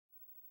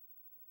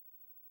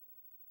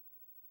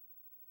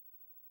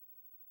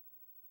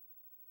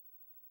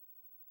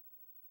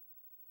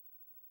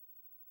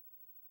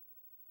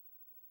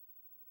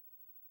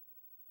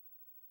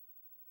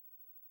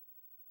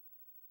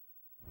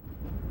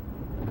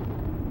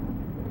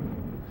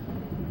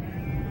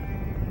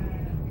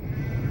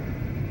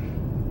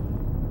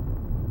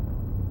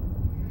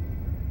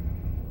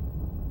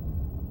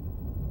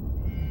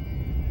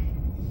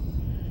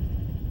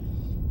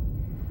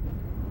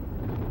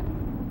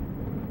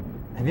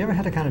Have you ever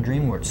had a kind of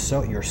dream where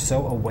you're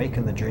so awake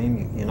in the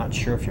dream, you're not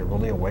sure if you're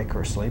really awake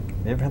or asleep?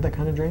 Have you ever had that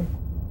kind of dream?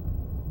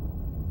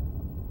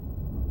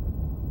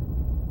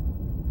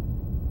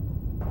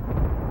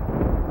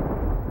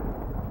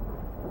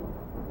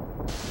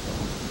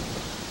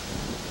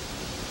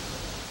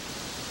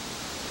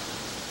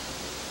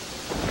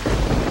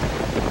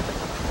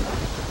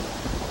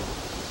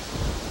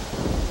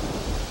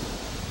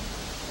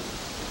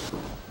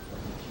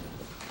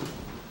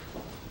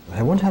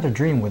 I once had a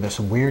dream where this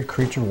weird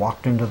creature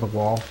walked into the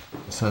wall.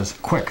 It says,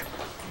 "Quick,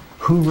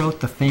 who wrote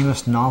the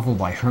famous novel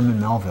by Herman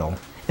Melville,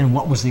 and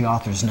what was the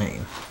author's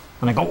name?"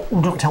 And I go,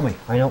 "Oh, don't tell me.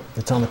 I know,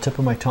 it's on the tip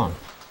of my tongue."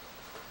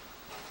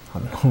 I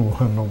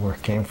don't know where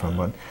it came from,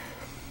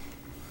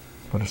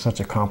 but it's such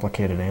a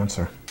complicated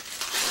answer.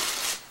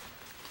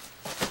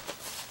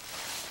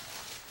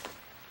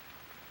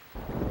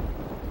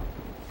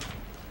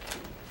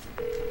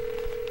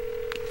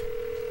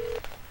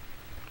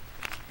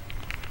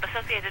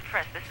 Associated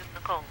Press, this is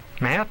Nicole.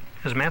 Matt?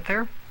 Is Matt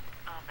there?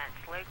 Matt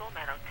Slagle,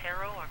 Matt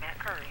Otero, or Matt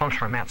Curry? Oh, I'm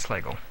sorry, Matt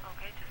Slagle.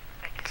 Okay, just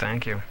a second.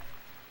 Thank you.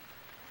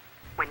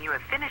 When you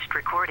have finished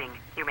recording,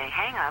 you may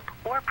hang up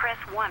or press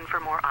 1 for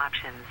more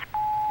options.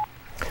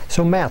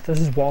 So Matt, this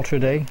is Walter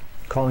Day,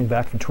 calling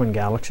back from Twin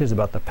Galaxies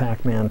about the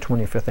Pac-Man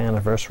 25th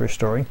anniversary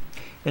story.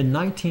 In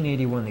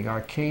 1981, the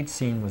arcade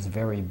scene was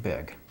very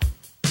big.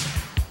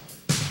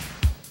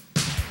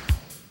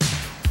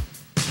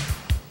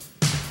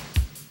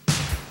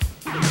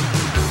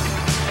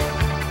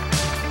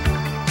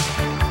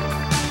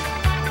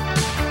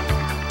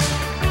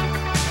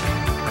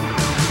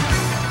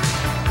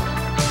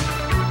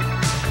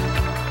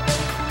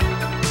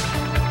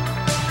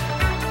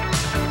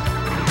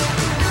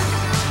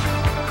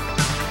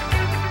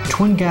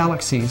 Twin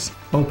Galaxies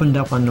opened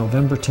up on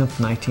November 10th,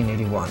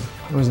 1981.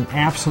 It was an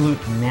absolute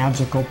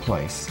magical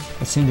place.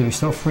 It seemed to be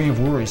so free of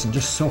worries and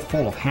just so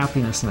full of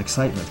happiness and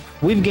excitement.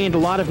 We've gained a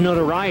lot of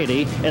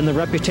notoriety and the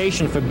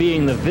reputation for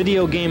being the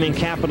video gaming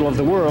capital of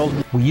the world.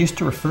 We used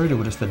to refer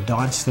to it as the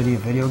Dodge City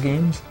of video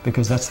games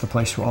because that's the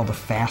place where all the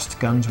fast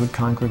guns would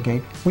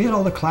congregate. We had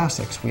all the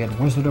classics. We had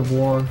Wizard of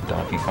War,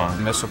 Donkey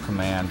Kong, Missile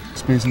Command,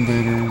 Space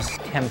Invaders,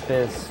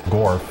 Tempest,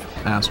 Gorf,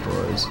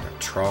 Asteroids,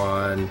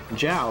 Tron,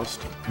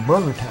 Joust,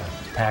 Burger Time,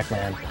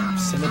 Pac-Man,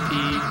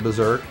 Centipede,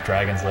 Berserk,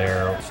 Dragon's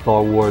Lair,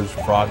 Star Wars,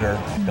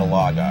 Frogger,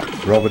 Galaga,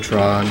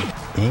 Robotron,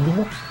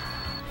 Eagle?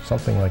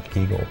 Something like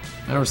Eagle.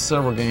 There were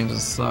several games that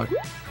sucked.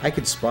 I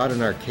could spot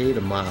an arcade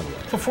a mile away.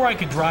 Before I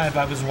could drive,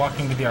 I was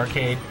walking to the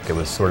arcade. It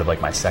was sort of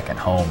like my second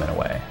home in a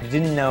way. You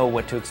didn't know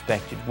what to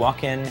expect. You'd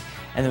walk in,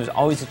 and there was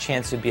always a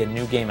chance there'd be a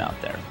new game out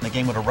there. The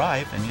game would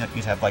arrive, and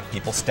you'd have like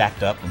people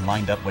stacked up and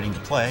lined up waiting to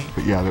play.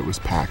 But yeah, that was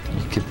packed.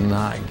 You could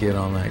not get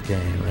on that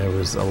game. There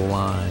was a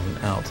line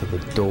out to the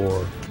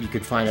door. You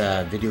could find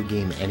a video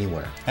game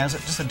anywhere. And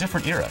it's just a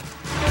different era.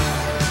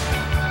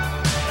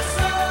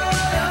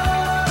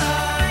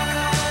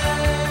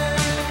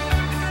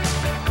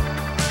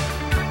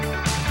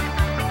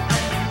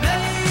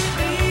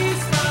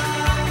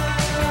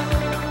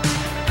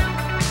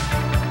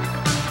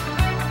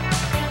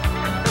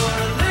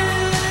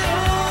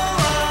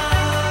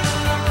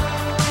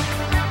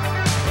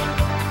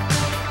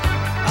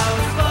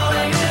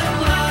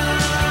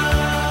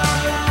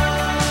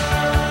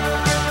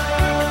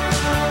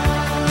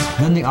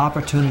 Then the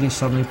opportunity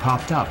suddenly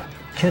popped up.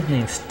 A kid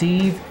named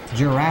Steve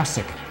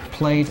Jurassic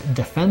played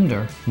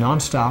Defender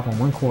nonstop in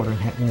 1 quarter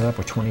and ended up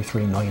with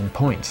 23 million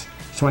points.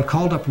 So I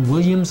called up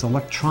Williams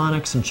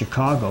Electronics in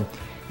Chicago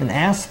and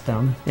asked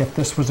them if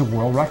this was a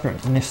world record.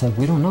 And they said,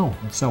 "We don't know."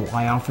 And so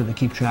I offered to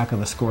keep track of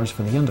the scores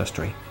for the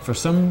industry. For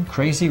some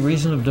crazy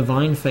reason of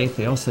divine faith,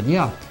 they all said,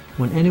 "Yeah,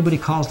 when anybody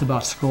calls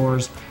about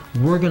scores,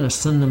 we're going to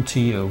send them to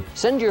you."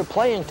 Send your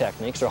playing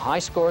techniques or high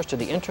scores to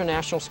the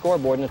International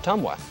Scoreboard in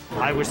Ottumwa.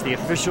 I was the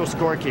official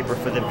scorekeeper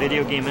for the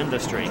video game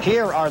industry.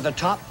 Here are the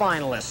top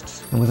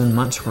finalists. And within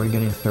months, we were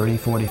getting 30,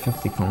 40,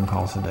 50 phone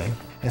calls a day.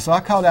 And so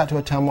I called out to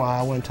Ottumwa,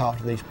 Iowa, and talked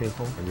to these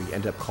people. And we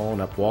ended up calling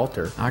up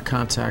Walter. I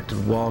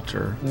contacted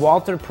Walter.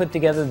 Walter put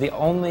together the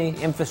only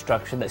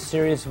infrastructure that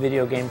serious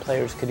video game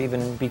players could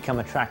even become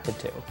attracted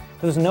to.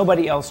 There was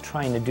nobody else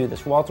trying to do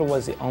this. Walter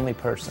was the only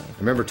person. I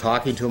remember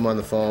talking to him on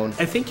the phone.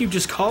 I think you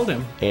just called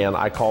him. And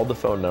I called the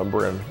phone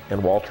number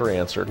and Walter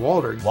answered.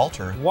 Walter.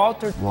 Walter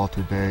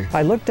Day.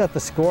 I looked at the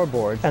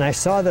scoreboard and I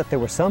saw that there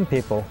were some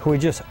people who were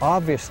just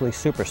obviously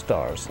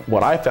superstars.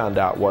 What I found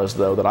out was,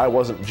 though, that I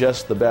wasn't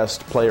just the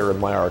best player in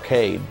my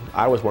arcade.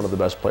 I was one of the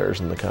best players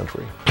in the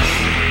country.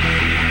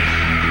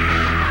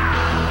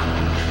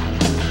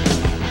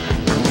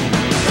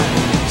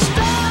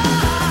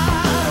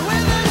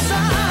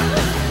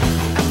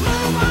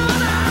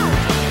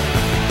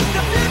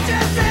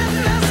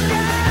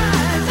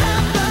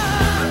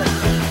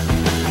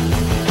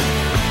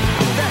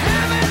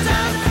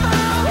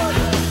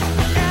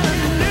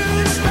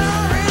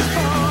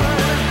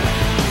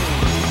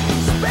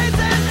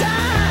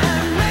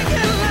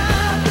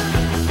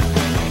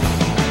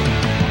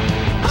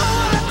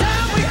 All the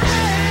time we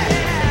had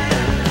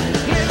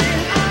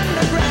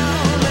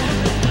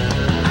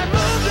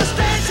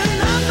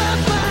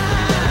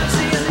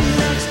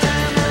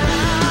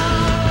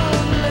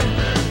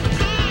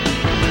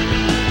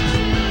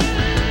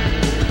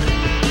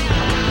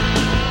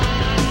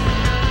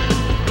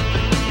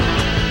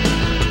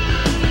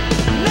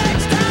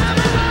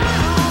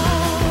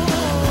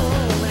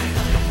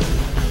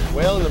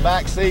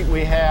back seat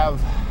we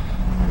have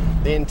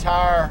the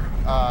entire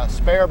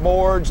spare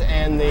boards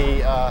and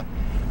the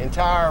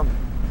entire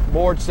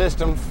board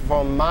system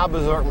from my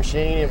Berserk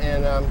machine,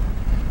 and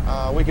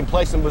we can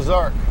play some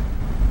Berserk.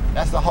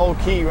 That's the whole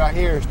key right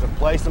here, is to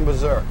play some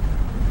Berserk.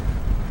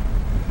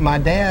 My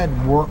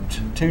dad worked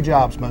 2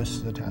 jobs most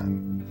of the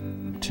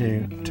time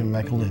to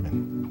make a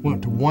living.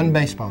 Went to 1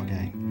 baseball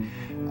game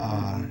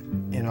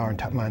in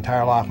my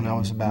entire life when I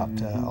was about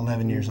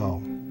 11 years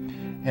old.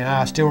 And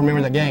I still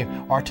remember that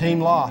game. Our team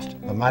lost,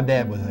 but my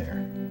dad was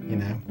there, you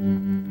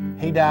know.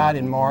 He died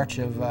in March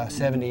of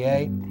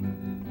 '78.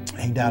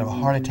 He died of a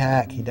heart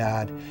attack. He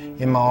died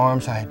in my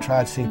arms. I had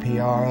tried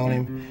CPR on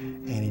him,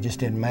 and he just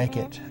didn't make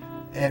it.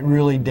 It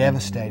really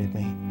devastated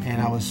me, and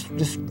I was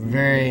just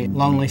very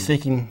lonely,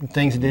 seeking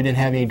things to do, didn't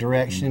have any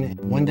direction.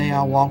 One day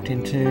I walked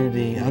into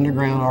the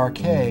underground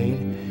arcade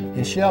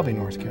in Shelby,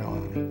 North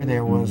Carolina.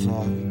 There was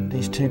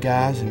these 2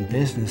 guys in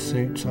business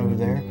suits over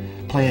there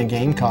playing a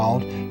game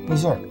called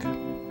Berserk.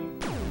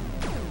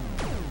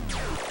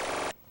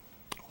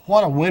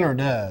 What a winner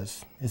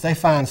does is they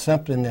find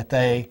something that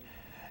they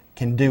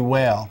can do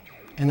well,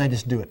 and they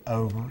just do it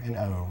over and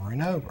over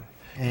and over.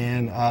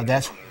 And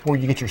that's where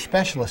you get your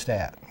specialist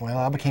at. Well,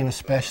 I became a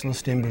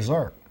specialist in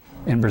Berserk.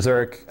 In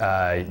Berserk,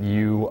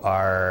 you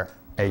are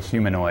a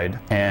humanoid,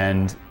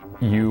 and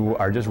you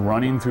are just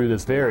running through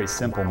this very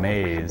simple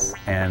maze,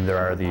 and there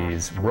are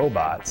these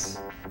robots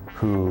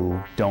who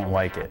don't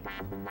like it.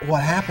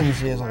 What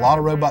happens is a lot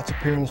of robots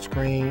appear on the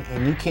screen,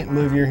 and you can't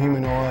move your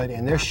humanoid,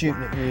 and they're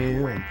shooting at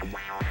you, and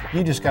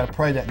you just got to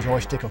pray that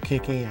joystick will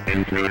kick in.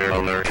 Intruder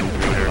alert,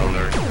 intruder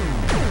alert.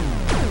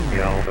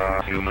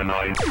 Delta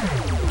humanoid.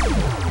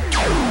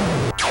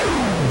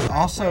 There's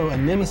also a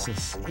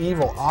nemesis,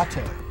 evil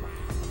Otto.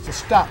 It's a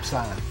stop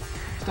sign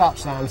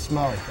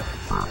smiley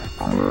face.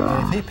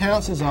 And if he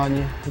pounces on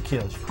you, he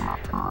kills you.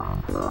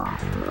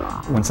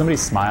 When somebody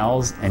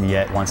smiles and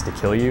yet wants to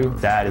kill you,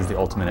 that is the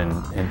ultimate,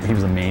 and he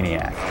was a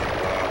maniac.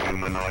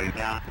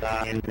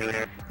 In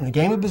the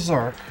game of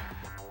Berserk,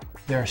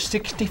 there are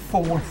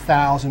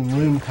 64,000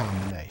 room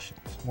combinations.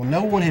 Well,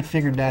 no one had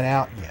figured that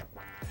out yet.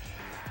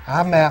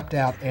 I mapped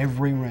out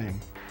every room,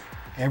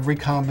 every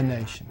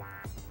combination.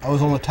 I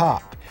was on the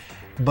top,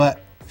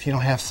 but if you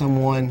don't have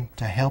someone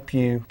to help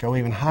you go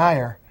even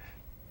higher,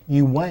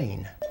 you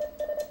wane.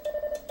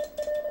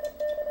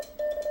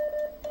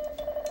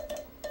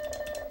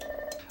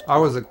 I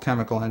was a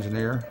chemical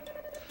engineer,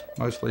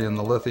 mostly in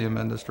the lithium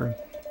industry.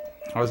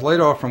 I was laid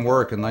off from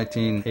work in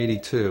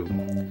 1982.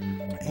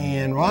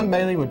 And Ron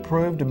Bailey would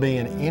prove to be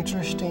an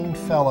interesting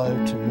fellow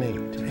to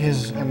meet.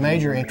 His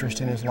major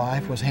interest in his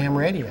life was ham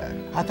radio.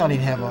 I thought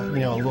he'd have a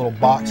little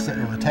box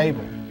sitting on the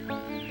table.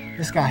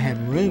 This guy had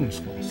rooms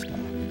full of stuff.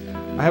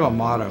 I have a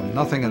motto,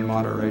 nothing in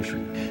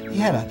moderation. He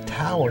had a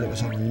tower that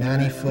was over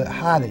 90 foot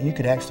high that you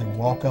could actually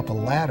walk up a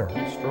ladder.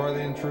 Destroy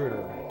the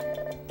intruder.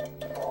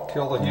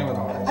 Kill the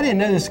humanoid. I didn't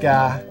know this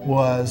guy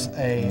was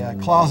a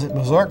closet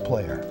Berserk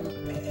player.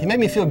 He made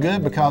me feel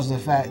good because of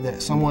the fact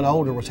that someone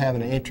older was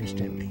having an interest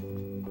in me.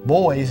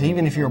 Boys,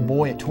 even if you're a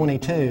boy at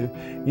 22,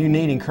 you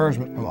need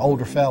encouragement from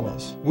older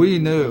fellas. We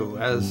knew,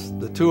 as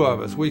the 2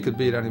 of us, we could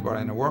beat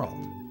anybody in the world.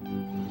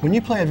 When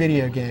you play a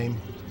video game,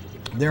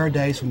 there are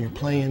days when you're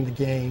playing the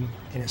game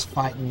and it's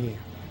fighting you.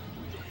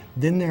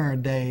 Then there are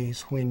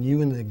days when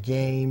you and the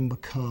game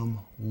become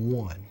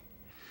one.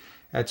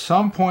 At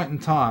some point in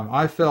time,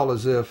 I felt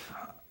as if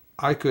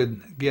I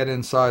could get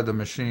inside the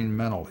machine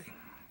mentally.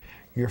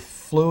 You're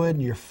fluid,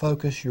 you're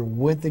focused, you're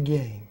with the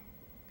game.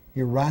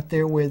 You're right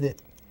there with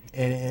it,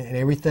 and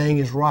everything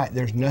is right.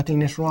 There's nothing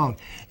that's wrong.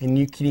 And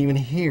you can even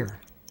hear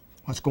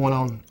what's going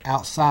on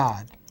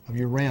outside of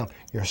your realm.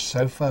 You're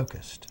so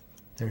focused.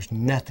 There's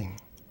nothing.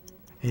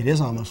 It is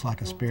almost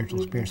like a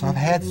spiritual experience. I've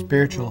had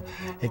spiritual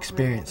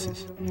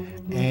experiences,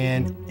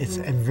 and it's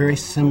a very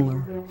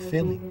similar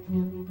feeling.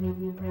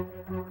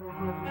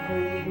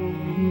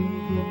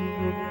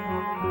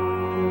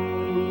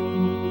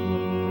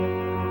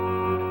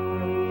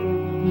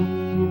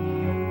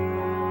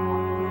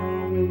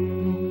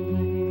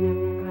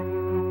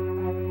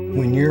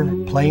 When you're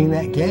playing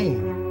that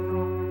game,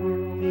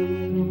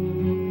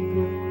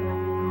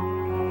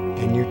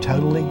 and you're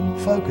totally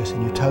focused,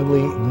 and you're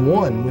totally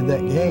one with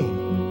that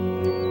game,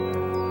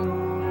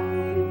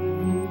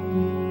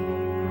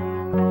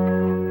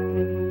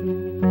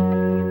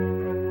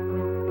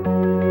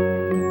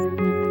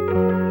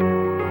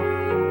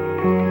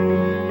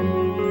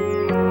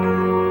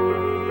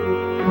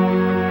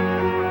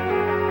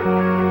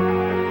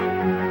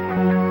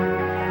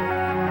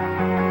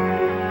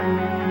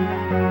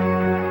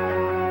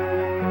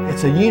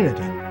 it's a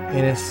unity,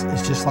 and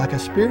it's just like a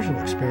spiritual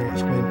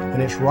experience.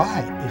 When it's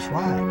right, it's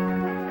right.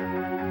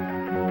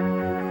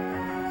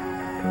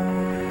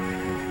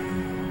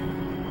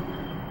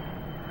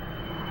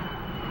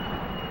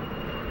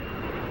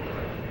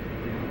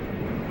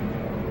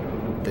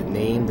 The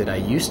name that I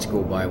used to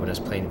go by when I was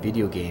playing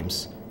video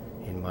games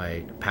in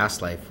my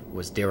past life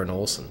was Darren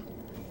Olson.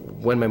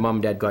 When my mom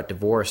and dad got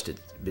divorced, it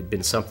had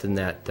been something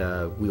that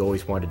we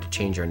always wanted to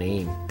change our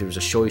name. There was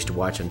a show I used to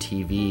watch on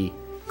TV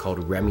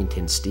called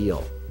Remington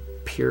Steel.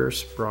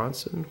 Pierce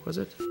Bronson, was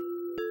it?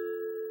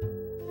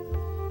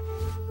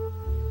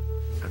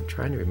 I'm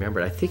trying to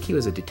remember. I think he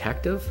was a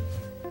detective,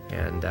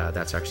 and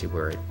that's actually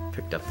where I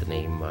picked up the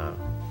name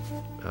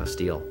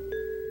Steel.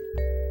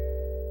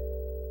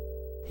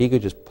 He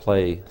could just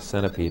play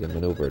Centipede and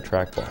maneuver a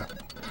trackball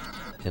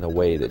in a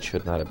way that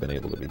should not have been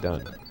able to be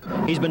done.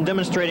 He's been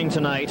demonstrating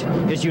tonight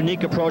his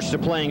unique approach to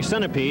playing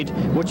Centipede,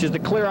 which is to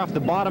clear off the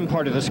bottom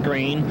part of the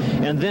screen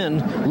and then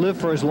live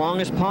for as long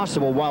as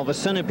possible while the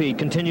Centipede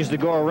continues to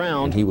go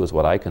around. And he was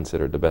what I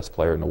considered the best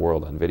player in the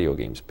world on video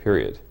games,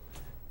 period.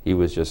 He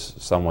was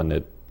just someone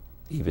that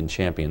even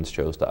champions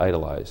chose to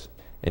idolize.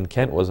 And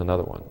Kent was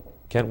another one.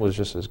 Kent was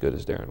just as good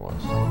as Darren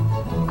was.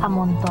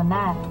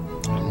 Amontonar.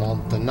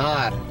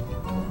 Amontonar.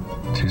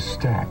 To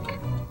stack.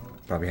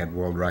 Probably had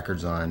world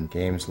records on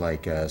games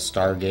like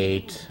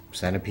Stargate,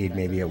 Centipede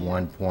maybe at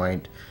one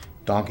point,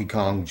 Donkey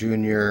Kong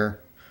Jr.,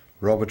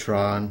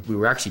 Robotron. We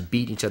were actually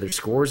beating each other's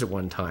scores at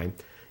one time,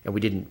 and we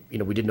didn't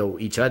know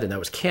each other, and that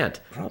was Kent.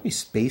 Probably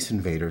Space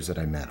Invaders that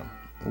I met him.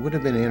 It would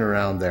have been in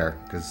around there,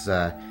 because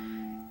there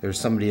was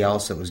somebody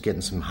else that was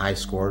getting some high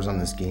scores on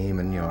this game,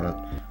 and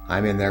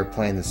I'm in there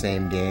playing the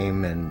same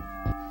game, and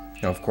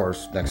of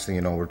course, next thing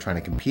you know, we're trying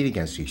to compete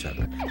against each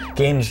other.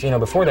 Games,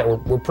 before that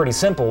were pretty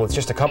simple. It's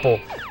just a couple,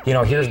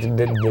 here's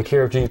the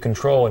character you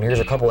control, and here's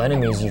a couple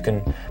enemies you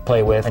can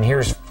play with, and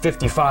here's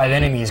 55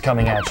 enemies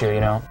coming at you,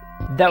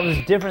 That was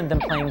different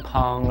than playing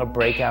Pong or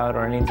Breakout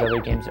or any of these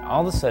other games.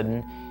 All of a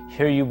sudden,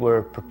 here you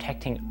were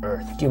protecting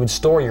Earth. You would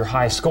store your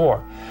high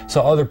score, so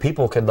other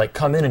people could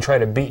come in and try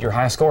to beat your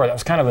high score. That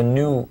was kind of a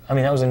new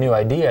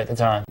idea at the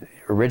time.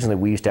 Originally,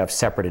 we used to have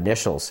separate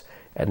initials.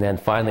 And then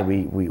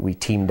finally we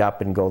teamed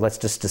up and go, let's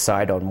just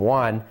decide on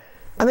one.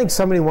 I think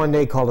somebody one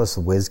day called us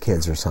the Whiz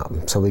Kids or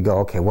something. So we go,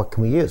 okay, what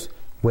can we use?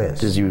 Whiz.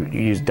 Because you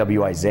use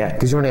W-I-Z.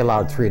 Because you're only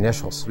allowed 3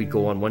 initials. We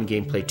go on one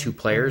game, play 2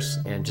 players,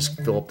 and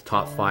just fill up the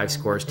top 5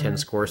 scores, 10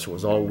 scores, so it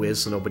was all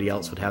Whiz, so nobody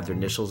else would have their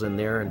initials in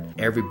there, and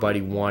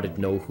everybody wanted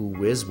to know who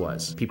Whiz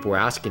was. People were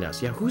asking us,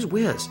 who's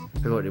Whiz?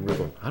 We're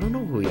going, I don't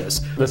know who he is.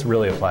 This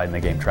really applied in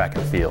the game Track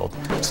and Field.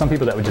 Some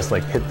people that would just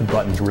hit the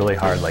buttons really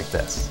hard like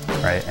this,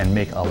 right, and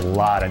make a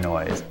lot of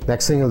noise.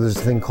 Next thing, there's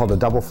a thing called a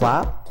double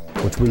flap,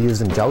 which we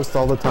use in Joust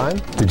all the time.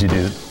 Did you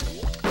do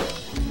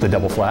the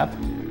double flap?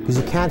 Because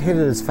you can't hit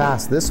it as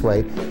fast this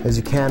way as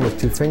you can with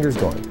 2 fingers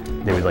going.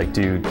 They would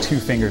do 2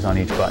 fingers on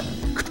each button.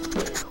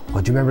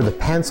 Well, do you remember the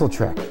pencil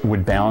trick?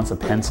 Would balance a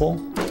pencil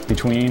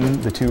between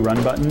the 2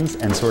 run buttons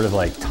and sort of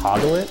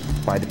toggle it.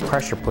 By the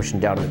pressure pushing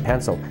down on the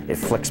pencil, it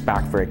flicks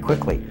back very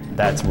quickly.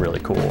 That's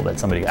really cool that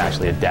somebody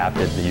actually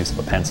adapted the use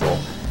of a pencil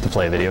to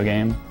play a video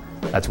game.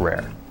 That's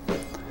rare.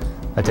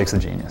 That takes a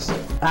genius.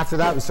 After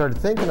that, we started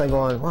thinking,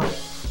 wow.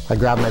 I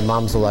grabbed my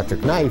mom's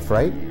electric knife,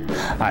 right?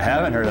 I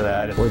haven't heard of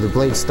that. Where the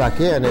blade stuck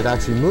in, it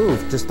actually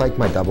moved, just like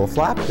my double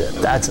flap did.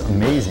 That's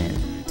amazing.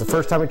 The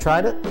first time we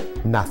tried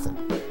it, nothing.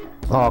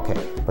 Oh, okay,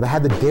 but I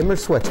had the dimmer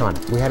switch on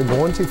it. We had it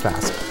going too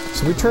fast.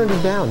 So we turned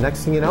it down.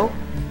 Next thing you know,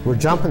 we're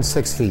jumping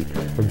 6 feet.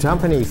 We're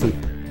jumping 8 feet.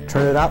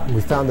 Turn it up, and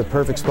we found the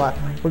perfect spot.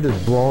 We're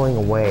just blowing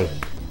away.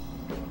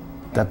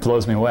 That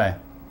blows me away.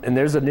 And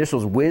there's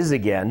initials Whiz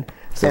again.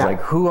 So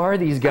it's who are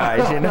these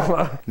guys,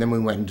 Then we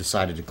went and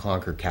decided to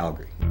conquer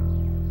Calgary.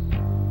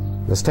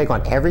 Let's take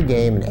on every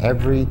game and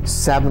every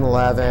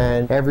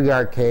 7-Eleven, every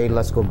arcade.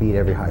 Let's go beat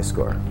every high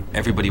score.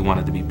 Everybody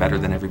wanted to be better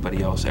than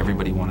everybody else.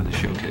 Everybody wanted to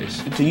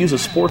showcase. To use a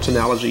sports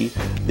analogy,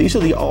 these are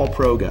the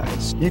all-pro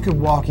guys. You could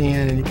walk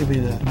in and you could be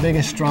the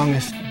biggest,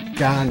 strongest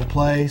guy in the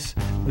place,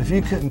 but if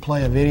you couldn't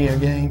play a video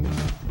game,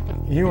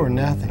 you were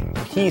nothing.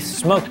 He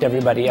smoked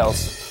everybody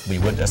else. We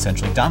would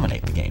essentially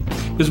dominate the game.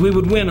 Because we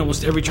would win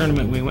almost every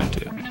tournament we went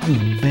to.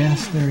 I'm the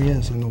best there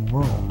is in the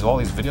world. All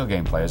these video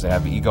game players, they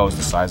have egos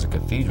the size of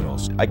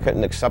cathedrals. I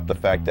couldn't accept the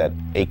fact that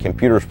a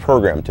computer's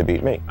programmed to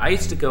beat me. I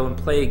used to go and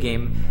play a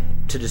game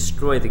to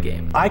destroy the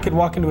game. I could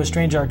walk into a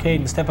strange arcade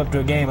and step up to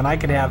a game, and I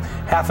could have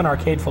half an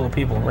arcade full of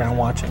people around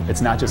watching.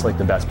 It's not just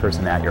the best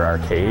person at your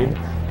arcade.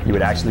 You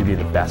would actually be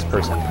the best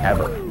person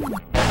ever.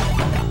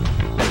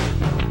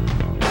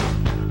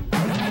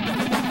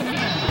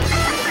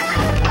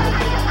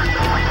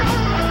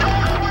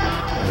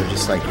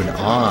 In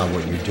awe of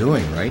what you're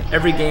doing, right?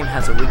 Every game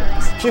has a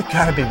weakness. You've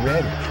got to be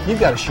ready. You've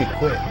got to shoot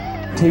quick.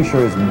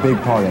 T-shirt is a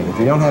big part of it. If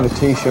you don't have a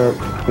T-shirt,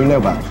 you're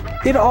nobody.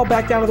 They'd all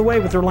back out of the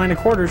way with their line of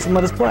quarters and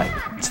let us play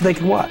so they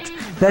could watch.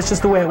 That's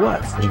just the way it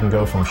was. You can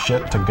go from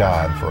shit to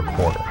God for a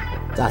quarter.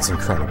 That's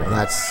incredible.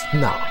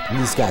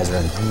 These guys are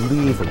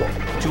unbelievable.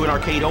 To an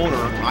arcade owner,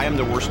 I am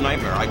the worst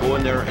nightmare. I go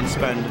in there and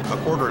spend a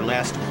quarter and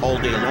last all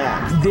day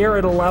long. They're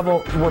at a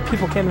level where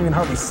people can't even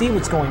hardly see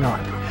what's going on.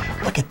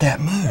 Look at that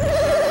move.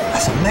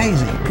 That's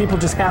amazing. People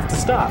just have to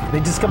stop. They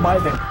just come by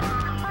there.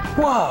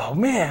 Whoa,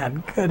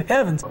 man, good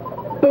heavens.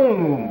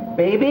 Boom,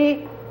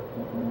 baby.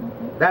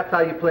 That's how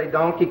you play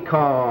Donkey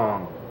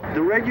Kong.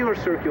 The regular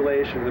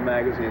circulation of the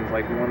magazine is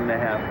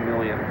 1.5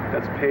 million.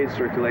 That's paid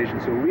circulation,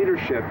 so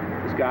readership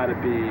has got to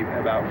be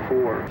about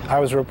 4. I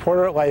was a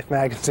reporter at Life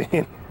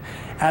magazine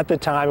at the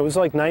time. It was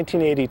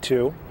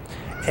 1982.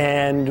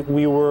 and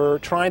we were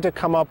trying to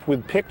come up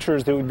with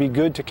pictures that would be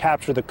good to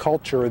capture the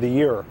culture of the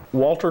year.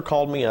 Walter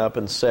called me up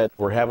and said,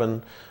 we're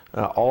having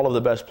all of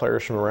the best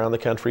players from around the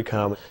country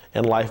come,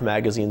 and Life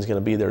magazine's going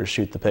to be there to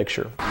shoot the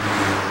picture.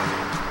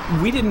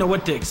 We didn't know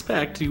what to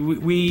expect.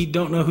 We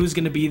don't know who's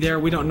going to be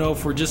there. We don't know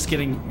if we're just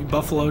getting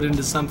buffaloed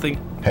into something.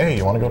 Hey,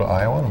 you want to go to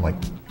Iowa? And I'm like,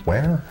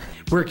 where?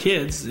 We're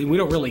kids. We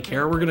don't really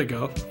care. We're going to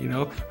go, you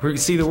know. We're going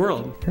to see the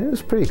world. It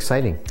was pretty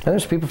exciting. And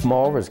there's people from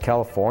all over. It's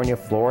California,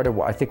 Florida.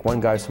 I think one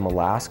guy's from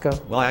Alaska.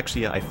 Well,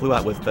 actually, I flew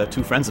out with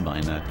 2 friends of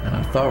mine. And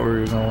I thought we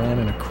were going to land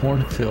in a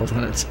cornfield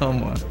in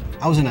Tacoma.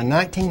 I was in a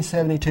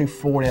 1972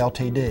 Ford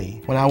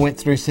LTD. When I went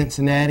through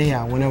Cincinnati,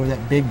 I went over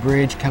that big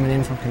bridge coming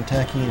in from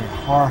Kentucky, and it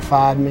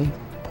horrified me.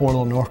 Poor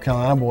little North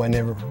Carolina boy had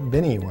never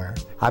been anywhere.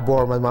 I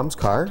borrowed my mom's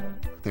car.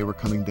 They were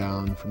coming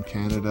down from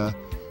Canada,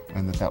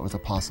 and that was a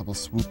possible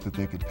swoop that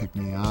they could pick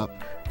me up.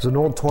 It was an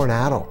old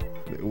tornado.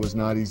 It was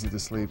not easy to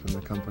sleep in the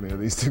company of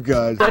these 2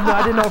 guys.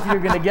 I didn't know if you were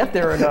going to get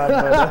there or not.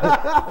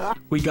 But,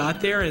 We got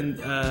there, and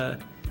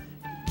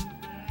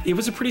it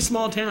was a pretty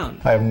small town.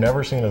 I have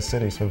never seen a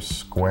city so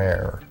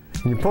square.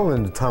 When you pull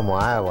into Tacoma,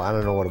 Iowa, I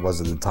don't know what it was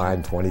at the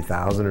time,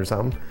 20,000 or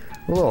something.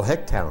 A little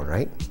hick town,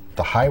 right?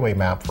 The highway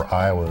map for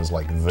Iowa is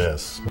like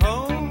this.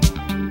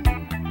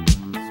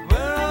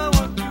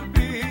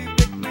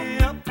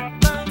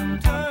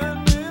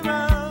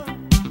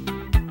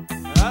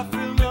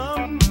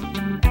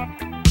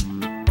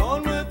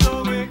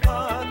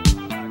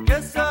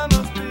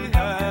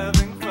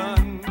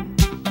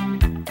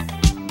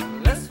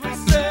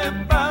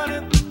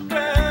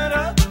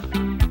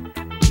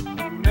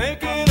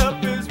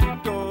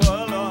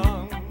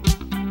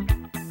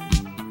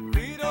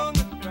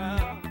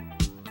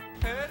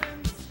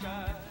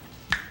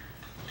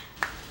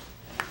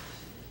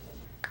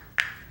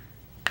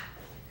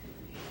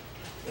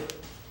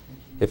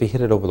 If he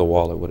hit it over the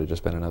wall, it would have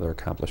just been another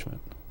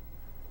accomplishment.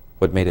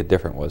 What made it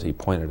different was he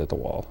pointed at the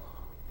wall.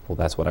 Well,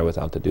 that's what I was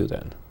out to do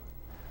then.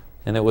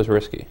 And it was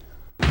risky.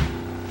 If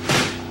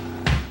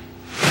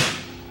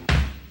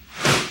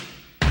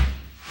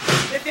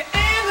you're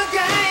in the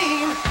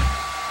game,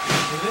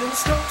 then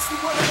starts the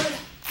word.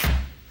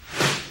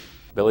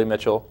 Billy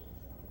Mitchell,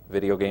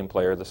 video game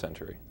player of the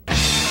century.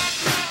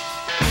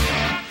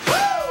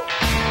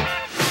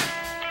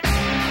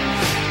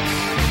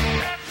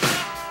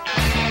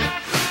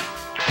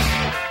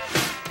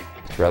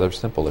 It's rather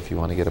simple. If you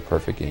want to get a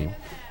perfect game,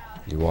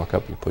 you walk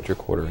up, you put your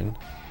quarter in,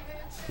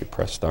 you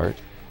press start,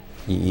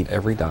 you eat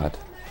every dot,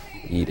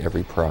 you eat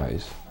every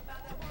prize,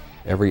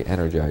 every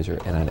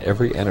energizer, and on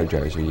every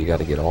energizer you got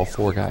to get all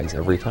 4 guys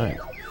every time.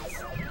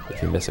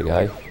 If you miss a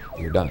guy,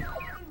 you're done.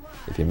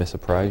 If you miss a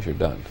prize, you're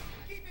done.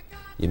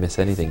 You miss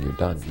anything, you're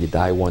done. You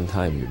die 1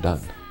 time, you're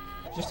done.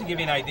 Just to give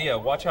you an idea,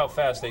 watch how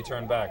fast they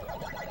turn back.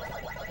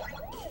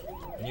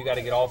 And you got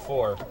to get all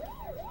 4.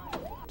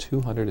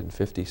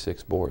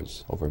 256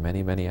 boards over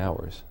many, many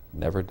hours,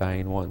 never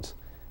dying once,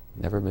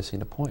 never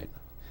missing a point.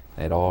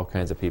 I had all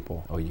kinds of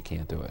people, oh, you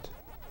can't do it.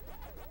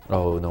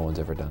 Oh, no one's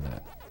ever done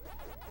that.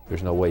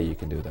 There's no way you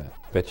can do that.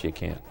 Bet you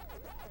can't.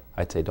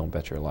 I'd say don't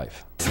bet your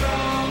life.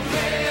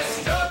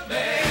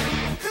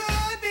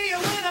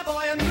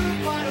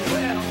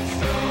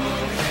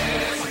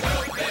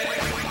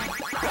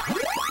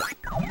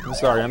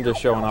 Sorry, I'm just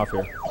showing off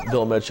here.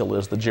 Bill Mitchell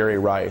is the Jerry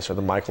Rice or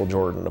the Michael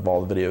Jordan of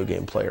all the video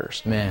game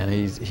players. man,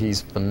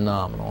 he's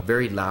phenomenal.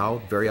 Very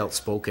loud, very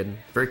outspoken,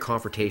 very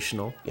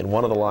confrontational. And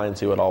one of the lines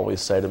he would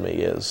always say to me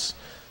is,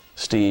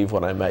 Steve,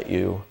 when I met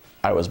you,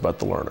 I was but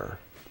the learner,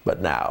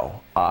 but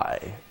now I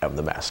am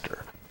the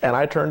master. And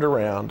I turned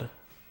around,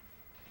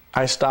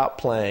 I stopped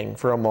playing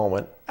for a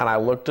moment, and I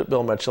looked at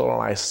Bill Mitchell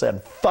and I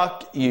said,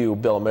 fuck you,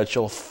 Bill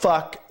Mitchell,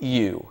 fuck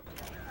you.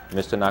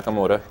 Mr.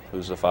 Nakamura,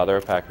 who's the father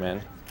of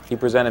Pac-Man, he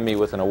presented me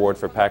with an award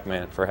for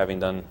Pac-Man for having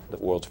done the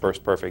world's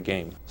first perfect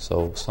game.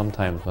 So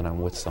sometimes when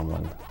I'm with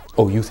someone,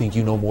 oh, you think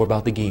you know more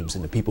about the games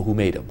than the people who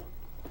made them?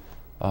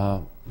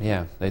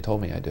 Yeah, they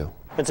told me I do.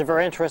 It's a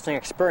very interesting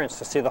experience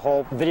to see the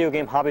whole video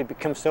game hobby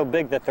become so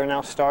big that they're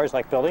now stars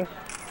like building.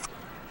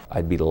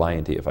 I'd be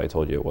lying to you if I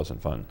told you it wasn't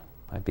fun.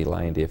 I'd be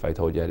lying to you if I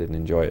told you I didn't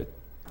enjoy it.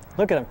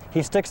 Look at him.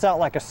 He sticks out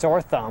like a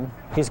sore thumb.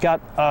 He's got,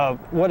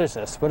 what is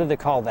this? What do they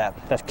call that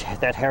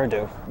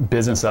hairdo?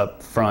 Business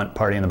up front,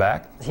 party in the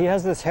back? He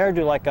has this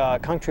hairdo like a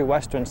country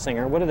western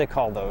singer. What do they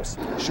call those?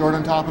 Short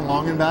on top and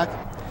long in back?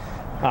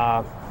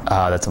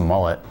 That's a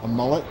mullet. A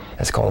mullet?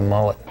 It's called a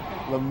mullet.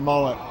 The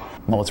mullet.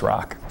 Mullets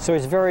rock. So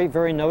he's very,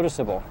 very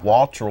noticeable.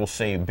 Walter will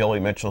say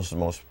Billy Mitchell's the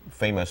most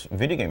famous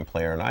video game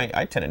player, and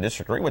I tend to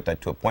disagree with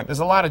that to a point.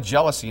 There's a lot of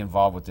jealousy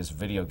involved with this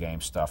video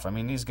game stuff. I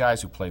mean, these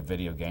guys who play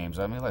video games,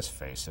 I mean, let's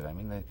face it, I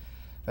mean,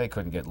 they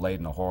couldn't get laid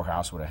in a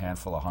whorehouse with a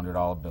handful of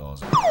 $100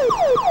 bills.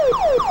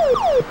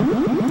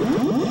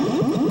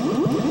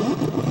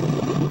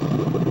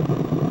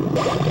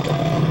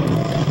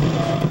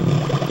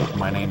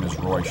 My name is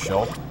Roy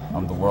Schultz.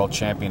 I'm the world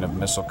champion of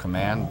Missile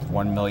Command,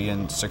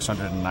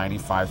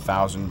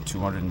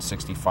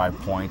 1,695,265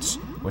 points,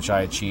 which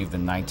I achieved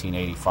in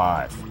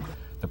 1985.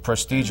 The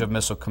prestige of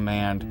Missile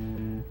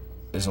Command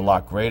is a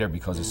lot greater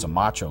because it's a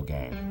macho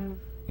game.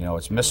 You know,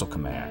 it's Missile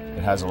Command.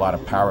 It has a lot of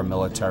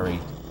paramilitary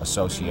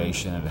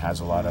association, and it has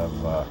a lot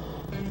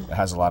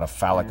of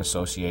phallic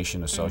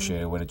association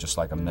associated with it, just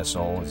like a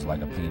missile. It's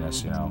like a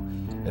penis, you know.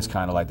 It's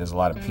kind of like there's a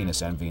lot of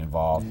penis envy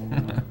involved.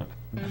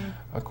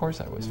 Of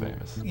course I was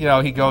famous. You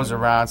know, he goes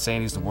around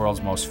saying he's the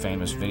world's most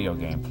famous video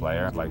game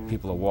player. Like,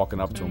 people are walking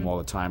up to him all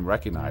the time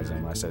recognizing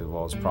him. I say,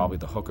 well, it's probably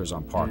the hookers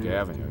on Park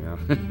Avenue, you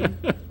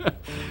know.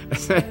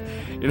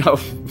 You know.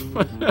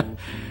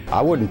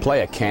 I wouldn't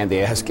play a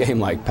candy-ass game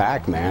like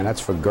Pac-Man.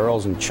 That's for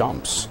girls and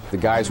chumps. The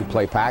guys who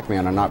play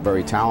Pac-Man are not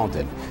very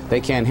talented. They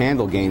can't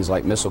handle games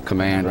like Missile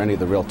Command or any of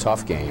the real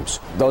tough games.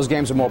 Those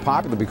games are more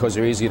popular because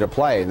they're easier to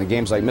play, and the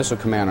games like Missile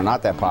Command are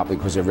not that popular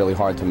because they're really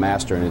hard to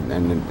master,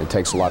 and it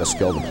takes a lot of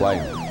skill to play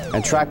them.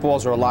 And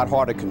trackballs are a lot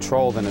harder to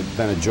control than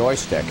a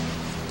joystick.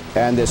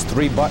 And there's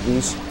 3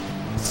 buttons,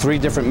 3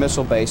 different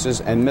missile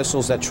bases, and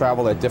missiles that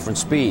travel at different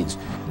speeds.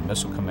 The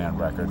Missile Command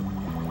record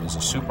is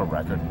a super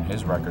record, and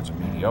his records are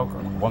mediocre.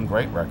 One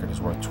great record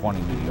is worth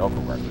 20 mediocre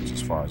records,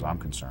 as far as I'm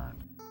concerned.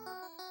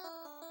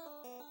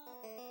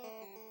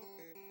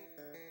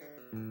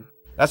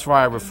 That's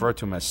why I refer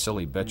to him as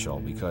Silly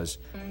Bitchel, because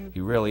he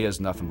really is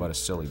nothing but a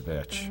silly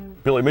bitch.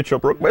 Billy Mitchell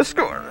broke my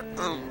score.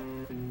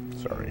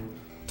 Sorry.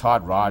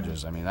 Todd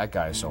Rogers, I mean, that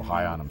guy is so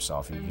high on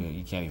himself,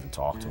 you can't even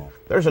talk to him.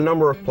 There's a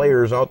number of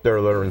players out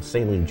there that are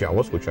insanely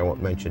jealous, which I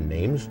won't mention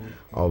names,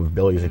 of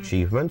Billy's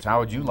achievements. How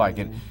would you like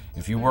it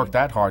if you worked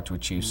that hard to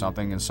achieve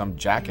something and some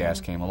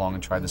jackass came along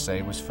and tried to say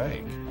it was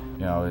fake?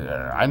 You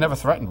know, I never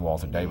threatened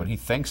Walter Day, but he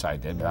thinks I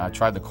did. I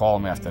tried to call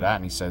him after that,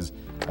 and he says,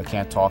 I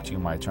can't talk to you.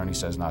 My attorney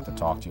says not to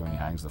talk to you, and he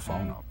hangs the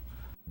phone up.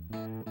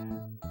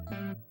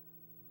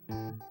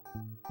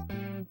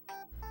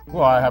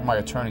 Well, I had my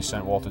attorney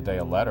send Walter Day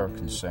a letter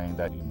saying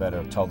that you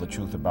better tell the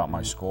truth about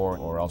my score,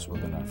 or else we're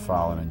going to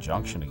file an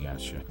injunction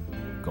against you,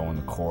 go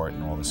into court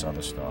and all this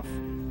other stuff.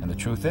 And the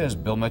truth is,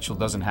 Bill Mitchell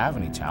doesn't have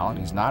any talent.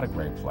 He's not a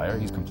great player.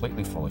 He's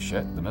completely full of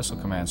shit. The Missile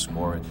Command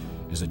score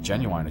is a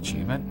genuine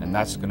achievement, and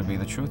that's going to be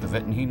the truth of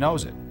it, and he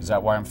knows it. Is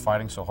that why I'm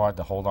fighting so hard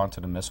to hold on to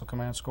the Missile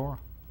Command score?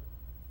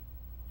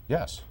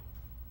 Yes.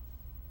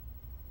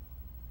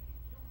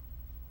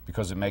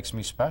 Because it makes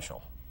me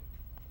special.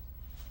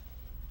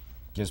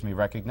 Gives me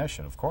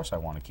recognition. Of course I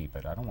want to keep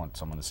it. I don't want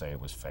someone to say it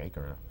was fake,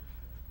 or,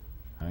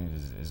 I mean,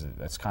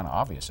 that's kind of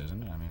obvious,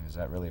 isn't it? I mean, is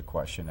that really a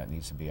question that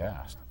needs to be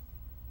asked?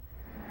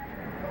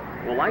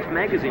 Well, Life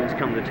magazines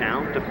come to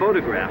town to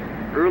photograph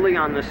early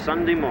on this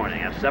Sunday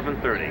morning at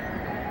 7:30.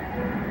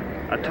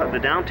 The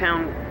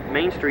downtown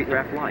Main Street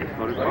Rap Life.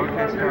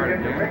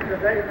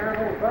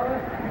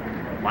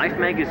 Life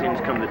magazines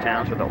come to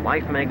town, so the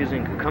Life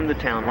magazine can come to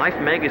town. Life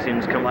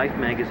magazines come. Life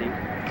magazine.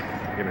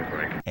 Give me a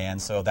break.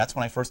 And so that's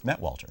when I first met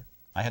Walter.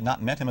 I had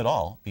not met him at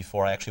all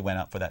before I actually went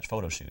out for that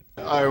photo shoot.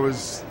 I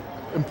was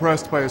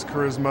impressed by his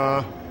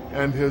charisma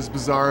and his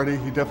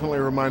bizarrety. He definitely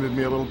reminded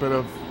me a little bit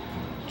of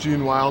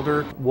Gene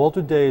Wilder.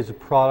 Walter Day is a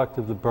product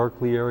of the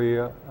Berkeley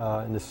area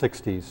in the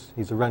 60s.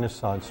 He's a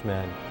Renaissance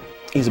man.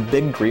 He's a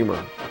big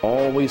dreamer,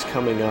 always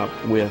coming up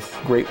with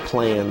great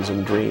plans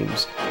and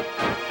dreams.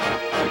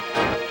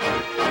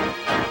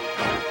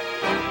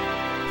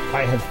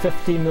 I had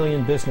 50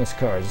 million business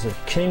cards, the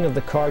king of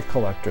the card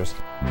collectors.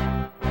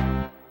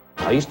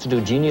 I used to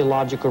do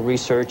genealogical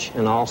research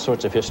and all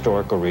sorts of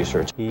historical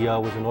research. He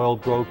was an oil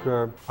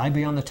broker. I'd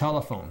be on the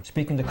telephone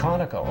speaking to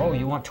Conoco. Oh,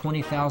 you want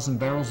 20,000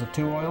 barrels of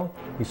 2 oil?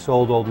 He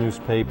sold old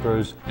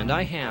newspapers. And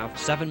I have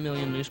 7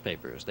 million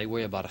newspapers. They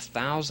weigh about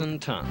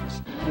 1,000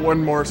 tons. One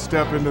more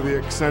step into the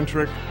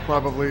eccentric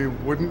probably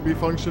wouldn't be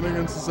functioning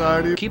in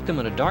society. Keep them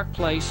in a dark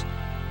place,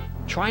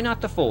 try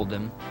not to fold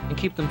them, and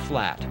keep them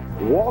flat.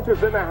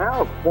 Walter's in the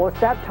house. Well,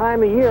 it's that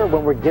time of year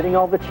when we're getting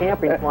all the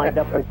champions lined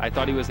up. I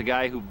thought he was the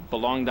guy who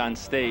belonged on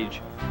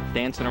stage,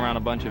 dancing around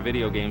a bunch of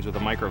video games with a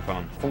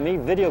microphone. For me,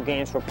 video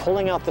games were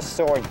pulling out the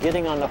sword,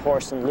 getting on the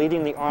horse, and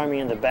leading the army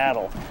into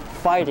battle.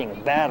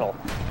 Fighting, battle,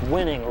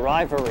 winning,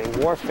 rivalry,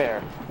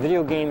 warfare.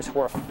 Video games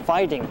were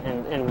fighting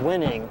and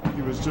winning.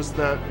 He was just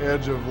that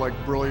edge of like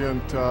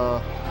brilliant,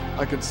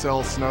 I could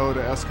sell snow to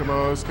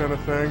Eskimos kind of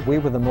thing. We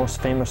were the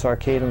most famous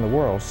arcade in the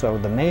world, so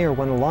the mayor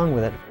went along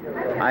with it.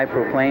 I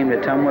proclaimed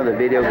Ottumwa the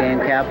video game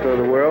capital of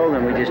the world,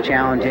 and we just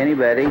challenge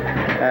anybody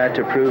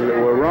to prove that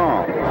we're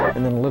wrong.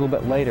 And then a little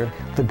bit later,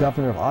 the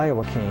governor of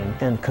Iowa came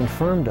and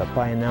confirmed it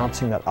by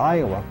announcing that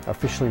Iowa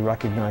officially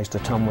recognized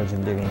Ottumwa as the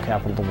video game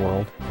capital of the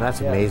world.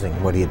 That's amazing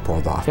what he had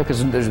pulled off.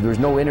 Because there was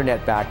no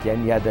internet back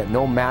then. You had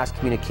no mass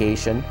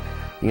communication.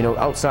 You know,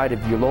 outside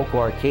of your local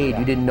arcade,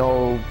 you didn't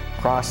know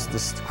across the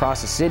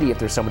city if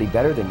there's somebody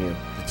better than you.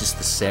 Just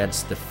the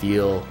sense, the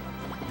feel,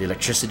 the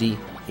electricity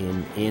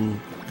in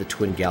the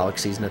Twin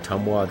Galaxies in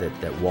Ottumwa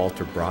that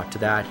Walter brought to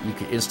that. You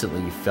could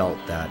instantly, you felt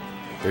that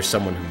there's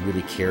someone who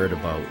really cared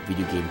about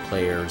video game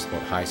players,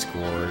 about high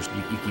scores.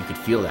 You could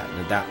feel that, and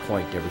at that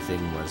point,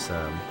 everything was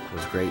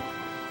great.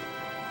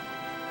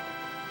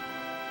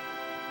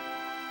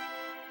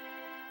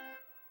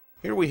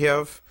 Here we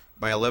have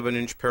my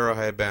 11-inch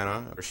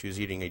Parahybana. She was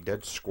eating a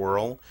dead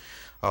squirrel.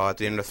 At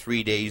the end of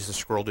 3 days, the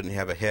squirrel didn't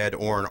have a head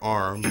or an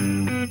arm.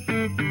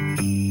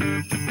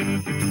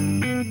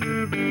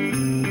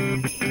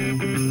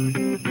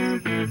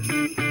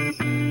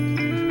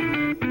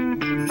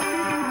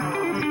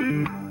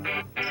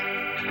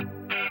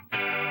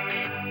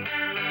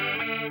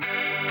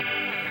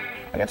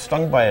 got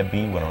stung by a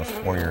bee when I was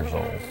 4 years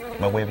old.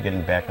 My way of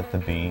getting back at the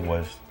bee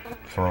was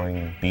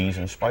throwing bees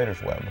in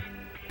spider's web.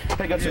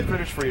 I got some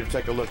critters for you to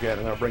take a look at,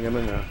 and I'll bring them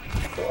in now.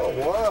 Oh,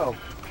 wow.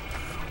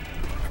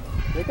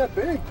 They got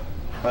big.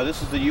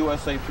 This is the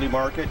USA Flea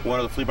Market, one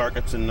of the flea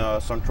markets in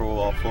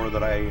Central Florida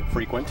that I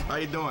frequent. How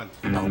you doing?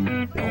 There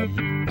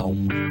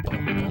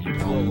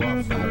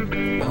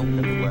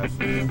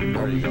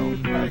you go.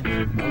 Right.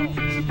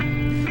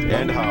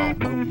 And how?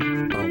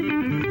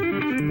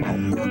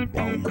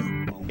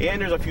 And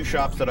there's a few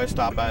shops that I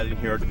stop at in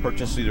here to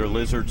purchase either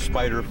lizard,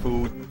 spider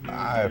food.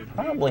 I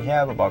probably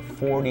have about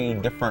 40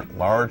 different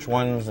large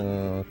ones,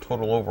 and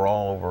total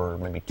overall over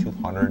maybe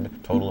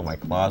 200 total in my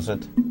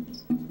closet.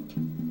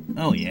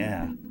 Oh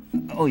yeah,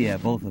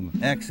 both of them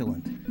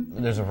excellent.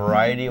 There's a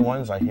variety of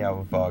ones. I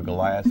have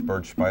Goliath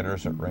bird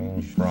spiders that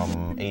range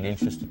from 8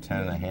 inches to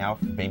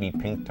 10.5. Baby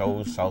pink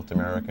toes, South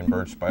American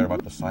bird spider,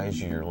 about the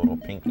size of your little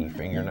pinky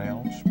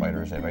fingernail.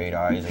 Spiders have 8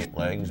 eyes, 8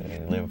 legs, and they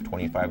live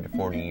 25 to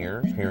 40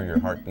 years. Hear your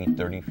heartbeat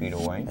 30 feet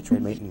away. I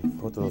tried mating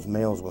both of those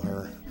males with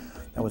her.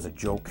 That was a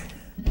joke.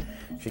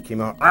 She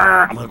came out,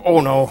 I'm like, oh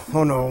no.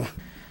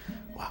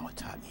 Wow,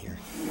 it's hot in here.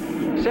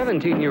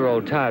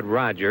 17-year-old Todd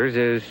Rogers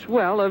is,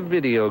 well, a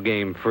video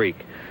game freak.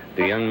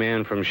 The young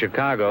man from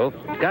Chicago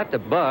got the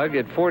bug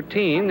at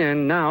 14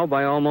 and now,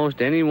 by almost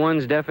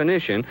anyone's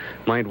definition,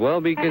 might well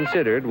be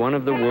considered one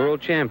of the world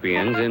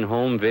champions in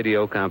home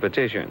video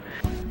competition.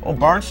 Well,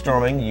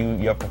 barnstorming,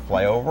 you have to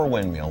fly over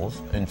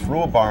windmills and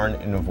through a barn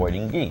and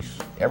avoiding geese.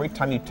 Every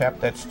time you tap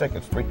that stick,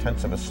 it's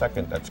 3/10 of a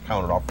second that's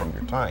counted off from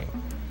your time.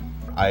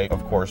 I,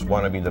 of course,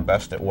 want to be the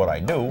best at what I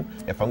do.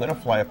 If I'm going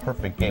to fly a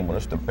perfect game, what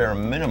is the bare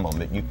minimum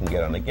that you can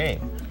get on the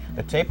game?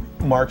 The tape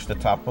marks the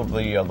top of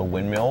the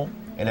windmill,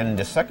 and then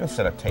the second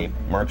set of tape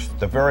marks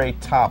the very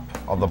top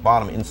of the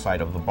bottom inside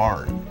of the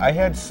barn. I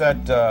had set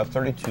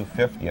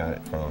 3250 on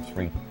it from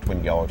 3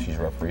 Twin Galaxies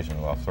referees and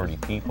about 30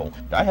 people.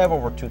 I have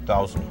over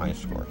 2,000 high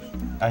scores.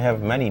 I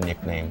have many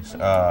nicknames.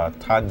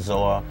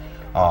 Todzilla,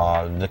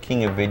 the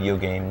King of Video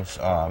Games,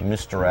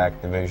 Mr.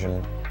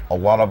 Activision. A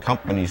lot of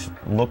companies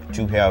look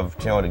to have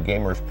talented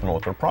gamers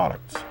promote their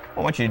products. I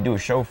want you to do a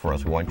show for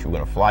us. We're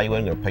going to fly you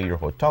in, going to pay your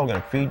hotel,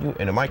 going to feed you,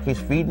 and in my case,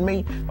 feeding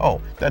me.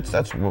 Oh, that's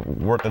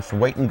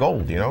weight in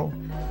gold, you know.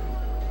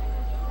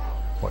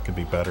 What could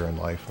be better in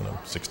life than a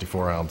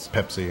 64-ounce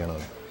Pepsi and a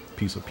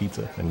piece of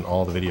pizza and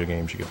all the video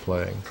games you could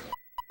play?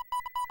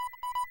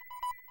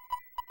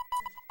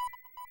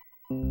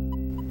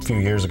 A few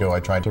years ago, I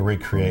tried to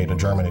recreate a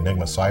German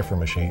Enigma cipher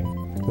machine.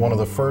 One of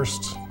the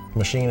first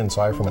machine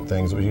encipherment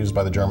things that was used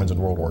by the Germans in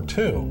World War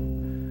II.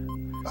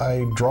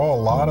 I draw a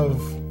lot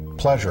of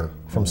pleasure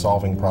from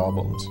solving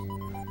problems.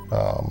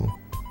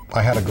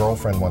 I had a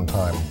girlfriend one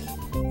time.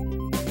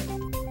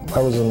 I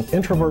was an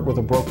introvert with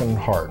a broken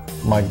heart.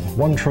 My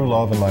one true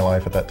love in my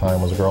life at that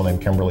time was a girl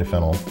named Kimberly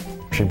Fennell.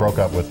 She broke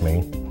up with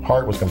me.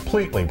 Heart was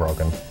completely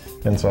broken.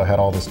 And so I had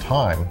all this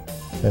time.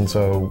 And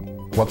so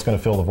what's going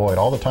to fill the void?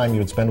 All the time you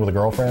would spend with a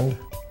girlfriend,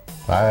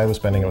 I was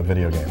spending it with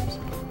video games.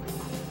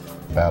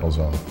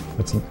 Battlezone.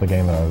 It's the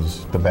game that I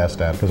was the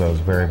best at because I was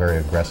very, very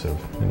aggressive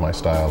in my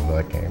style of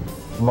that game.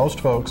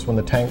 Most folks, when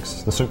the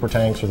tanks, the super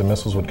tanks or the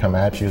missiles would come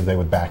at you, they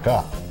would back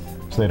up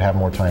so they'd have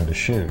more time to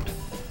shoot.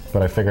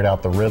 But I figured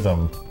out the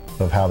rhythm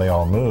of how they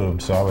all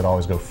moved, so I would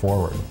always go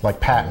forward.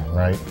 Like Patton,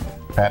 right?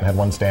 Patton had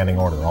one standing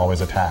order,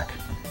 always attack.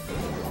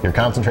 You're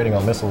concentrating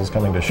on missiles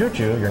coming to shoot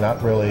you, you're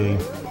not really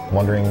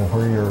wondering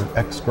where your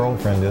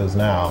ex-girlfriend is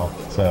now.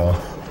 So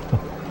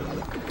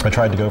I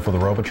tried to go for the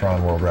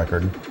Robotron world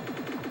record,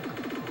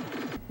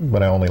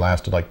 but I only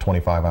lasted like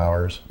 25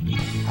 hours.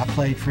 I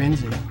played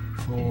Frenzy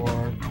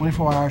for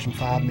 24 hours and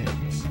 5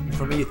 minutes.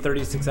 For me,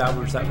 36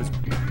 hours, that was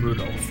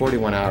brutal.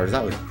 41 hours,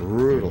 that was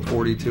brutal.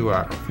 42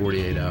 hours,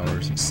 48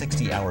 hours.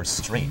 60 hours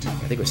straight. I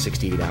think it was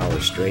 68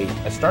 hours straight.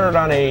 I started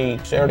on a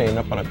Saturday and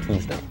up on a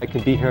Tuesday. I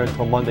could be here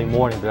until Monday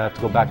morning, but I have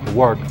to go back to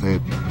work. They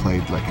had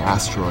played like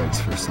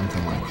Asteroids for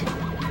something like,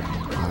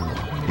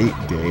 I don't know,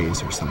 8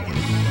 days or something.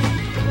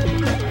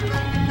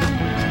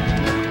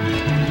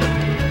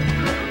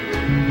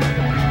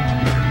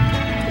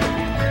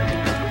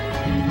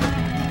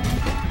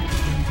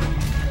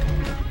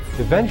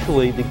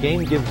 Eventually, the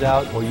game gives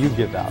out or you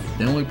give out.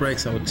 The only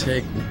breaks I would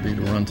take would be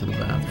to run to the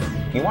bathroom.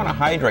 You want to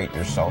hydrate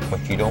yourself, but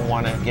you don't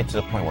want to get to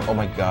the point where, oh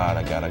my God,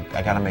 I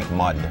gotta make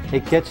mud.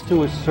 It gets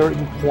to a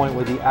certain point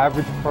where the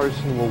average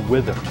person will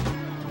wither.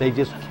 They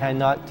just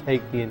cannot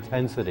take the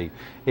intensity.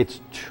 It's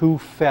too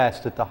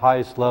fast at the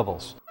highest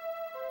levels.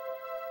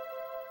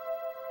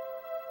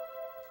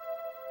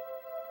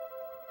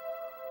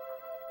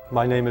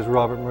 My name is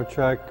Robert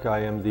Murchak. I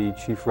am the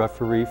chief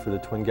referee for the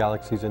Twin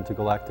Galaxies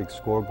Intergalactic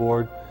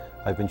Scoreboard.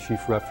 I've been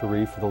chief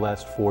referee for the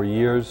last 4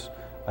 years.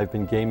 I've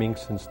been gaming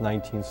since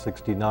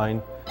 1969.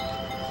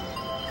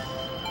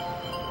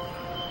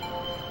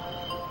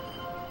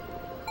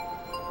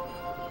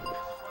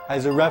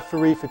 As a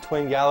referee for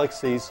Twin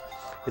Galaxies,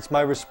 it's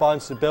my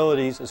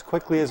responsibilities as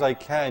quickly as I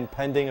can,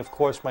 pending of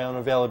course my own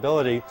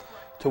availability,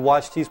 to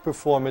watch these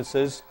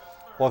performances,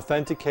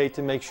 authenticate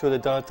to make sure they're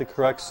done at the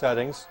correct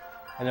settings,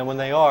 and then when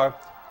they are,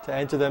 to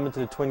enter them into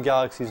the Twin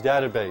Galaxies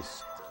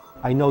database.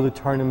 I know the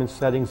tournament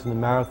settings and the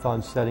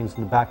marathon settings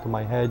in the back of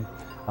my head.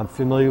 I'm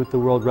familiar with the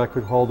world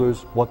record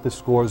holders, what the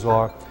scores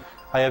are.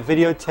 I have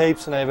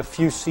videotapes and I have a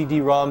few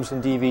CD-ROMs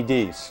and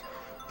DVDs.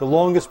 The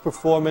longest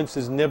performance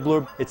is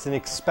Nibbler. It's an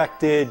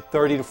expected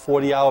 30 to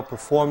 40 hour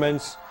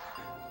performance.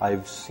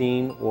 I've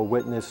seen or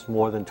witnessed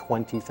more than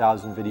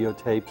 20,000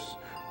 videotapes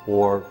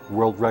or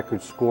world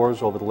record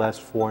scores over the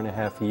last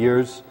 4.5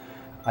 years.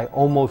 I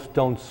almost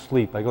don't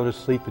sleep. I go to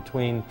sleep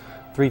between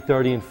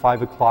 3:30 and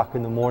 5 o'clock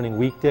in the morning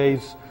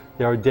weekdays.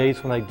 There are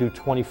days when I do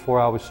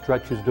 24-hour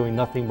stretches doing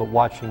nothing but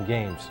watching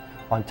games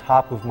on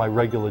top of my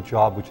regular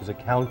job, which is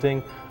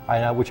accounting,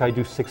 which I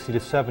do 60 to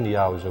 70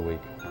 hours a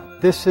week.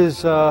 This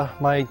is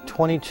my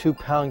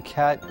 22-pound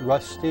cat,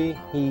 Rusty.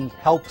 He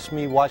helps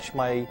me watch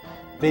my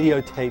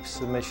videotape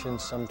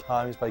submissions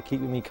sometimes by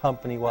keeping me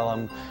company while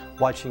I'm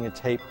watching a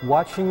tape.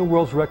 Watching a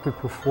world's record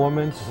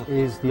performance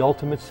is the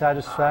ultimate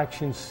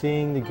satisfaction,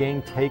 seeing the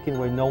game taken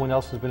where no one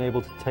else has been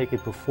able to take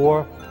it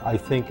before. I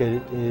think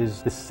it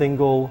is the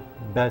single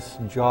best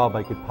job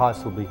I could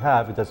possibly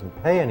have. It doesn't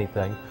pay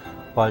anything,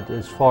 but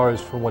as far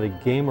as from what a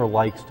gamer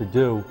likes to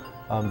do,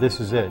 this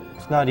is it.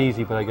 It's not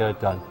easy, but I get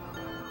it done.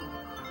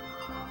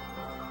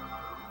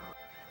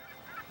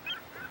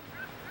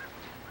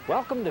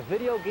 Welcome to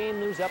Video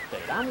Game News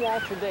Update. I'm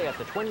Walter Day at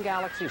the Twin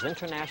Galaxies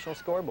International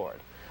Scoreboard.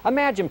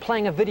 Imagine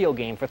playing a video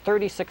game for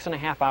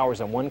 36.5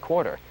 hours in 1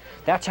 quarter.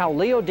 That's how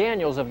Leo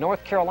Daniels of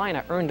North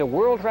Carolina earned a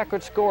world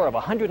record score of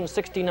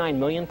 169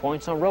 million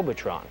points on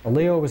Robotron.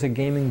 Leo was a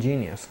gaming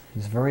genius.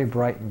 He's very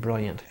bright and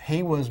brilliant.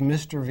 He was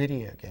Mr.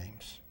 Video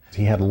Games.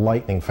 He had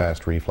lightning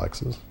fast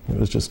reflexes. It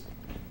was just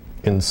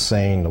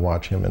insane to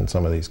watch him in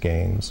some of these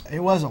games.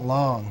 It wasn't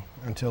long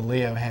until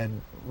Leo had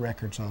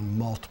records on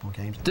multiple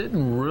games.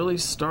 Didn't really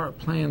start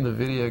playing the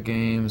video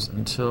games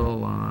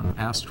until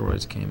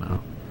Asteroids came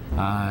out.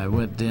 I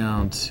went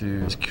down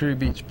to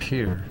Security Beach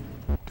Pier.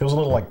 It was a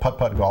little like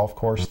putt-putt golf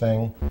course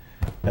thing,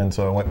 and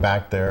so I went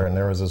back there, and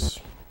there was this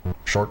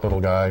short little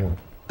guy,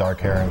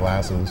 dark hair and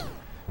glasses,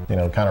 you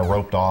know, kind of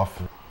roped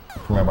off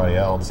from everybody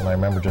else, and I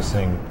remember just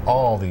seeing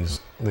all these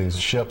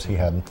ships he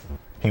had.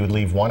 He would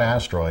leave one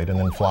asteroid and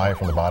then fly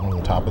from the bottom to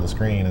the top of the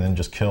screen and then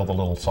just kill the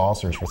little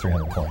saucers for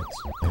 300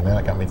 points. And then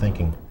it got me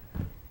thinking,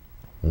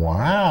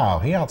 wow,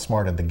 he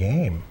outsmarted the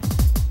game.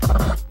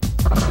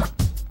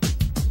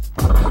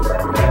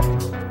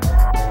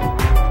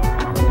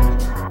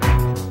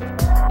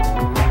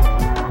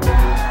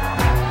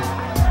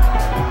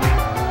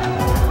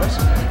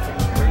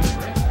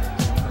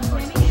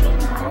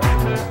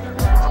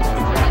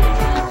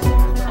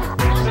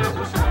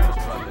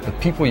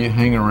 People you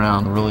hang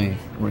around really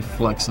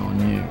reflects on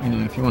you. You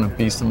know, if you want to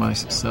be somebody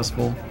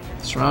successful,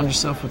 surround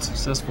yourself with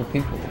successful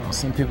people.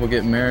 Some people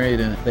get married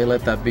and they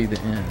let that be the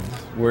end,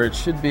 where it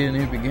should be a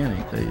new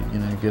beginning. They, you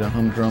know, get a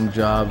humdrum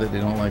job that they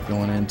don't like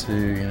going into.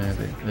 You know,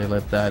 they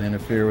let that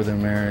interfere with their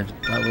marriage.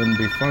 That wouldn't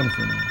be fun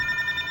for me.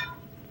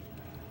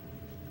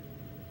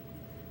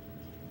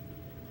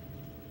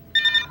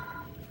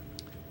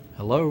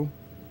 Hello?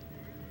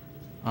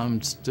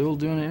 I'm still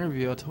doing an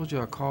interview. I told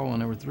you I'd call when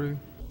they were through.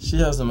 She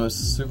has the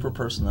most super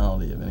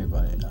personality of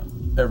anybody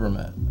I've ever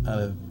met, out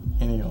of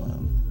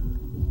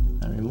anyone.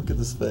 I mean, look at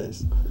this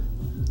face.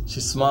 She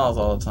smiles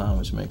all the time,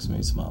 which makes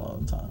me smile all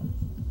the time.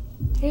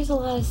 There's a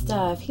lot of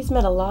stuff. He's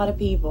met a lot of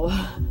people.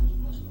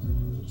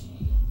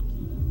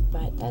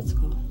 But that's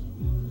cool.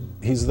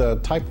 He's the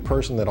type of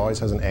person that always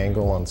has an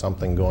angle on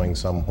something going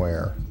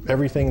somewhere.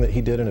 Everything that he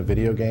did in a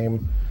video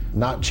game,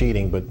 not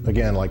cheating, but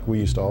again, like we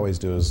used to always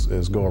do,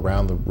 is go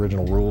around the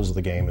original rules of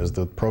the game as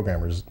the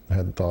programmers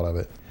had thought of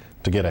it,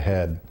 to get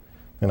ahead.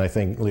 And I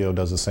think Leo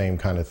does the same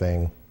kind of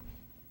thing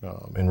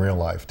in real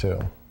life too.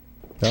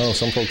 No,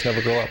 some folks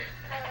never grow up.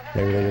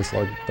 Maybe they just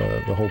like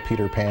the whole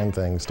Peter Pan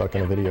thing stuck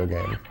in a video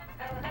game.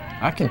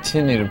 I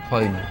continue to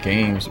play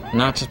games,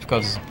 not just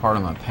because it's a part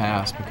of my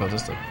past, because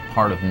it's a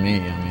part of me.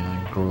 I mean,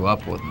 I grew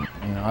up with it.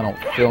 You know, I don't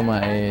feel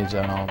my age.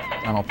 I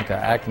don't think I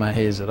act my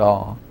age at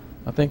all.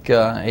 I think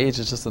age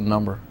is just a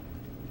number.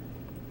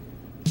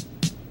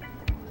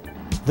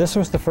 This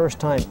was the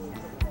first time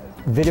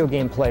video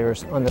game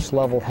players on this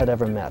level had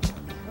ever met.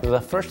 It was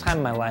the first time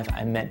in my life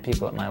I met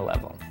people at my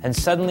level. And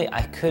suddenly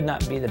I could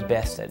not be the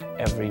best at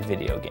every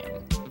video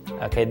game.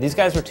 Okay, these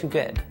guys were too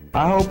good.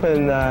 I hope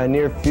in the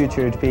near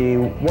future to be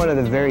one of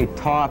the very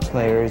top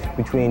players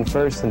between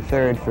first and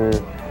third for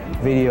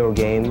video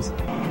games.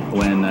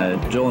 When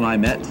Joel and I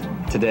met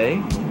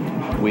today,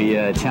 we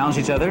challenged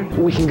each other.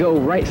 We can go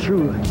right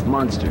through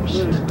monsters.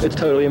 It's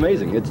totally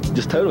amazing. It's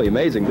just totally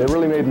amazing. They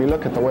really made me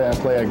look at the way I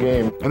play a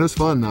game. And it was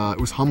fun.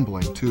 It was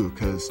humbling, too,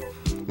 because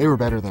they were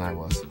better than I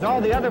was. All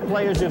the other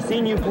players who've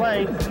seen you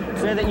play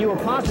say that you were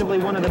possibly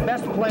one of the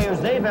best players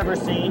they've ever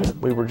seen.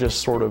 We were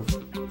just sort of,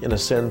 in a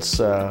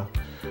sense,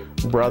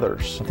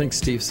 brothers. I think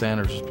Steve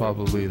Sanders was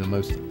probably the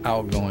most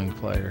outgoing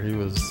player. He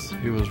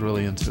was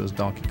really into his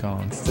Donkey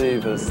Kong.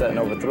 Steve is setting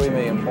over 3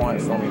 million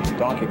points on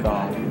Donkey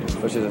Kong,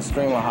 which is an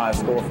extremely high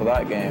score for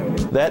that game.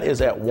 That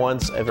is at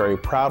once a very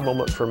proud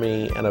moment for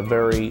me and a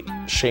very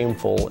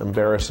shameful,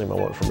 embarrassing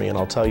moment for me, and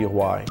I'll tell you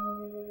why.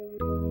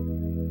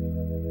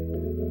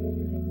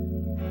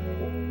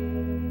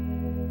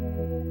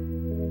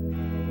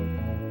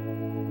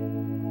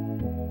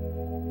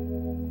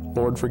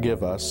 Lord,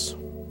 forgive us.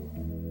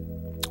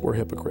 We're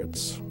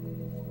hypocrites.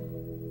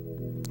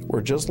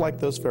 We're just like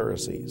those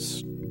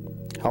Pharisees.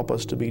 Help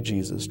us to be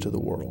Jesus to the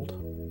world.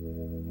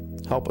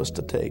 Help us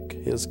to take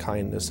his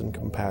kindness and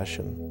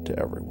compassion to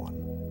everyone.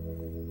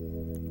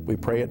 We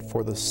pray it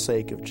for the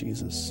sake of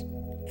Jesus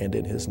and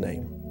in his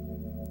name.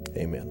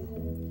 Amen.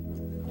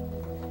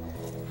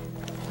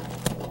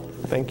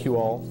 Thank you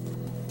all.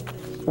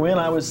 When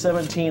I was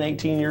 17,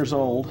 18 years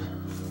old,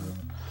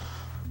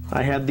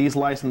 I had these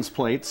license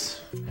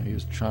plates. He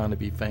was trying to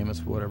be famous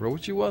for whatever,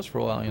 which he was for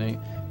a while. You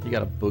know, you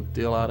got a book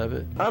deal out of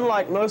it.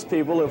 Unlike most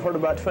people who've heard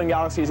about Twin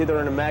Galaxies either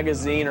in a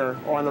magazine or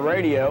on the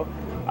radio,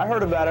 I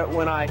heard about it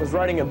when I was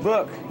writing a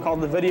book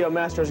called The Video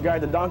Master's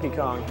Guide to Donkey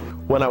Kong.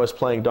 When I was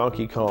playing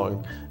Donkey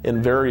Kong,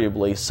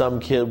 invariably some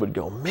kid would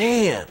go,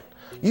 "Man,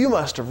 you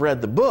must have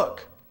read the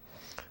book."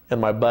 And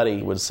my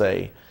buddy would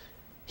say,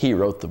 "He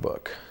wrote the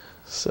book."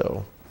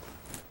 So.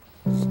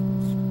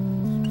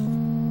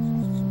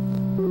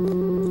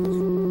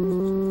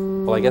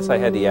 Well, I guess I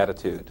had the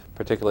attitude,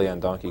 particularly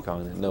on Donkey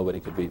Kong, that nobody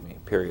could beat me,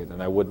 period.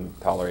 And I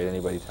wouldn't tolerate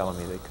anybody telling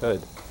me they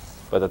could.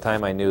 But the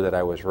time I knew that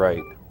I was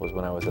right was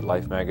when I was at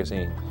Life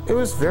magazine. It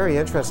was very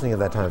interesting at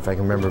that time, if I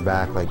can remember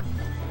back, like,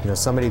 you know,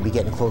 somebody would be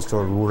getting close to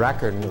a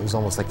record and it was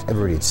almost like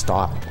everybody had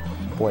stopped.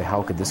 Boy,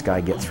 how could this guy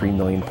get 3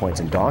 million points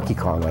in Donkey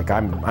Kong? Like,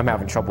 I'm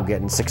having trouble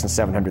getting 600,000 and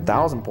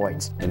 700,000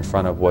 points. In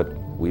front of what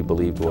we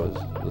believed was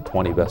the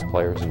 20 best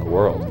players in the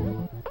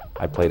world,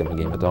 I played him a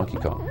game of Donkey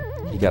Kong.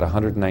 He got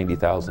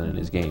 190,000 in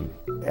his game.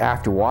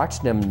 After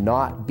watching him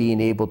not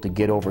being able to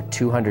get over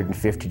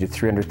 250 to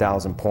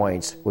 300,000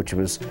 points, which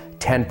was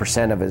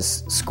 10% of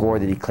his score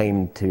that he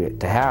claimed to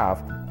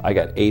have, I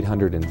got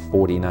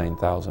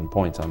 849,000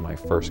 points on my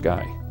first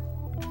guy.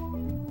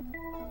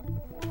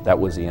 That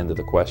was the end of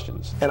the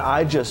questions. And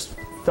I just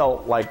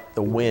felt like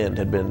the wind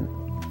had been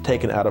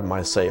taken out of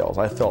my sails.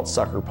 I felt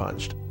sucker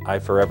punched. I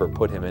forever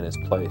put him in his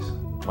place.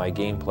 My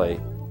gameplay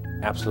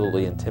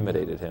absolutely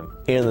intimidated him.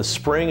 In the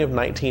spring of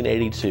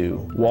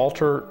 1982,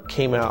 Walter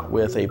came out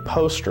with a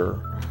poster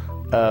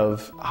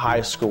of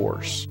high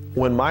scores.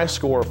 When my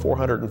score of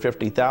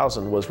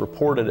 450,000 was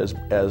reported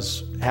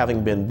as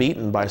having been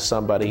beaten by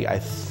somebody, I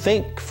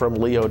think from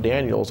Leo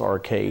Daniels'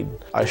 arcade,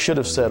 I should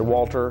have said,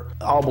 "Walter,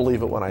 I'll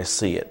believe it when I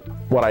see it."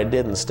 What I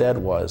did instead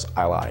was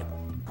I lied.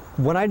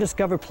 When I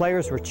discovered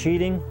players were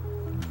cheating,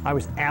 I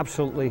was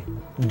absolutely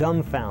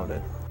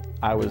dumbfounded.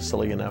 I was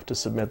silly enough to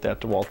submit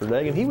that to Walter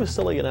Degg, and he was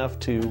silly enough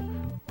to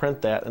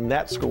print that, and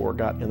that score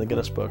got in the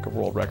Guinness Book of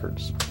World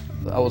Records.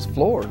 I was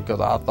floored because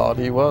I thought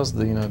he was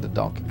the, you know, the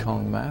Donkey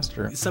Kong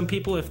master. Some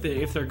people, if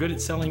they're good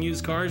at selling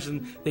used cars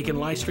and they can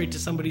lie straight to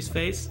somebody's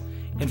face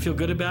and feel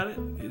good about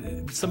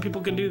it, some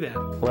people can do that.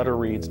 The letter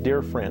reads,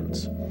 "Dear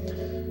friends,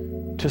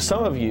 to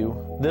some of you,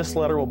 this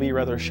letter will be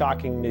rather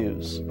shocking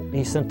news."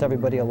 He sent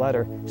everybody a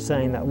letter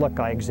saying that, look,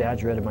 I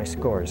exaggerated my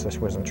scores. This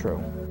wasn't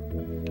true.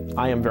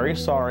 "I am very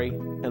sorry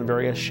and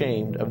very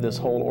ashamed of this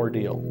whole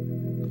ordeal.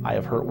 I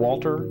have hurt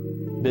Walter,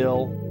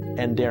 Bill,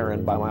 and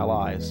Darren by my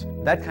lies."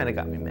 That kind of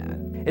got me mad.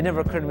 It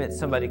never occurred to me that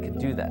somebody could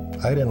do that.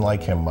 I didn't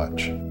like him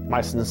much. My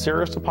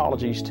sincerest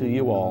apologies to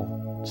you all,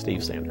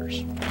 Steve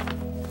Sanders.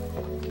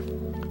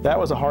 That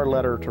was a hard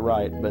letter to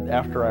write, but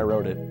after I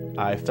wrote it,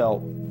 I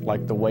felt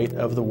like the weight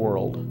of the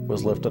world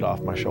was lifted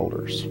off my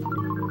shoulders.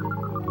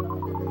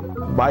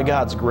 By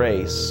God's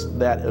grace,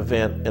 that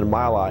event in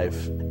my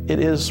life, it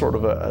is sort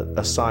of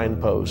a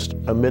signpost,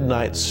 a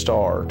midnight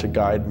star to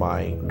guide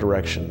my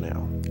direction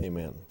now.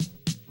 Amen.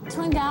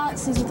 Twin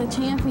Galaxies with the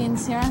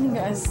champions here, I think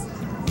it was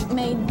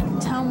made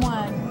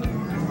Tumwa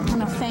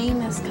kind of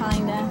famous,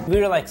 kind of. We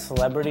were like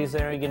celebrities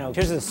there, you know.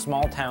 Here's this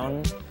small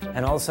town,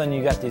 and all of a sudden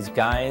you got these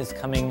guys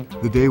coming.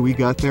 The day we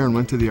got there and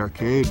went to the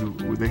arcade,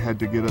 they had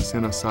to get us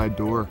in a side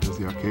door because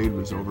the arcade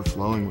was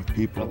overflowing with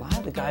people. A lot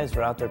of the guys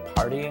were out there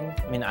partying.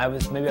 I mean,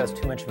 maybe I was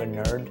too much of a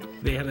nerd.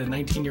 They had a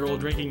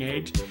 19-year-old drinking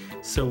age,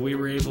 so we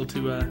were able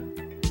to,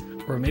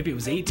 or maybe it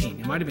was 18.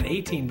 It might have been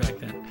 18 back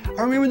then.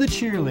 I remember the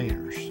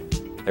cheerleaders.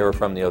 They were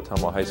from the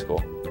Ottumwa High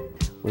School.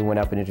 We went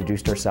up and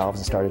introduced ourselves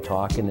and started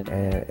talking,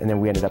 and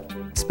then we ended up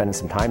spending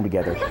some time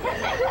together.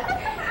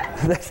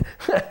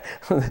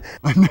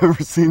 I've never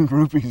seen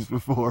groupies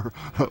before.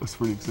 That was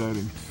pretty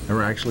exciting. They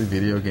were actually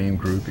video game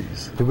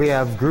groupies. Do we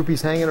have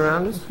groupies hanging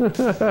around us?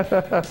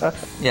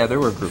 Yeah, there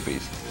were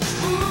groupies.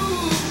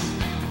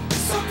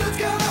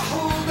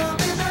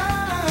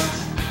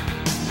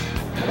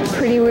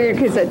 Pretty weird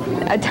because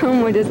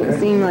Ottumwa doesn't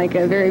seem like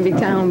a very big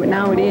town, but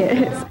now it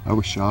is. I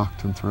was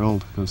shocked and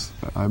thrilled because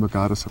I'm a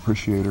goddess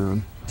appreciator.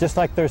 And Just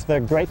like there's the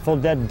Grateful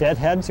Dead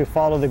deadheads who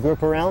follow the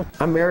group around.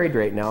 I'm married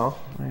right now.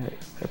 I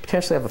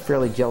potentially have a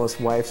fairly jealous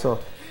wife, so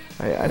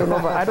I don't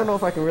know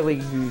if I can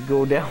really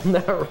go down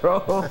that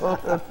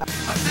road.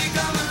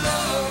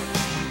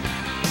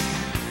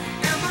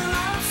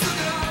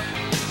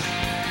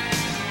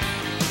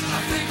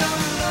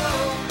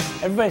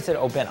 Everybody said,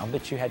 "Oh, Ben, I'll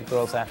bet you had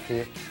girls after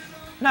you."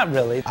 Not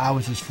really. I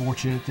was just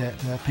fortunate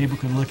that people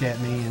could look at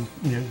me and,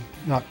 you know,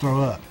 not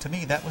throw up. To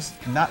me, that was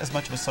not as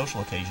much of a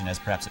social occasion as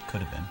perhaps it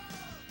could have been.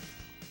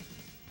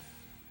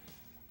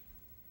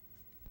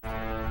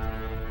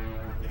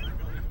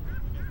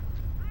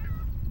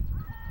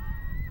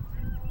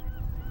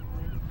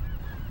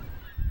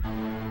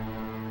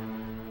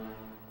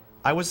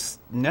 I was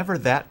never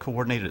that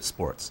coordinated at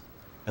sports,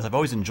 as I've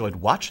always enjoyed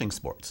watching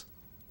sports,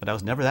 but I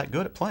was never that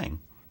good at playing.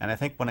 And I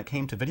think when it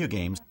came to video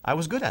games, I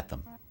was good at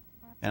them.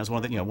 And it was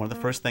one of the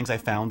first things I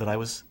found that I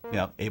was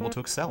able to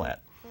excel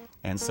at.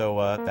 And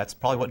so that's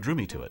probably what drew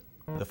me to it.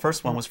 The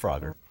first one was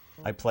Frogger.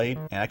 I played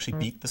and actually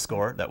beat the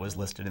score that was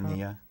listed in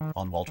the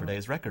on Walter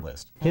Day's record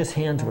list. His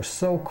hands were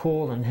so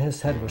cool and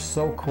his head was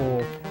so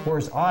cool,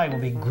 whereas I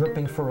would be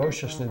gripping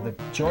ferociously the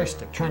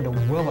joystick, trying to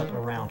will it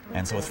around.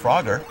 And so with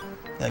Frogger,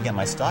 again,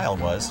 my style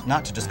was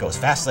not to just go as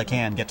fast as I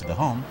can, get to the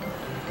home.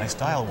 My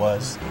style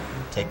was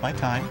take my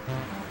time.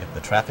 If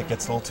the traffic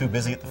gets a little too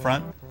busy at the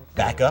front,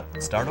 back up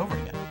and start over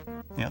again.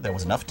 There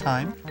was enough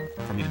time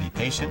for me to be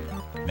patient,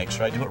 make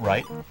sure I do it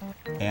right,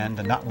 and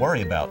not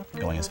worry about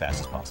going as fast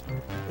as possible.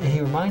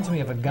 He reminds me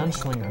of a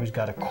gunslinger who's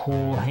got a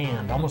cool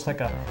hand, almost like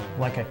a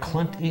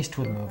Clint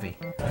Eastwood movie.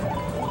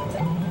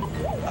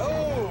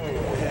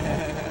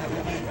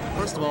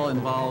 First of all,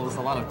 involves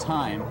a lot of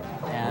time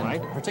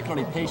and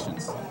particularly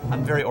patience.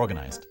 I'm very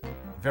organized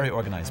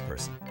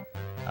person.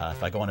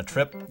 If I go on a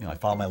trip, I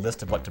follow my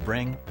list of what to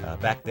bring.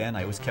 Back then,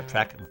 I always kept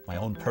track of my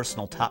own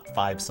personal top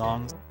 5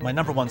 songs. My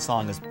number 1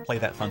 song is Play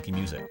That Funky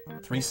Music.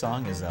 3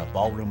 song is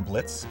Ballroom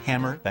Blitz,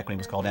 Hammer, back when he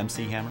was called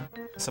MC Hammer.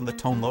 Some of the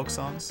Tone Loc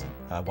songs,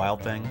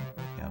 Wild Thing,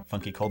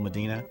 Funky Cold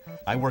Medina.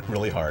 I work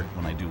really hard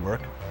when I do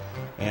work.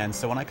 And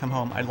so when I come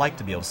home, I like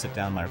to be able to sit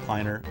down in my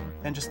recliner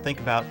and just think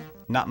about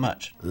not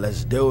much.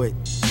 Let's do it.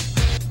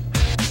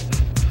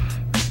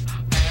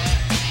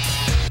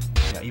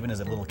 Even as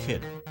a little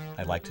kid,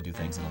 I like to do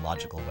things in a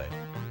logical way.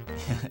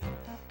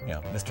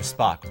 Mr.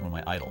 Spock was one of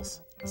my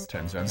idols, in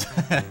terms.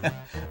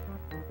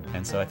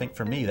 And so I think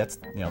for me, that's,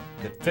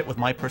 it fit with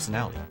my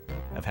personality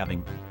of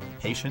having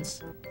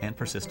patience and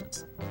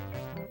persistence.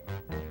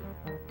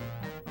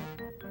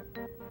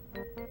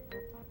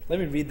 Let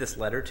me read this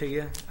letter to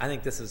you. I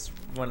think this is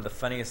one of the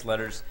funniest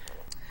letters.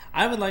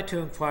 I would like to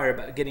inquire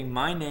about getting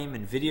my name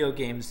in video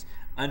games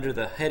under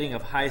the heading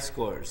of high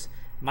scores.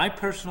 My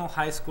personal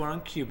high score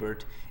on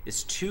Qbert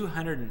is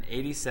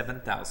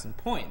 287,000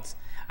 points.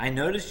 I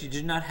noticed you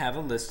did not have a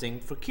listing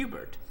for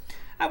Qbert.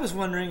 I was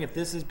wondering if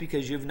this is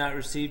because you have not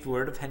received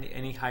word of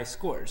any high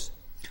scores.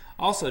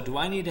 Also, do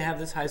I need to have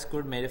this high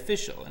score made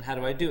official, and how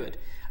do I do it?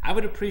 I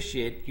would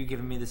appreciate you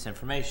giving me this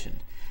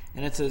information.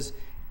 And it says,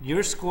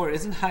 your score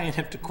isn't high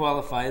enough to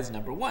qualify as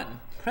number 1.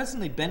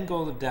 Presently, Ben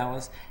Gold of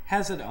Dallas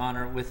has an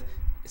honor with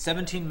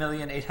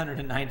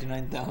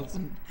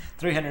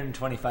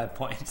 17,899,325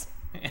 points.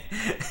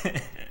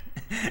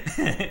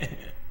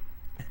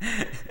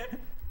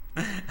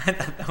 I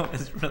thought that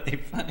was really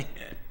funny.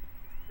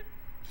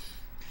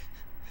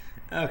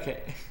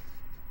 Okay.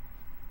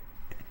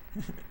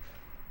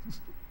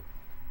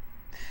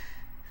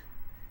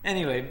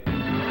 Anyway.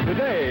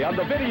 Today on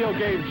the Video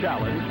Game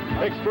Challenge,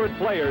 expert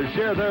players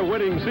share their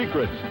winning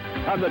secrets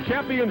on the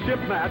championship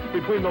match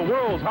between the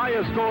world's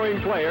highest scoring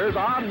players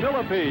on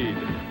Millipede.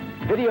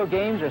 Video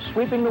games are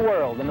sweeping the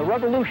world, and the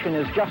revolution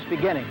is just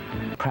beginning.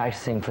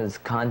 Practicing for this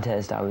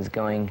contest, I was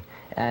going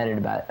at it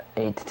about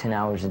 8 to 10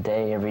 hours a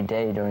day, every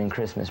day during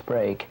Christmas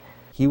break.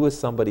 He was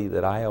somebody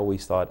that I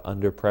always thought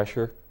under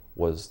pressure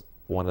was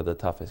one of the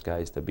toughest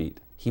guys to beat.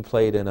 He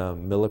played in a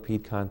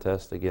Millipede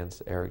contest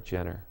against Eric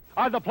Jenner.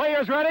 Are the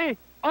players ready?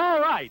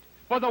 All right,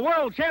 for the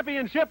World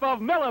Championship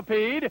of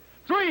Millipede,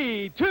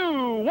 3,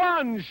 2,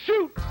 1,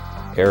 shoot!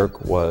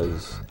 Eric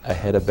was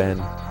ahead of Ben,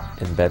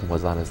 and Ben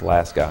was on his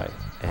last guy,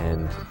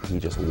 and he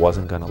just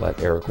wasn't going to let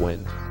Eric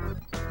win.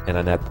 And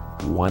on that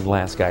one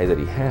last guy that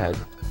he had,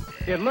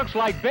 it looks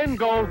like Ben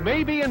Gold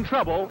may be in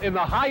trouble in the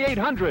high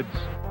 800s.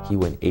 He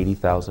won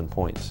 80,000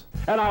 points.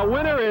 And our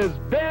winner is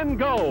Ben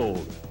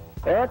Gold.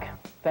 Eric,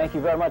 thank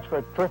you very much for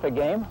a terrific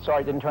game.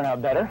 Sorry it didn't turn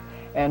out better.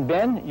 And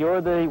Ben, you're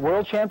the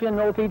world champion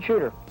millipede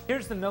shooter.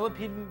 Here's the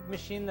millipede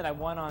machine that I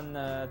won on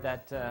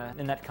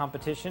in that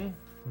competition.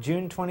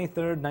 June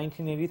 23rd,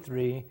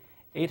 1983.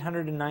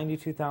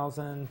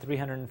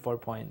 892,304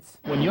 points.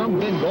 When young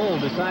Ben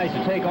Gold decides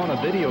to take on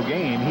a video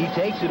game, he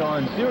takes it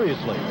on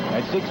seriously.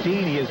 At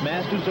 16, he has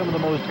mastered some of the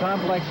most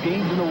complex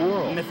games in the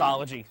world.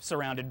 Mythology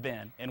surrounded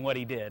Ben and what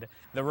he did.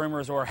 The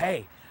rumors were,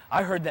 hey,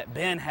 I heard that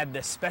Ben had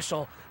this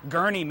special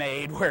gurney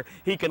made where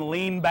he can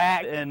lean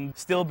back and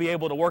still be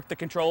able to work the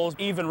controls.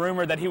 Even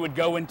rumored that he would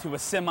go into a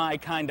semi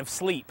kind of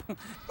sleep.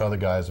 Other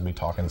guys would be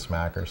talking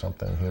smack or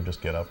something. He would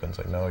just get up and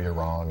say, no, you're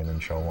wrong, and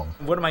then show them.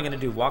 What am I going to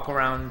do? Walk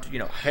around,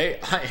 hey,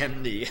 I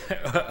am the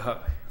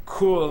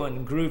cool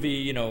and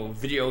groovy,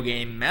 video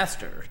game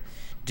master.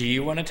 Do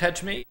you want to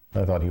touch me?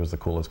 I thought he was the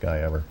coolest guy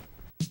ever.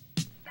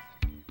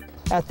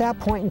 At that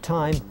point in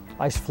time,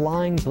 I was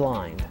flying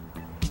blind.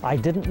 I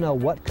didn't know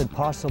what could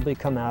possibly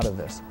come out of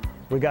this.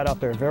 We got up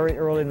there very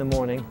early in the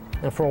morning,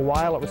 and for a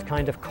while it was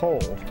kind of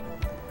cold.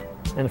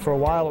 And for a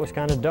while it was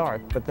kind of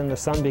dark, but then the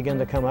sun began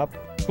to come up.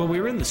 Well,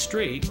 we were in the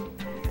street.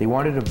 They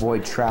wanted to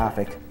avoid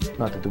traffic,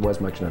 not that there was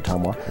much in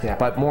Ottumwa, Yeah.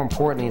 but more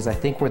importantly is I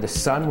think where the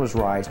sun was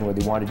rising, where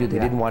they wanted to do, they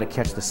Yeah. didn't want to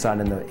catch the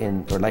sun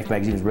or Life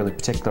magazine was really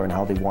particular in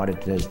how they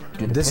wanted to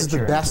do the This is the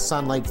picture. best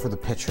sunlight for the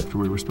picture.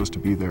 We were supposed to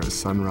be there at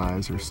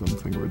sunrise or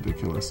something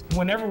ridiculous.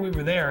 Whenever we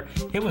were there,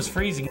 it was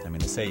freezing. I mean,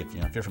 they say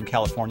if you're from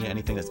California,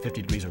 anything that's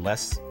 50 degrees or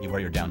less, you wear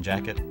your down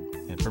jacket.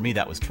 And for me,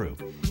 that was true.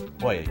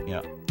 Boy,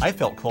 I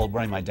felt cold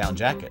wearing my down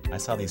jacket. I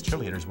saw these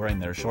cheerleaders wearing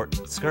their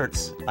short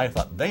skirts. I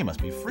thought they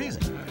must be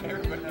freezing.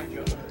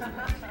 I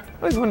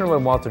always wondered why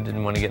Walter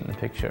didn't want to get in the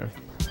picture.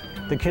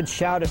 The kids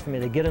shouted for me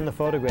to get in the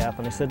photograph,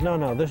 and I said, no,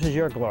 no, this is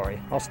your glory.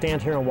 I'll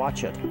stand here and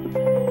watch it.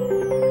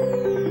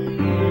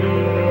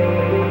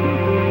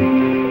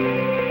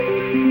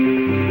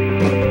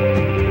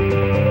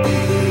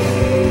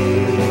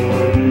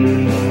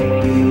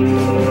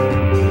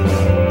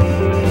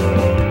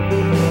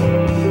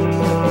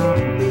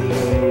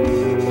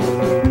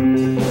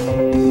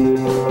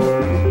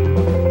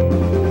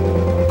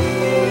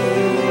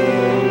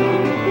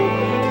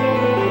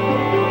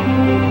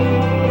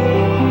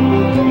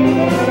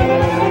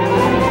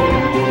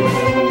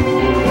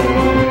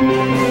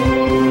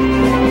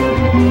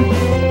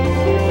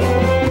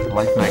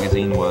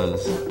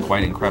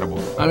 Quite incredible.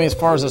 I mean, as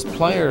far as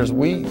players,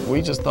 we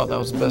just thought that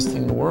was the best thing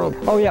in the world.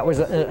 Oh yeah, it was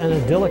an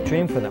idyllic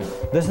dream for them.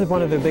 This is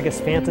one of their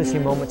biggest fantasy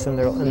moments in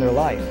their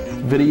life.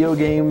 Video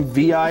game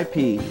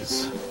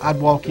VIPs. I'd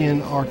walk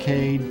in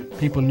arcade,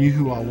 people knew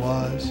who I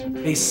was.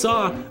 They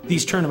saw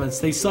these tournaments,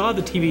 they saw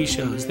the TV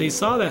shows, they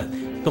saw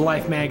the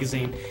Life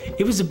magazine.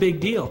 It was a big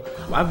deal.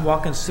 I'd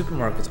walk in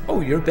supermarkets, oh,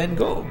 you're Ben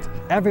Gold.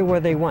 Everywhere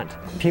they went,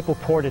 people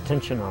poured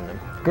attention on them.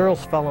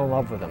 Girls fell in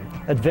love with them.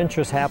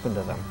 Adventures happened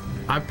to them.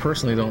 I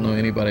personally don't know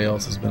anybody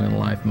else that's been in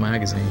Life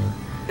magazine.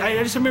 I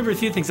just remember a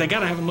few things. I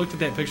haven't looked at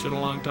that picture in a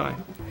long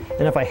time.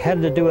 And if I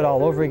had to do it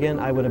all over again,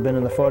 I would have been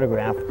in the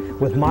photograph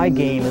with my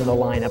game in the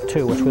lineup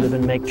too, which would have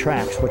been Make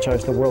Tracks, which I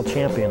was the world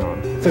champion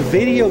on. For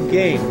video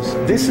games,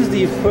 this is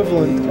the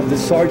equivalent of the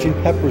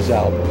Sgt. Pepper's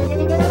album.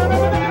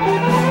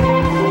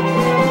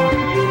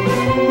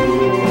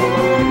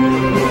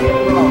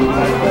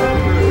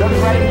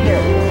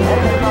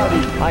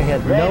 I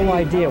had no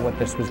idea what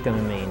this was going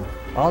to mean.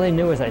 All I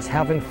knew is I was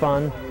having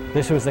fun.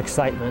 This was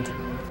excitement.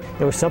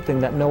 It was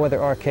something that no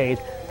other arcade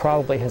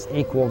probably has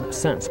equaled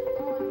since.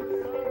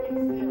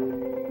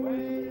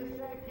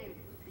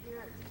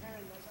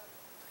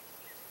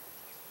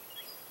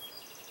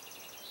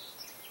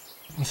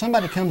 When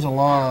somebody comes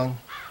along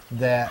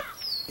that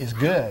is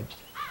good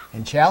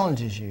and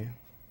challenges you,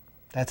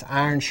 that's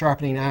iron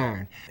sharpening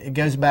iron. It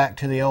goes back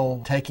to the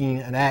old taking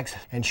an axe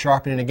and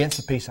sharpening it against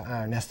a piece of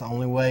iron. That's the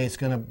only way it's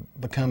going to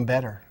become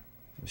better,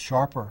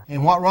 sharper.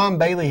 And what Ron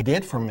Bailey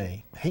did for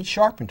me, he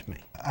sharpened me.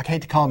 I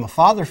hate to call him a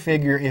father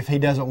figure if he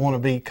doesn't want to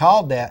be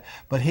called that,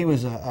 but he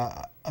was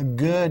a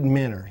good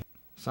mentor.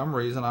 For some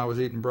reason I was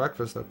eating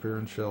breakfast up here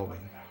in Shelby,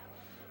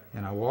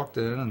 and I walked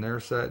in and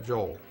there sat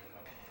Joel.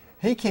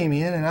 He came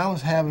in and I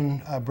was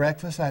having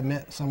breakfast. I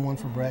met someone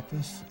for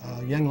breakfast,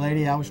 a young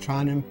lady I was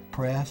trying to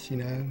impress,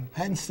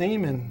 Hadn't seen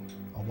him in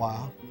a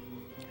while.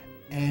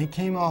 And he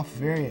came off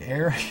very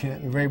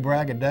arrogant and very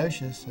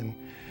braggadocious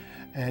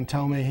and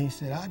told me, he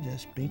said, I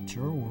just beat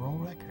your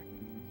world record.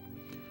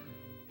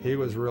 He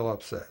was real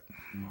upset.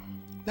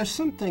 There's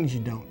some things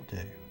you don't do.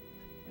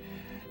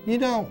 You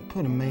don't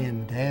put a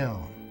man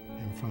down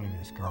in front of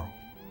his girl.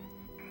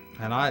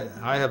 And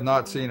I have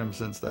not seen him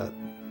since that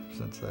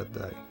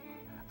day.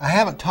 I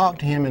haven't talked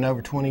to him in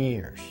over 20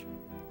 years.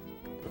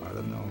 I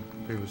didn't know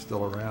if he was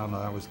still around.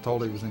 I was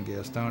told he was in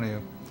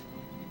Gastonia.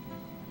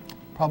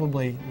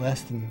 Probably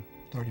less than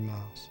 30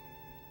 miles.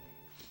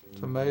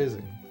 It's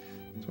amazing.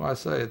 That's why I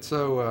say it's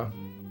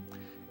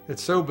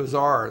so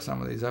bizarre,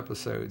 some of these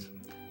episodes.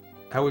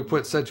 How we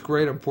put such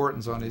great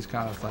importance on these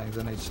kind of things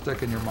and they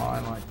stick in your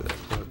mind like this.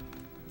 But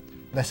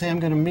they say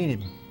I'm going to meet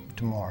him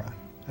tomorrow,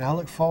 and I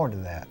look forward to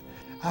that.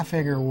 I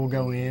figure we'll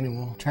go in and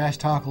we'll trash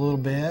talk a little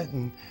bit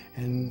and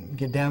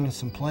get down to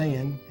some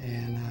playing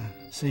and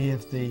see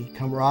if the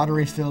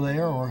camaraderie is still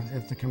there or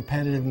if the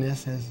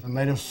competitiveness has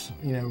made us,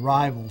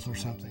 rivals or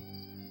something.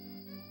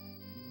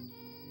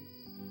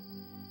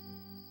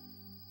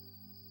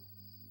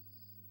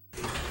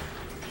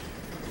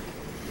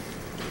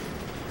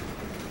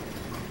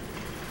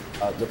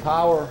 The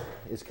power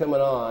is coming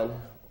on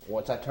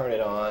once I turn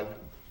it on,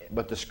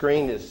 but the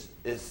screen is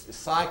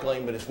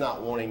cycling, but it's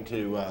not wanting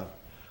to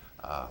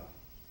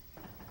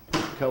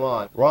come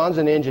on. Ron's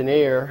an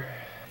engineer.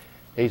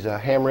 He's a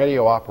ham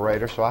radio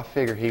operator, so I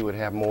figured he would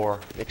have more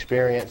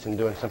experience in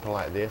doing something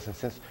like this. And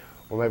since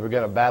we're maybe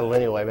going to battle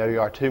anyway, maybe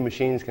our two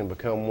machines can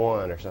become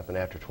one or something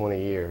after 20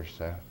 years.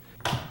 So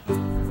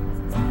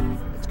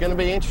it's going to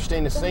be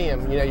interesting to see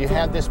him. You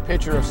have this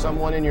picture of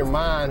someone in your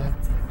mind,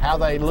 how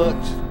they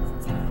looked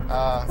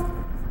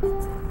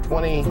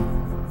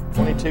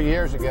 22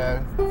 years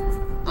ago.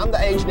 I'm the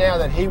age now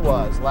that he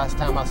was last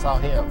time I saw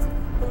him.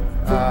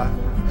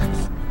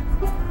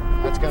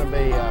 That's going to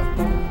be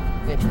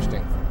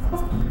interesting.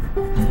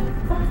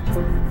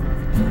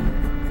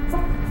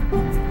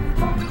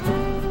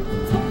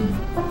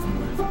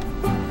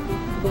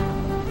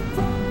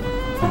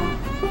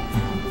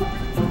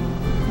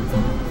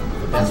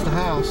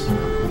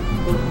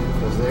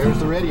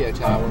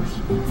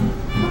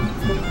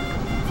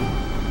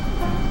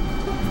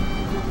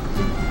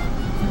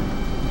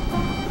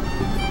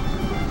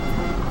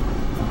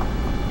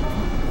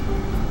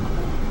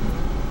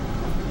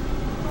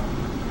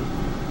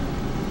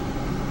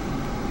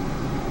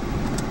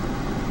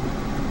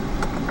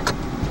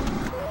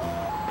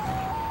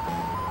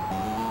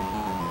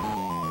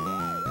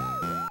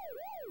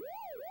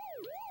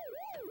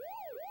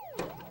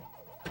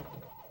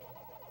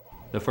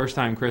 The first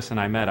time Chris and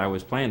I met, I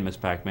was playing Miss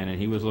Pac-Man, and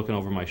he was looking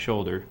over my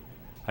shoulder.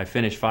 I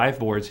finished 5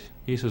 boards.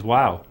 He says,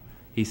 wow.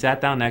 He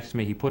sat down next to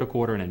me, he put a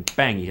quarter in, and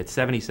bang, he hit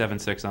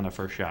 77-6 on the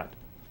first shot.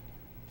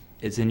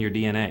 It's in your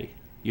DNA.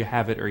 You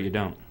have it or you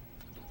don't.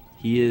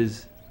 He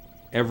is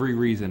every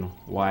reason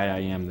why I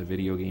am the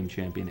video game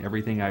champion.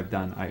 Everything I've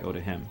done, I owe to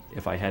him.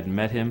 If I hadn't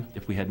met him,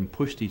 if we hadn't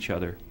pushed each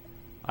other,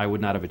 I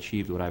would not have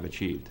achieved what I've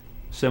achieved.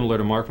 Similar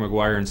to Mark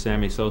McGwire and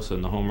Sammy Sosa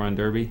in the Home Run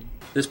Derby.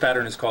 This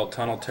pattern is called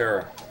Tunnel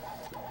Terror.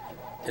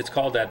 It's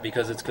called that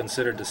because it's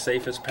considered the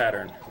safest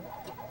pattern.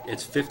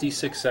 It's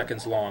 56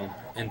 seconds long.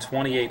 In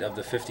 28 of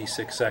the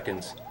 56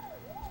 seconds,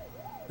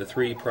 the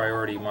 3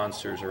 priority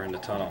monsters are in the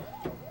tunnel.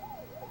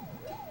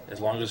 As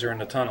long as they're in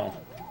the tunnel,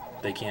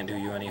 they can't do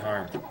you any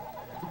harm.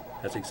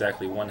 That's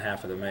exactly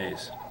 1/2 of the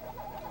maze.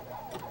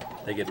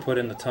 They get put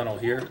in the tunnel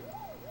here,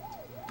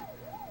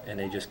 and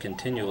they just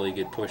continually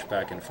get pushed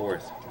back and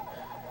forth.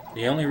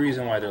 The only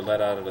reason why they're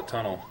let out of the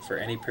tunnel for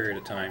any period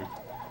of time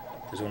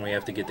is when we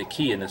have to get the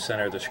key in the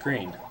center of the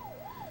screen.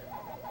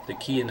 The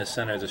key in the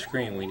center of the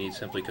screen we need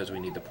simply because we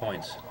need the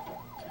points.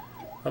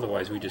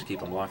 Otherwise, we just keep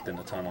them locked in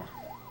the tunnel.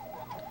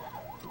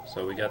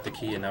 So we got the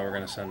key, and now we're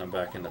going to send them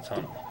back in the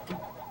tunnel.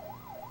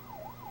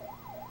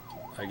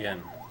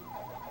 Again,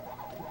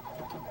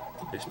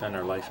 they spend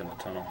their life in the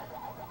tunnel.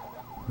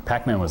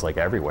 Pac-Man was like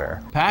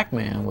everywhere.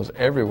 Pac-Man was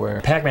everywhere.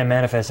 Pac-Man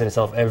manifested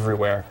itself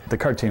everywhere. The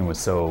cartoon was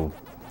so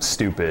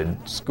stupid.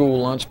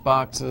 School lunch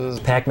boxes.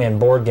 Pac-Man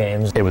board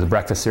games. It was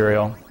breakfast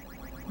cereal.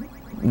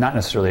 Not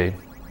necessarily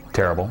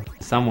terrible.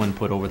 Someone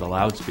put over the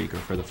loudspeaker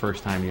for the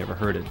first time you ever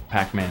heard it,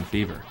 Pac-Man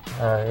Fever.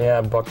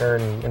 Yeah, Buckner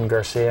and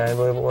Garcia, I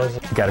believe it was.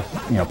 Got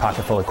a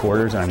pocket full of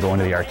quarters and I'm going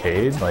to the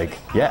arcade. Like,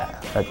 yeah,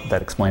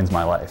 that explains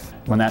my life.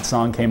 When that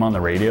song came on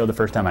the radio, the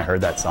first time I heard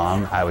that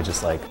song, I was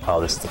just like,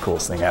 oh, this is the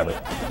coolest thing ever.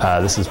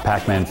 This is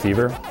Pac-Man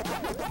Fever,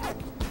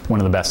 one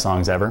of the best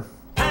songs ever.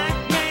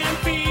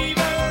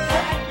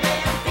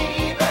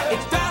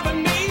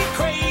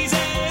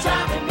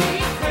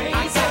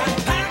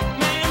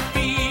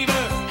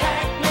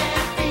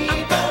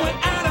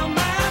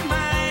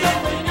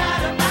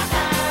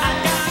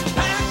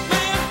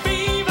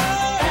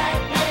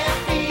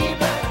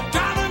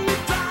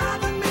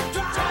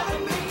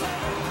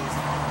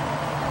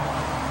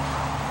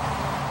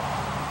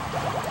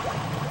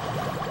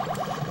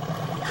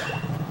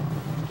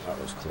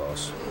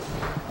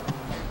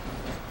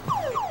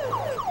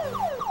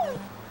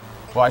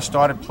 Well, I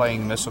started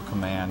playing Missile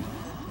Command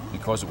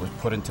because it was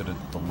put into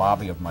the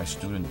lobby of my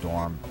student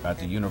dorm at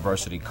the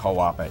University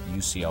Co-op at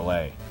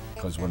UCLA.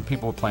 Because when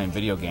people were playing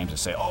video games, they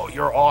say, "Oh,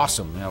 you're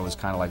awesome!" You know, it was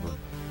kind of like,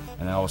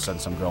 and then all of a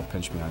sudden, some girl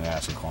pinched me on the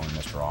ass and called me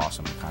Mr.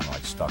 Awesome. It kind of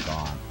like stuck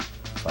on.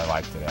 So I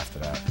liked it after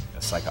that.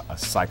 It's like a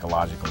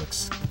psychological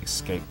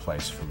escape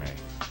place for me.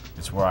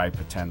 It's where I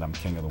pretend I'm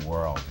king of the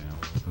world. You know,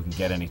 who can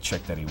get any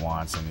chick that he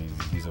wants, and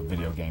he's a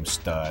video game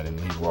stud, and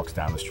he walks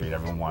down the street,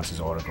 everyone wants his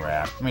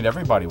autograph. I mean,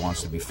 everybody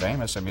wants to be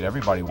famous. I mean,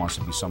 everybody wants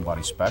to be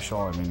somebody special.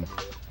 I mean,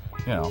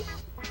 you know,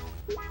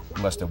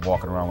 unless they're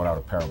walking around without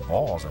a pair of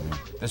balls. I mean,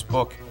 this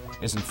book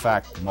is, in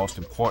fact, the most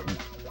important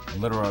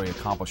literary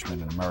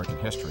accomplishment in American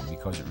history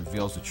because it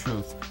reveals the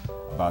truth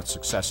about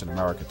success in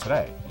America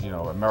today. You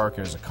know,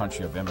 America is a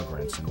country of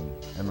immigrants, and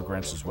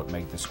immigrants is what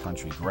make this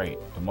country great.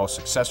 The most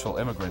successful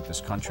immigrant this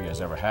country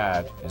has ever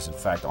had is, in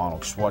fact,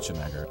 Arnold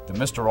Schwarzenegger. The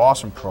Mr.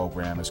 Awesome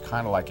program is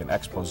kind of like an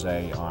expose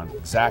on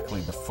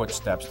exactly the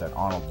footsteps that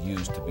Arnold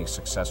used to be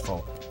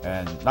successful,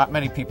 and not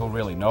many people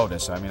really know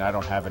this. I mean, I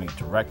don't have any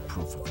direct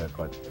proof of it,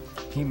 but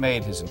he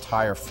made his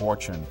entire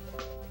fortune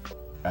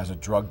as a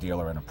drug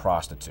dealer and a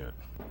prostitute.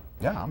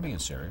 Yeah, I'm being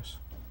serious.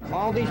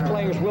 All these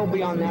players will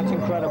be on That's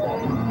Incredible.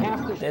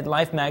 At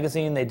Life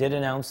magazine, they did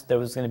announce there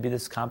was going to be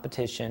this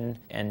competition,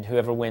 and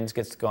whoever wins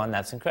gets to go on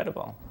That's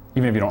Incredible.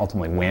 Even if you don't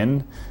ultimately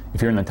win,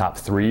 if you're in the top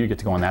 3, you get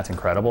to go on That's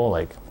Incredible,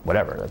 like,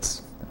 whatever.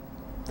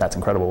 That's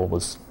Incredible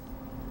was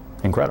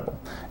incredible.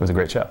 It was a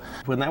great show.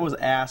 When I was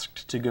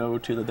asked to go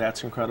to the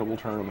That's Incredible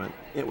tournament,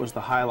 it was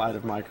the highlight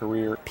of my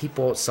career.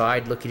 People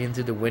outside looking in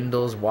through the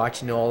windows,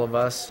 watching all of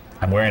us.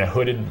 I'm wearing a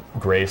hooded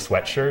gray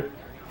sweatshirt,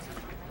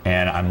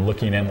 and I'm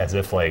looking in as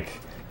if, like,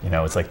 you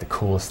know, it's like the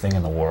coolest thing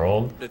in the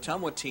world. The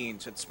Ottumwa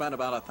teens had spent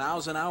about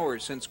 1,000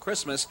 hours since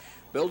Christmas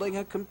building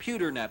a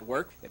computer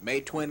network that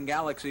made Twin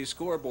Galaxies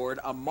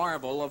Scoreboard a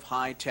marvel of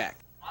high tech.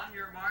 On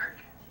your mark,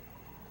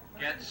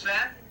 get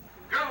set,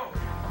 go!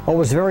 Oh, it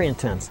was very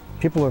intense.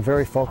 People were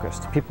very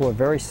focused. People were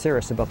very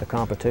serious about the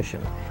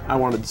competition. I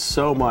wanted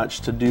so much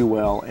to do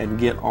well and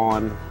get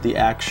on the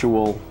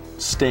actual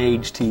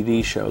stage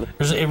TV show. It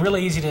was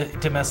really easy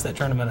to mess that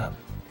tournament up.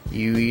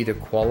 You either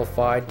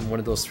qualified in one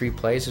of those 3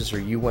 places or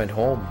you went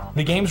home.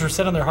 The games were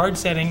set on their hard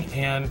setting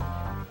and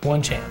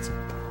one chance.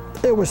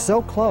 It was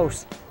so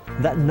close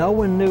that no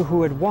one knew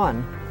who had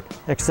won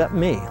except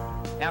me.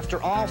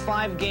 After all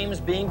 5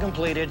 games being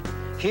completed,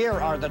 here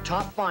are the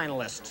top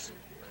finalists.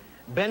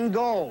 Ben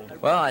Gold.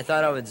 Well, I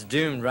thought I was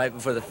doomed right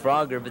before the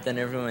Frogger, but then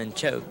everyone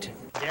choked.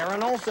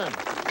 Darren Olson.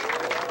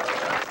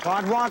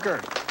 Todd Walker.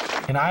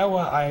 In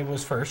Iowa, I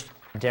was first.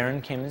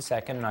 Darren came in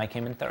second, and I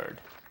came in third.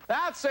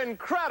 That's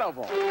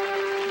incredible.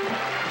 I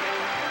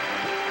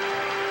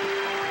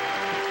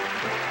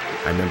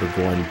remember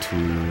going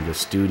to the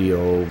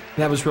studio.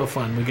 That was real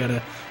fun. We got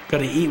to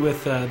eat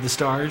with the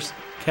stars,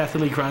 Kathy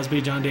Lee Crosby,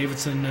 John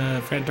Davidson,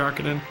 Fran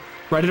Tarkenton,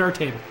 right at our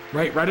table,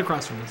 right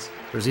across from us.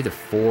 There was either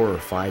 4 or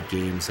 5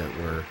 games that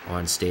were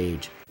on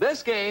stage.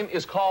 This game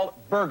is called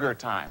Burger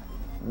Time.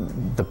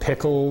 The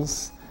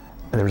pickles,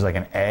 there was like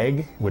an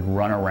egg, would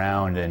run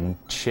around and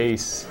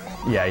chase.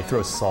 Yeah, he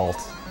throws salt.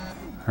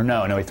 Or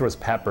no, he throws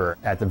pepper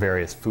at the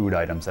various food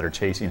items that are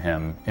chasing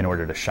him in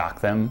order to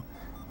shock them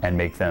and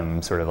make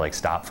them sort of like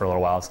stop for a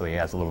little while so he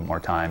has a little bit more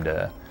time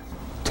to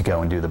go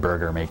and do the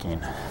burger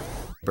making.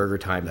 Burger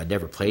Time I'd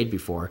never played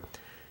before,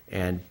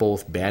 and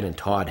both Ben and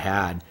Todd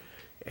had.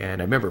 And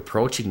I remember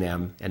approaching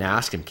them and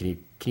asking, can you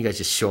guys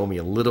just show me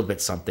a little bit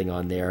something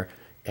on there?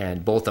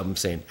 And both of them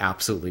saying,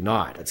 absolutely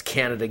not. It's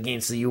Canada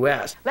against the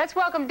U.S. Let's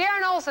welcome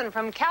Darren Olson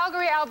from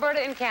Calgary,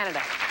 Alberta in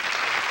Canada.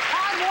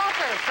 Todd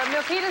Walker from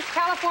Milpitas,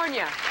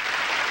 California.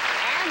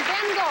 And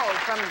Ben Gold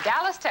from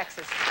Dallas,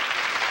 Texas.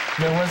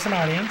 There was an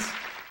audience,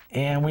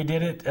 and we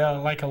did it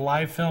like a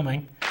live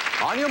filming.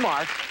 On your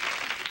mark,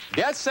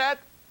 get set,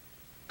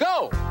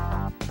 go!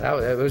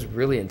 It was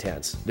really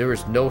intense. There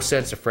was no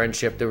sense of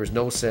friendship. There was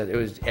no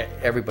sense.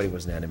 Everybody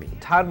was an enemy.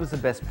 Todd was the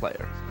best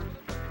player,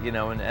 you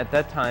know, and at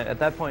that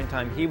point in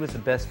time, he was the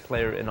best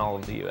player in all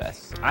of the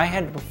U.S. I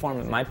had to perform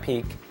at my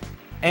peak,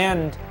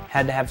 and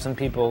had to have some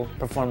people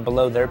perform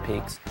below their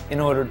peaks in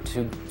order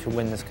to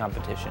win this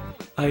competition.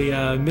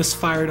 I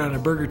misfired on a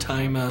Burger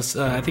Time. I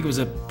think it was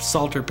a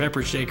salt or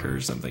pepper shaker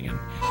or something. And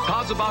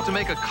Todd's about to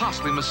make a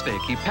costly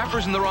mistake. He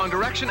peppers in the wrong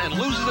direction and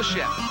loses a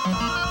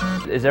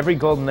chef. Is every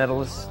gold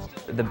medalist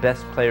the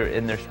best player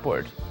in their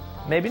sport?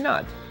 Maybe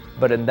not.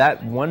 But in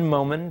that one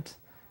moment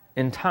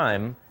in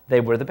time, they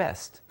were the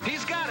best.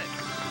 He's got it.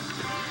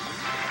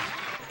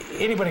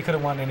 Anybody could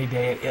have won any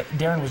day.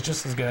 Darren was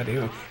just as good.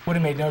 It would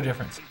have made no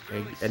difference.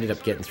 I ended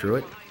up getting through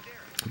it,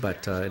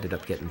 but I ended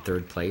up getting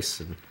 3rd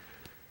place, and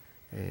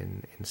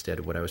instead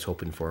of what I was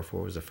hoping for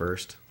was a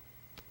 1st.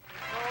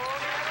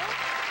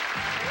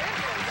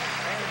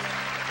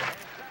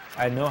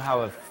 I know how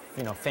a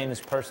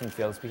famous person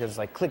feels because it's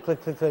like click,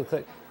 click, click, click,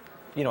 click.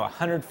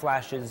 100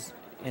 flashes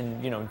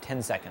in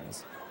 10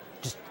 seconds.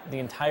 Just the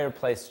entire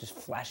place just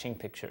flashing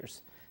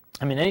pictures.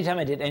 I mean, anytime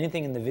I did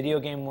anything in the video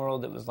game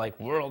world, it was like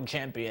world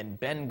champion,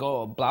 Ben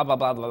Gold, blah, blah,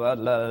 blah, blah,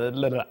 blah,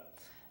 blah, blah.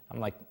 I'm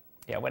like,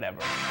 yeah,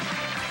 whatever.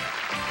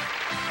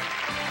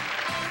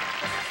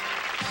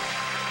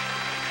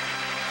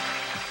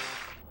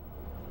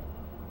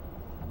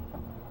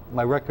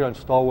 My record on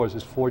Star Wars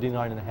is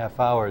 49.5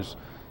 hours.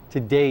 To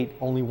date,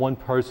 only one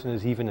person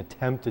has even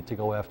attempted to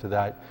go after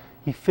that.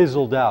 He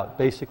fizzled out.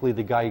 Basically,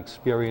 the guy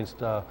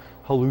experienced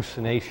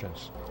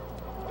hallucinations.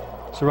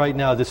 So right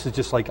now, this is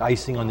just like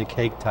icing on the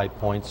cake type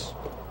points.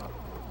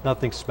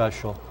 Nothing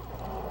special.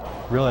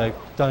 Really, I've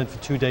done it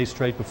for 2 days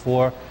straight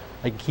before.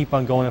 I can keep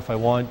on going if I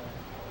want.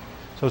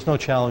 So it's no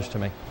challenge to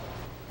me.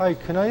 All right,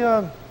 can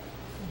I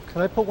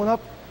put one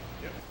up?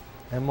 Yep.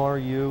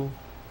 MRUCZEK.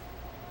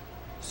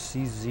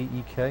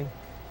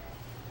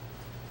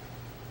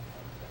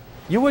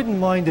 You wouldn't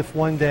mind if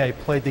one day I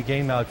played the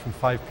game out from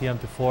 5 p.m.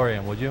 to 4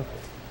 a.m., would you?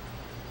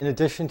 In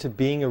addition to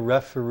being a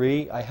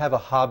referee, I have a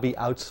hobby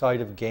outside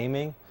of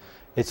gaming.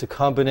 It's a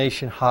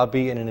combination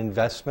hobby and an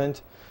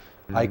investment.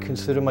 I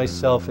consider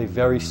myself a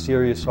very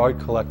serious art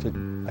collector.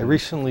 I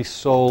recently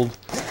sold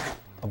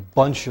a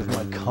bunch of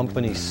my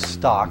company's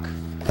stock,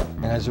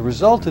 and as a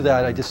result of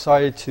that, I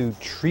decided to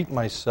treat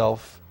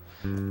myself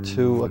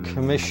to a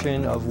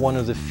commission of one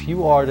of the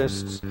few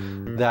artists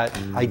that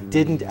I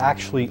didn't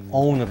actually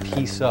own a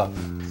piece of.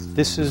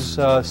 This is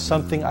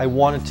something I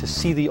wanted to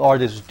see the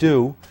artist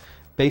do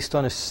based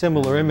on a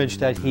similar image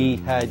that he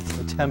had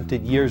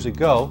attempted years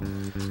ago.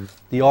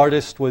 The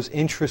artist was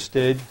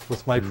interested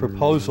with my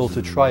proposal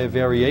to try a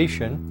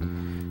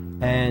variation,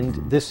 and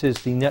this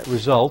is the net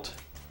result.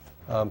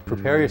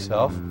 Prepare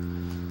yourself.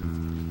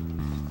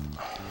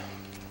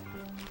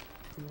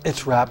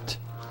 It's wrapped.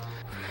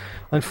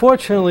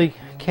 Unfortunately,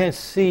 can't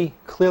see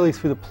clearly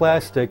through the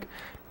plastic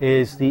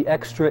is the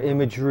extra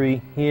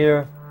imagery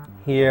here,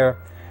 here,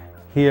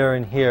 here,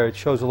 and here. It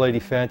shows a lady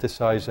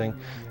fantasizing.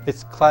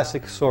 It's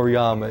classic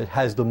Soriyama. It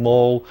has the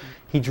mole.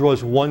 He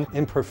draws one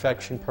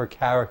imperfection per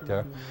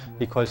character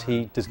because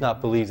he does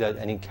not believe that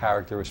any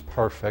character is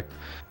perfect.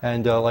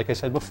 And like I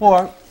said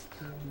before,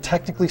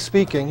 technically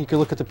speaking, you could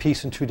look at the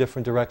piece in 2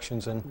 different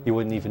directions and you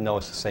wouldn't even know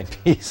it's the same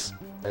piece.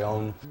 I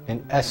own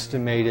an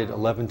estimated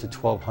 1,100 to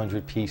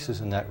 1,200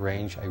 pieces in that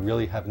range. I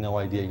really have no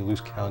idea. You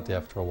lose count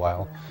after a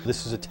while.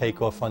 This is a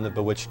takeoff on the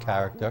Bewitched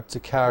character. It's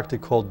a character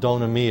called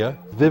Donna Mia.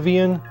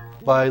 Vivian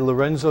by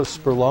Lorenzo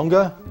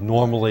Sperlonga.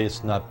 Normally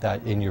it's not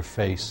that in your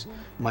face.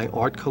 My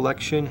art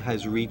collection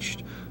has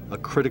reached a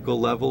critical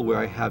level where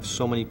I have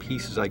so many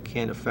pieces I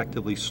can't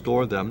effectively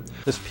store them.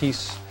 This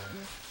piece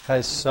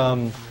has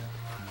some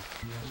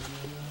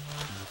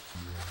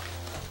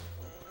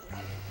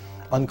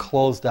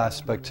unclothed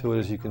aspect to it,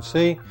 as you can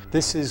see.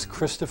 This is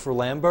Christopher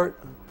Lambert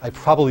I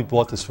probably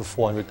bought this for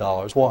 $400.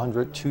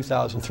 $400,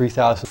 $2,000,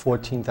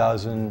 $3,000,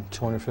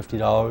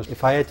 $14,250.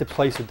 If I had to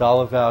place a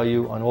dollar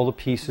value on all the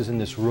pieces in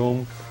this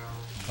room,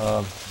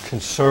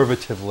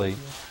 conservatively,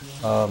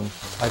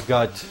 I've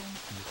got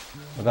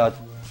about,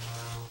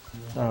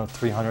 I don't know,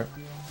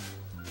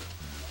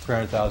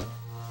 300,000.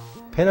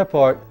 Pin-up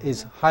art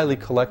is highly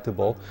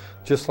collectible,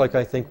 just like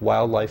I think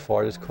wildlife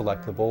art is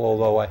collectible,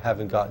 although I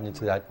haven't gotten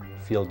into that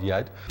field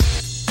yet.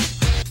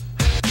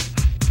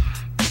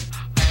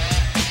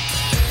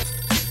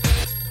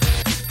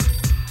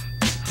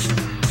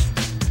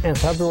 In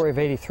February of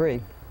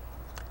 '83,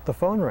 the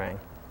phone rang,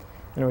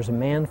 and there was a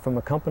man from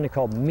a company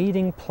called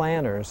Meeting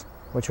Planners,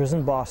 which was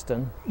in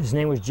Boston. His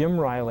name was Jim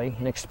Riley,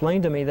 and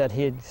explained to me that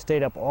he had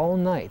stayed up all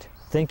night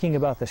thinking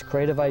about this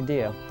creative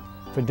idea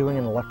for doing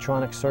an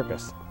electronic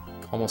circus.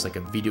 Almost like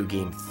a video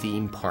game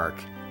theme park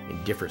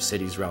in different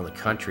cities around the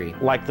country.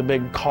 Like the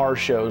big car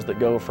shows that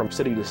go from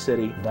city to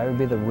city. I would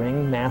be the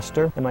ring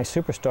master, and my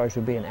superstars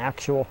would be an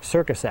actual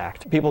circus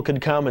act. People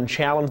could come and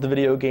challenge the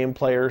video game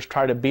players,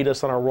 try to beat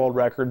us on our world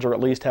records, or at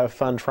least have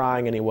fun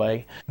trying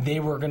anyway. They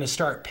were going to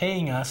start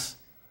paying us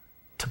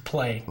to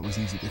play. It was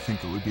easy to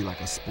think it would be like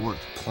a sport.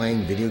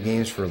 Playing video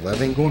games for a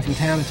living. Going from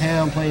town to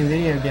town playing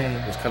video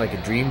games. It was kind of like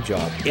a dream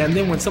job. And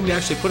then when somebody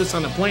actually put us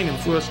on a plane and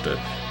flew us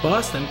to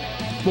Boston,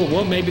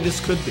 well, maybe this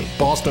could be.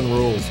 Boston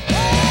rules.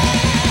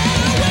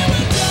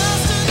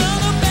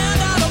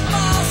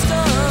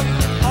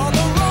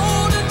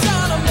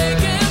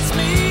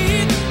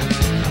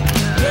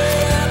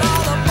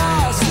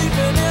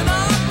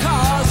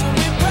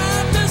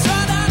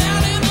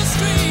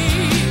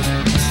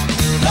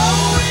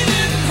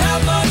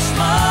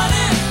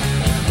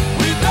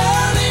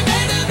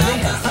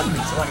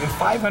 Like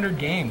 500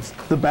 games.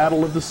 The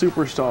Battle of the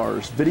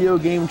Superstars. Video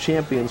game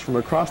champions from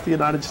across the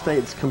United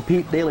States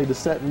compete daily to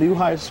set new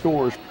high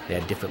scores. They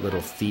had different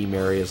little theme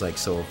areas, like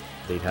so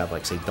they'd have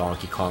like say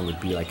Donkey Kong would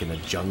be like in a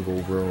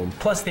jungle room.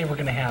 Plus they were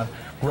going to have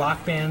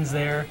rock bands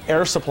there.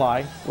 Air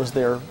Supply was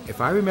there.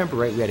 If I remember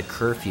right, we had a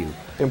curfew.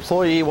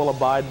 Employee will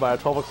abide by a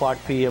 12 o'clock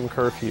p.m.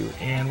 curfew.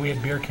 And we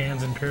had beer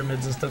cans and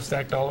pyramids and stuff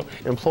stacked all over.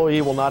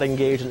 Employee will not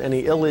engage in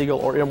any illegal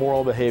or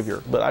immoral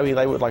behavior. But I mean,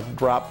 they would like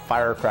drop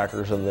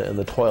firecrackers in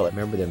the toilet. I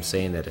remember them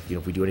saying that if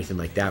we do anything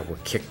like that, we're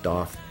kicked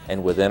off.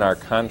 And within our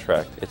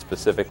contract, it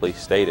specifically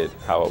stated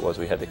how it was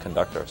we had to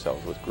conduct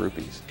ourselves with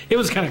groupies. It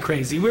was kind of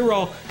crazy. We were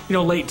all,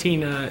 late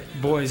teen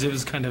boys. It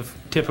was kind of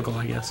typical,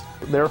 I guess.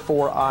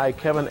 Therefore, I,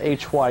 Kevin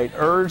H. White,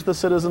 urge the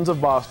citizens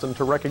of Boston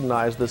to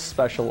recognize this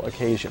special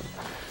occasion.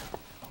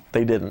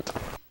 They didn't.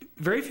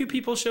 Very few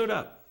people showed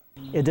up.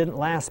 It didn't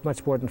last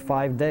much more than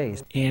 5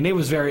 days. And it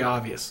was very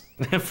obvious.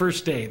 That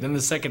first day, then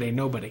the second day,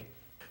 nobody.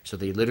 So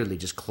they literally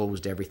just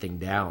closed everything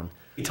down.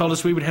 He told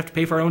us we would have to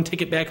pay for our own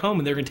ticket back home,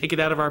 and they were going to take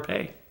it out of our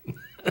pay.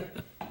 So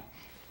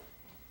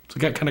it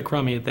got kind of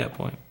crummy at that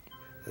point.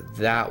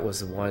 That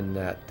was the one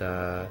that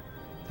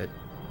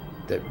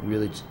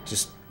really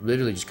just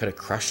literally just kind of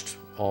crushed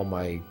all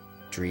my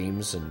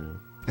dreams. And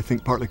I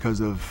think partly because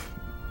of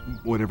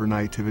whatever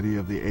naivety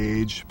of the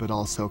age, but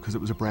also because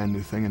it was a brand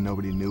new thing and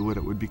nobody knew what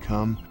it would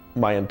become.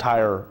 My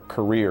entire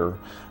career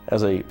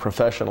as a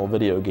professional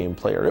video game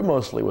player, it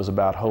mostly was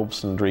about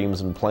hopes and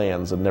dreams and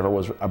plans and never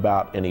was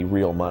about any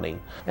real money.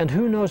 And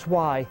who knows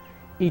why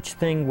each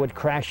thing would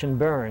crash and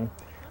burn,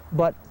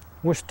 but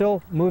we're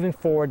still moving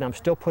forward, and I'm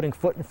still putting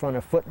foot in front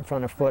of foot in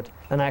front of foot,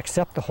 and I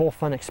accept the whole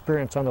fun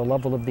experience on the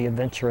level of the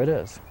adventure it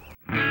is.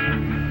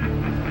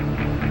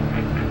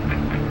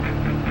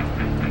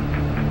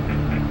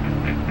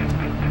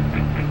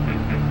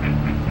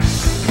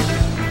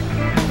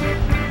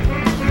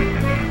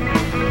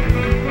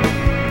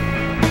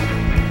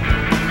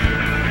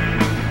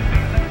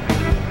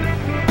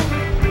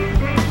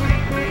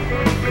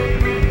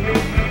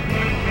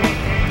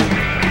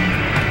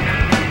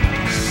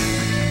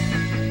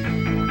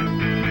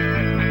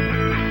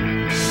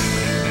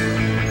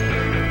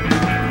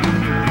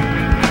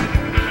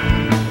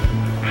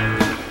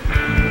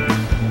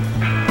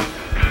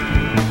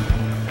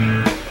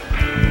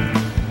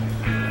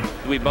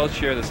 We both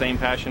share the same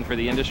passion for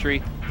the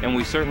industry, and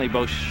we certainly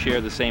both share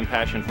the same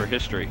passion for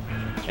history,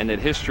 and that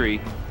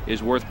history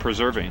is worth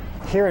preserving.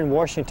 Here in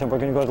Washington, we're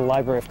going to go to the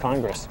Library of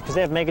Congress, because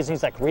they have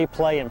magazines like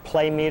Replay and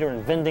Playmeter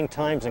and Vending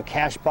Times and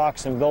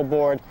Cashbox and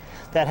Billboard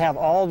that have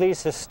all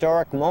these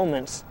historic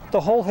moments.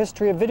 The whole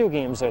history of video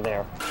games are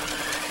there.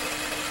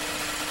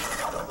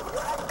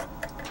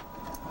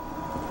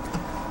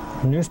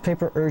 The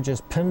newspaper urges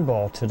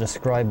pinball to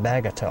describe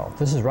bagatelle.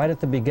 This is right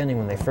at the beginning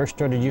when they first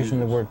started using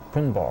the word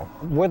pinball.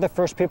 We're the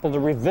first people to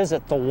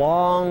revisit the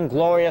long,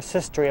 glorious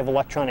history of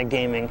electronic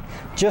gaming,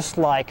 just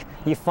like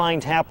you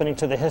find happening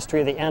to the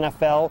history of the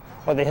NFL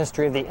or the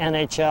history of the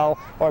NHL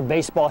or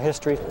baseball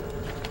history.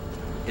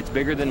 It's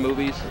bigger than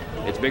movies,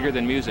 it's bigger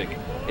than music.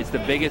 It's the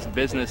biggest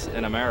business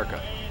in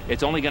America.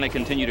 It's only going to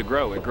continue to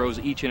grow. It grows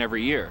each and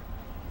every year.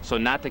 So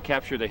not to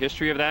capture the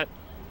history of that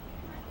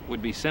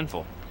would be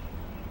sinful.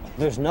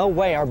 There's no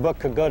way our book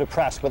could go to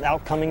press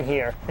without coming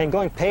here and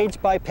going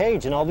page by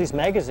page in all these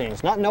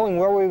magazines, not knowing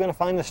where we were going to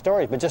find the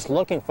stories, but just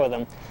looking for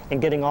them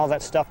and getting all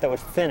that stuff that would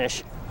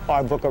finish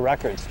our book of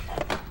records.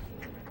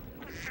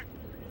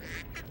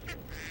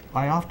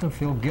 I often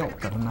feel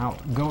guilt that I'm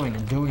out going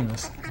and doing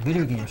this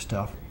video game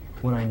stuff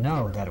when I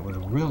know that it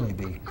would really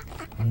be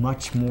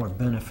much more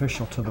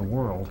beneficial to the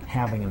world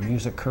having a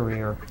music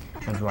career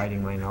and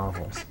writing my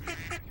novels.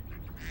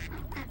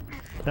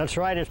 That's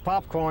right, it's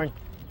popcorn.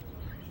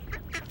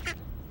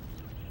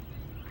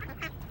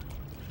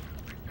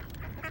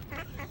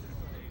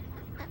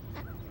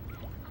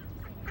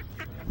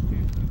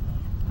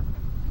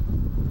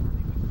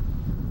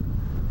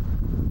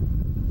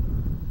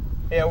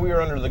 Yeah, we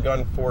were under the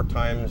gun 4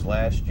 times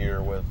last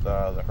year with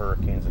the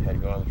hurricanes that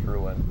had gone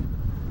through, and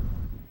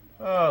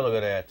oh, look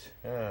at that.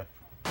 Yeah.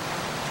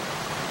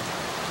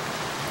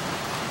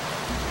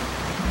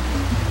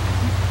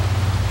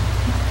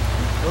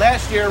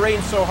 Last year it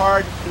rained so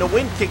hard, and the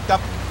wind kicked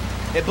up,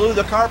 it blew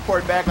the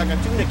carport back like a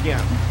tuna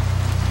can.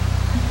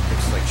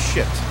 It's like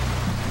shit.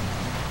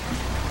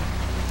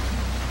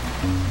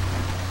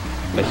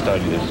 I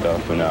study this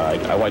stuff, and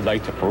I'd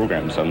like to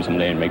program some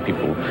someday and make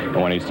people, and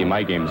when they see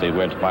my games, they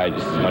want to buy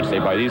just as much as they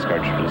buy these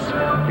cartridges.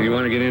 You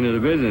want to get into the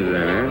business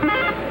then,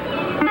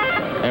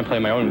 huh? And play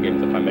my own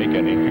games if I make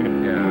any.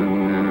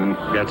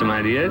 Yeah. Got some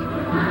ideas?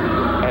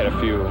 I had a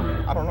few.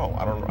 I don't know.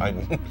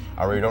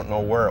 I really don't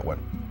know where it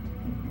went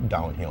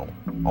downhill.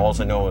 All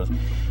I know is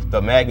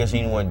the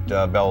magazine went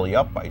belly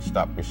up. I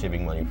stopped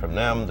receiving money from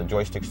them. The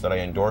joysticks that I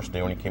endorsed,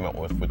 they only came out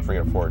with 3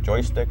 or 4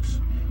 joysticks.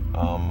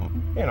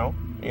 You know.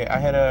 Yeah, I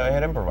had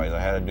to improvise. I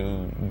had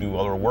to do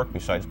other work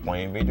besides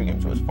playing video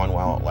games. It was fun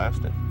while it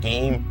lasted.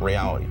 Game,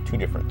 reality, 2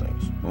 different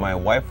things. My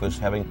wife was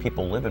having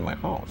people live in my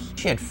house.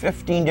 She had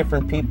 15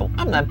 different people.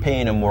 I'm not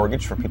paying a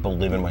mortgage for people to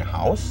live in my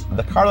house.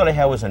 The car that I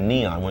had was a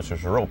Neon, which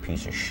was a real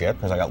piece of shit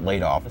because I got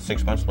laid off. And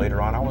 6 months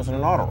later on, I was in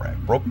an auto wreck.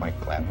 Broke my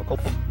clavicle.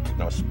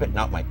 I was spitting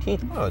out my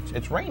teeth. Oh,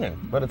 it's raining,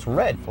 but it's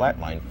red.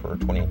 Flatlined for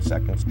 28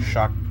 seconds.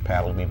 Shock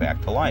paddled me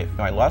back to life.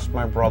 I lost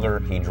my brother.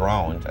 He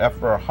drowned.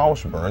 After our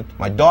house burnt,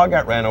 my dog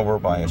got ran over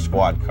by a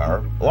squad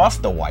car.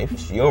 Lost the wife.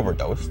 She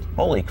overdosed.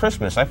 Holy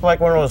Christmas. I feel like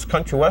one of those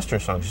country western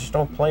songs. Just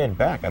don't play it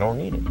back. I don't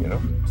need it, you know?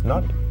 It's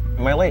nutty.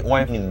 My late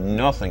wife knew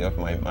nothing of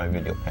my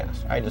video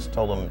past. I just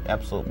told him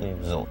absolutely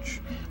zilch.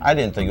 I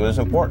didn't think it was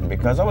important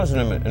because I was in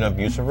an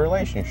abusive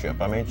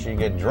relationship. I mean, she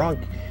get drunk,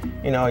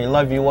 you know, you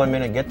love you one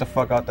minute, get the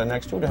fuck out the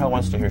next. Who the hell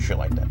wants to hear shit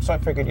like that? So I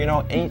figured, you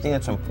know, anything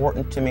that's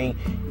important to me,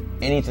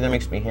 anything that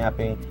makes me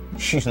happy,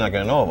 she's not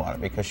going to know about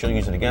it because she'll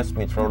use it against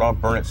me, throw it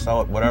out, burn it,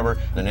 sell it, whatever.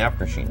 Then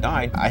after she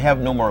died, I have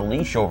no more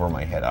leash over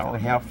my head. I don't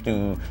have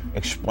to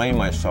explain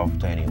myself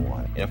to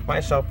anyone. And if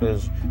myself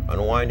is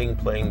unwinding,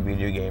 playing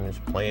video games,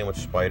 playing with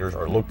spiders,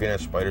 or looking at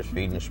spiders,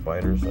 feeding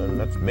spiders, then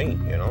that's me,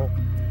 you know?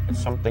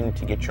 It's something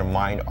to get your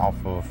mind off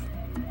of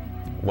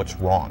what's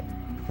wrong.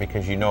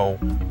 Because you know,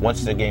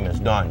 once the game is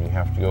done, you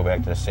have to go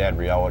back to the sad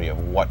reality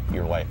of what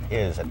your life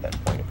is at that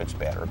point, if it's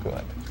bad or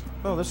good.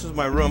 Well, this is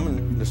my room,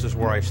 and this is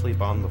where I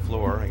sleep on the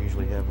floor. I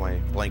usually have my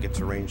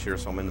blankets arranged here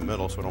so I'm in the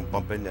middle so I don't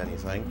bump into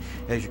anything.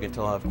 As you can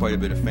tell, I have quite a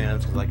bit of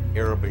fans, because like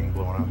air being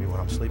blown out me when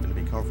I'm sleeping to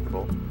be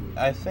comfortable.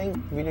 I think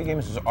video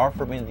games has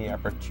offered me the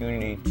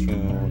opportunity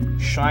to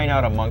shine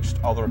out amongst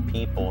other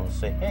people and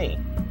say, hey,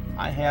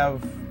 I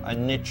have a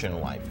niche in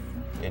life.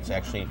 It's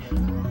actually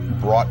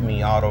brought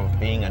me out of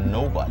being a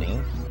nobody.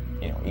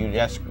 You know, you'd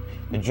ask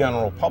the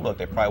general public,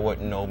 they probably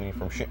wouldn't know me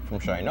from shit from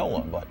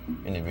Shinola, but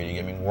in the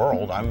video gaming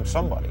world, I'm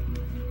somebody.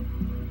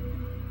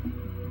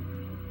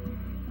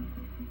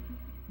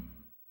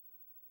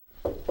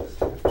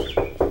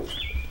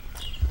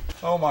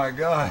 Oh my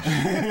gosh.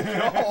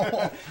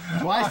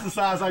 Twice the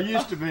size I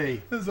used to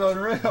be. This is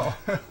unreal.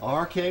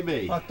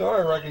 RKB. I thought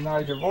I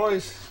recognized your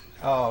voice.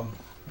 I'll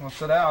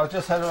sit down. I was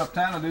just headed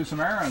uptown to do some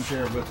errands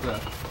here,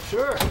 but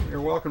sure.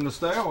 You're welcome to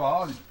stay a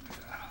while.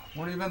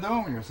 What have you been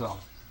doing with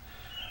yourself?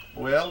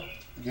 Well,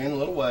 gaining a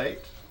little weight.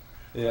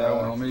 Yeah,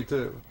 well, me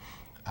too.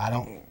 I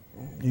don't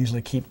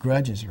usually keep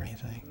grudges or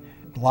anything.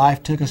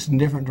 Life took us in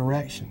different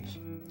directions.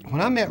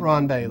 When I met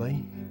Ron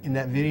Bailey in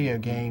that video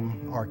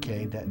game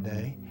arcade that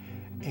day,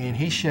 and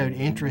he showed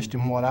interest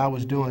in what I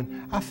was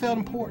doing, I felt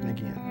important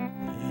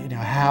again. You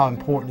know, how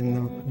important in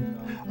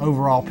the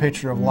overall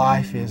picture of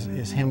life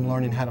is him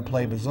learning how to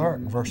play Berserk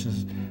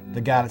versus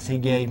the guidance he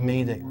gave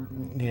me that,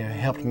 you know,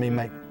 helped me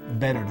make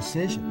better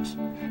decisions.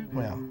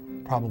 Well,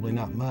 probably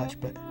not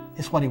much, but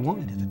it's what he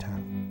wanted at the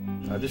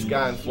time. This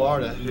guy in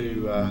Florida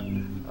who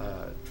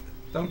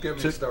don't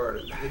get me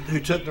started. Who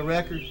took the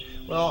record?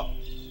 Well,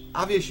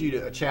 I've issued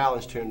a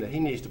challenge to him that he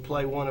needs to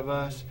play one of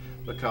us,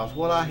 because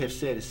what I have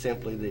said is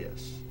simply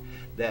this,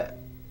 that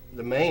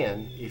the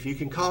man, if you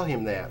can call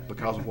him that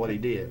because of what he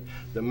did,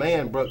 the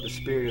man broke the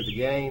spirit of the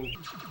game.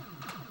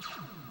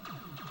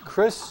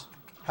 Chris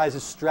has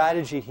a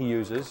strategy he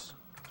uses,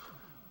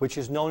 which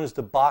is known as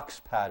the box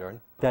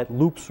pattern, that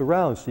loops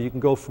around, so you can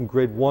go from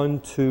grid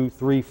 1, 2,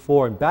 3,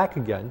 4, and back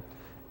again.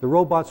 The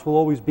robots will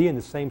always be in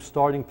the same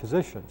starting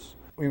positions.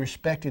 We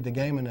respected the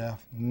game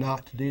enough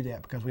not to do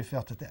that because we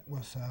felt that that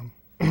was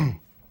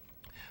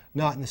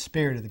not in the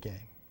spirit of the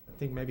game. I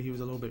think maybe he was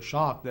a little bit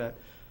shocked that,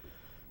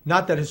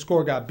 not that his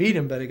score got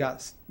beaten, but it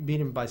got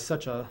beaten by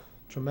such a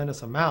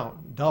tremendous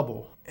amount,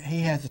 double.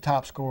 He has the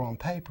top score on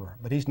paper,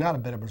 but he's not a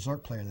better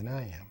Berserk player than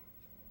I am.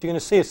 You're going to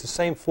see it's the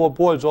same 4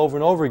 boards over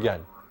and over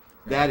again.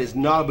 That is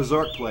not a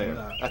Berserk player.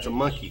 That's a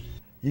monkey.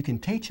 You can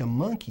teach a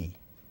monkey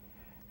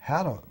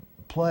how to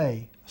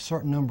play a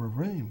certain number of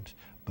rooms,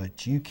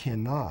 but you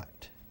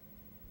cannot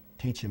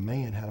teach a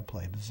man how to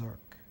play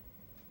Berserk.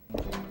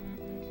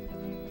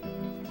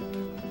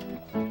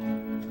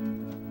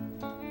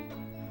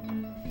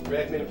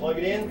 Ready for me to plug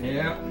it in?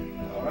 Yeah.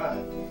 All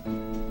right.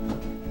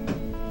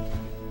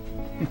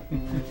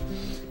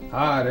 All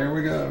right, there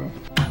we go.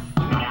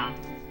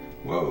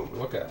 Whoa,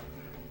 look out.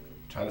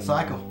 Trying to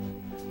cycle.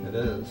 It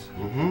is.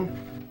 Mm-hmm.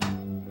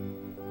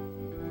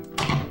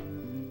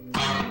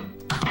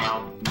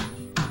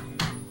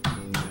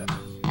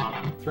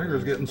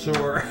 Finger's getting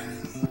sore.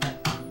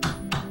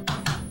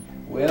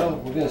 Well,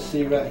 we're going to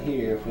see right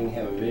here if we can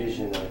have a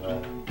vision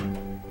of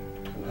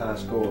some high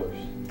scores.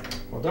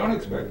 Well, don't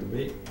expect to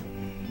beat.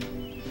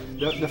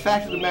 The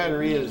fact of the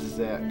matter is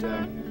that,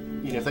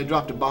 you know, if they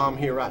dropped a bomb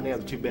here right now,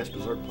 the 2 best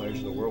Berserk players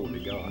in the world would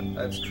be gone.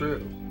 That's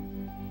true.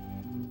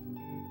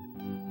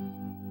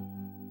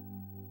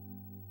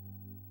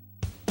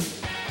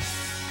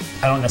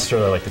 I don't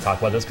necessarily like to talk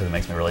about this because it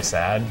makes me really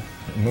sad.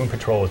 Moon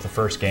Patrol was the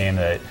first game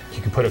that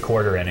you could put a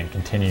quarter in and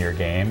continue your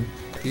game.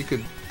 You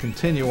could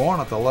continue on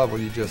at the level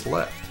you just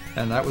left,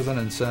 and that was an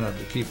incentive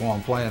to keep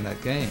on playing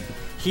that game.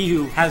 He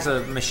who has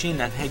a machine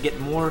that can get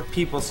more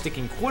people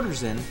sticking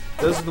quarters in,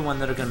 those are the ones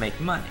that are going to make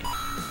money.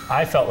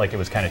 I felt like it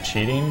was kind of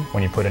cheating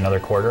when you put another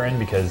quarter in,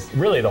 because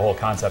really the whole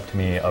concept to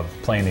me of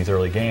playing these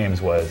early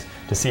games was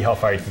to see how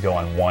far you could go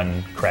on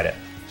 1 credit.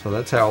 So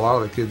that's how a lot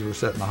of the kids were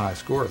setting the high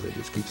scores. They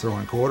just keep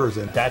throwing quarters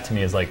in. That to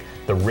me is like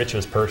the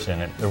richest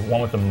person, the one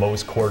with the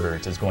most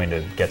quarters is going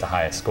to get the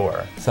highest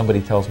score.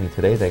 Somebody tells me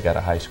today they got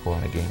a high score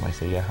in a game. I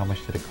say, yeah, how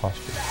much did it cost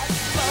you?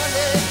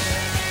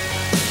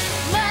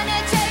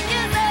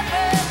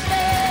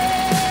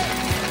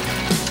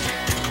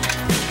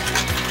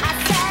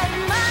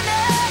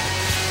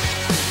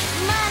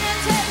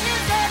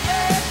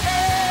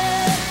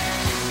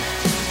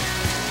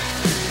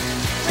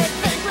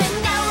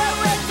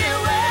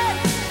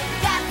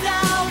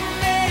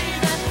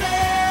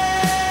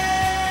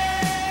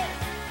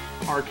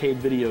 Arcade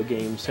video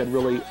games had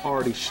really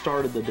already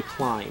started the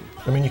decline.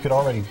 I mean, you could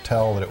already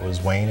tell that it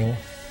was waning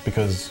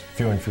because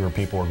fewer and fewer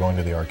people were going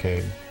to the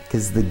arcade.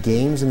 Because the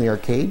games in the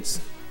arcades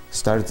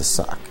started to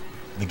suck.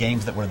 The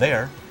games that were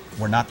there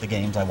were not the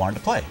games I wanted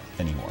to play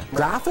anymore.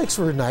 Graphics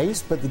were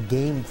nice, but the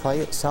gameplay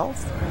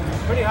itself?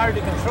 Pretty hard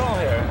to control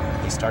here.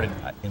 They started,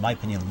 in my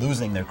opinion,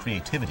 losing their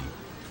creativity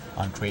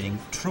on creating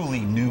truly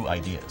new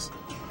ideas.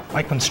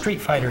 Like when Street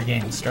Fighter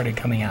games started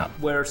coming out.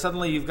 Where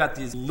suddenly you've got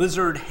these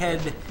lizard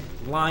head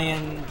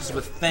lions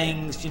with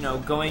fangs, you know,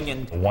 going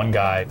and... One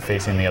guy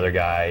facing the other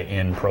guy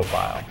in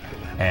profile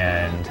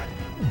and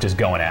just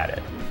going at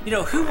it. You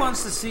know, who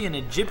wants to see an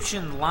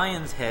Egyptian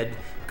lion's head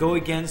go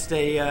against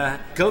a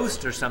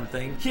ghost or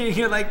something?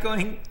 You're like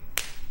going,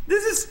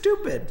 this is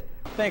stupid.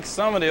 I think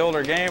some of the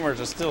older gamers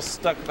are still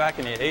stuck back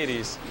in the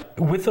 80s.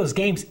 With those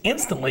games,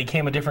 instantly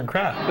came a different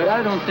crowd. But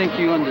I don't think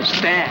you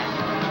understand.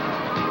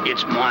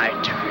 It's my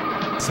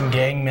turn. Some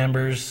gang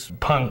members,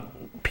 punk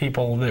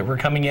people that were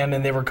coming in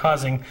and they were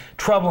causing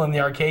trouble in the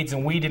arcades,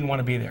 and we didn't want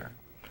to be there.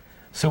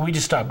 So we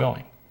just stopped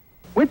going.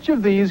 Which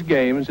of these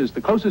games is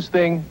the closest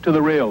thing to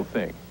the real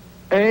thing?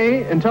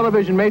 A,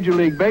 Intellivision Major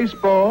League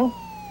Baseball,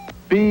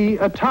 B,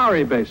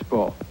 Atari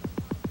Baseball.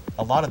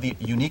 A lot of the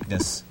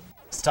uniqueness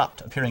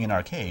stopped appearing in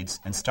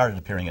arcades and started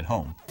appearing at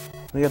home.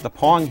 We have the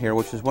Pong here,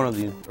 which is one of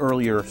the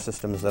earlier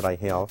systems that I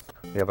have.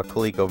 We have a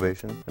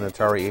ColecoVision, an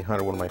Atari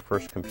 800, one of my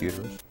first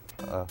computers.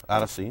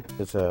 Odyssey,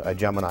 it's a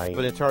Gemini, an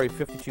Atari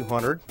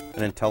 5200,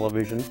 an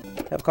Intellivision.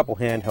 I have a couple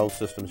handheld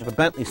systems. I have a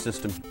Bentley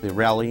system, the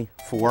Rally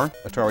 4,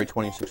 Atari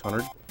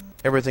 2600.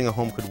 Everything a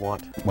home could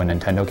want. When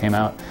Nintendo came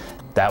out,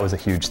 that was a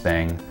huge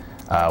thing.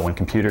 When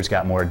computers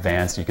got more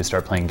advanced, you could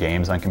start playing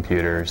games on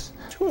computers.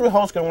 Who the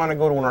hell's going to want to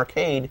go to an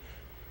arcade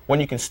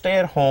when you can stay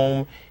at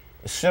home,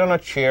 sit on a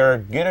chair,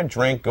 get a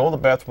drink, go to the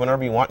bathroom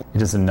whenever you want?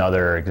 Just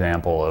another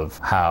example of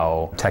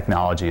how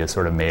technology has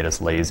sort of made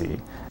us lazy.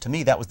 To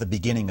me, that was the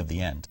beginning of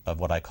the end of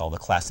what I call the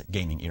classic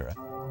gaming era.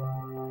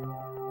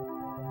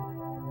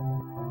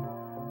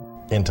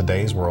 In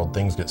today's world,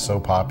 things get so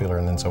popular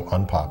and then so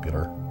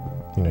unpopular.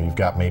 You know, you've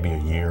got maybe a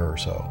year or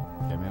so.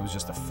 I mean, it was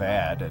just a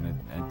fad, and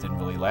it didn't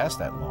really last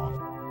that long.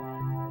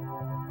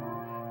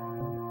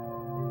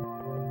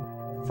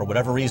 For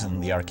whatever reason,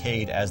 the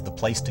arcade as the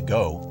place to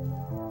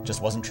go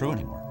just wasn't true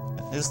anymore.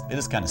 It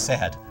is kind of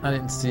sad. I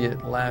didn't see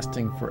it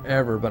lasting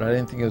forever, but I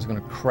didn't think it was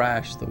going to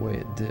crash the way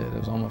it did. It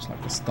was almost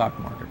like the stock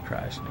market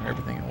crash, and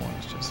everything at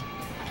once just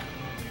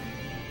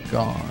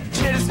gone.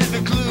 Cheddar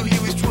said the clue, he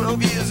was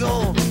 12 years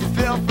old.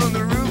 Fell from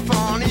the roof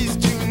on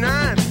East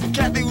 29.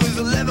 Kathy was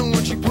 11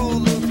 when she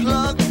pulled the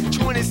plug.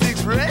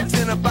 26 Reds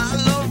and a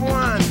bottle of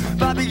wine.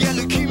 Bobby got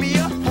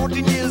leukemia,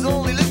 14 years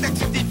old. He looked like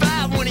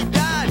 65 when he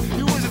died.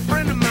 He was a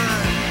friend of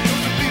mine.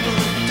 Those are people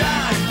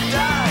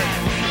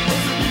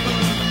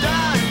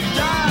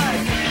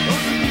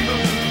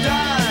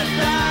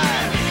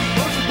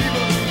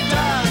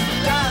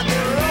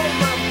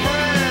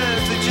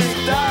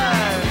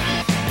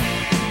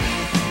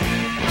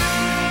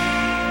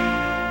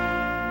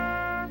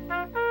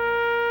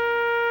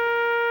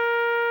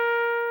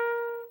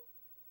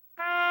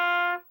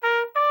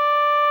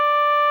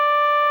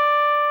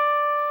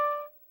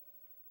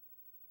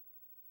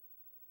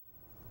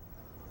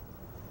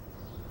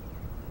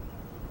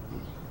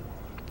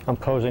I'm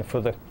posing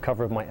for the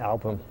cover of my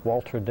album,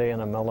 Walter Day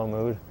in a Mellow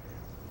Mood.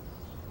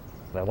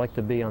 I like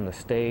to be on the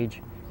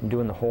stage,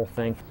 doing the whole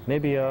thing,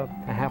 maybe a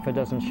half a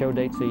dozen show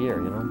dates a year,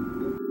 you know.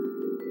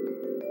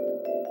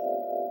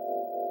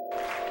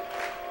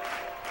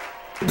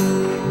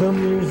 The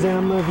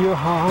museum of your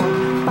heart,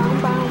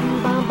 bum,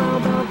 bum, bum,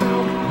 bum, bum,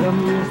 bum. The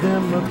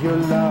museum of your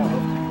love,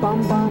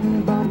 bum,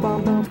 bum, bum,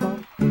 bum, bum,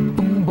 bum.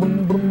 Boom,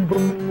 boom, boom,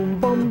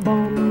 boom, bum,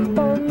 bum,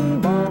 bum,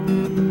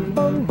 bum,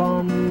 bum,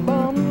 bum,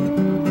 bum.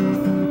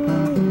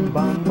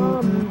 Bum,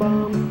 bum, bum,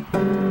 bum,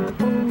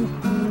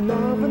 bum.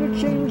 Love and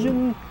a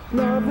changing,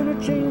 love and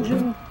a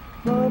changing,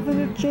 love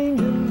and a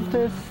changing.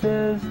 This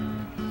is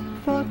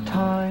the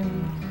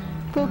time,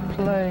 the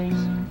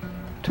place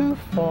to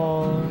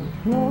fall.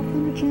 Love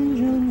and a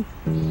changing.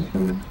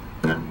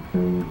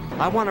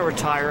 I want to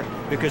retire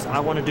because I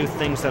want to do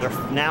things that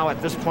are now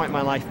at this point in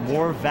my life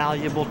more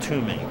valuable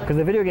to me. Because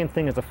the video game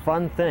thing is a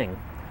fun thing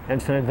and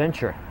it's an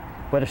adventure,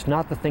 but it's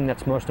not the thing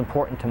that's most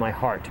important to my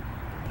heart.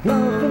 I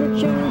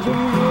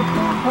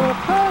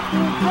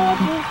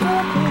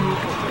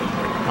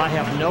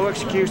have no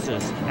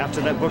excuses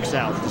after that book's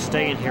out to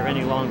stay in here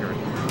any longer.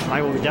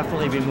 I will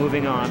definitely be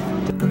moving on.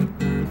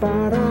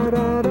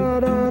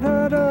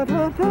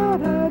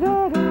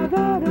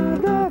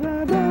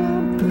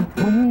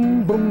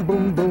 Boom, boom,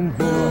 boom, boom,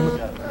 boom.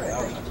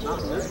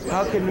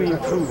 How can we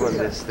improve on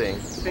this thing?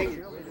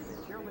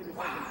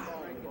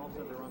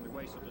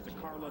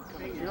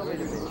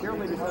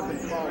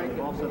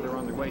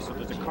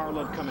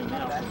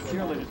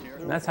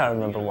 That's how I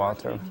remember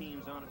Walter.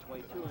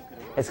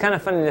 It's kind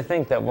of funny to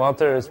think that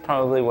Walter is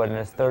probably, what, in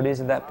his 30s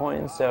at that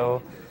point,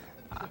 so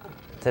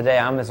today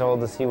I'm as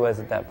old as he was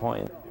at that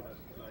point.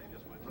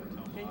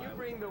 Can you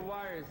bring the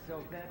wires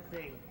so that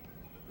thing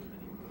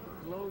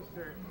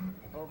closer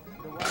of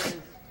the wires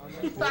on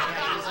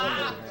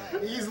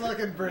the He's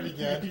looking pretty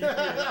good.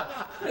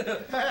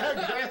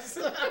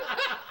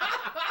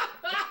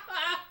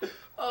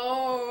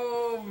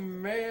 Oh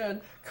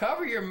man!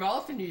 Cover your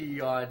mouth and you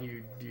yawn,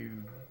 you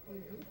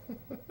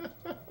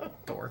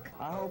dork.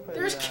 I hope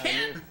There's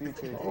Ken.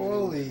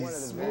 Holy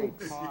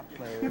smokes!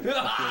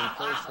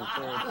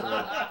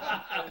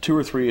 2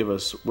 or 3 of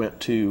us went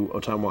to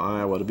Ottumwa,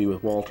 Iowa to be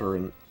with Walter,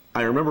 and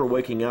I remember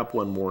waking up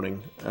one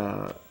morning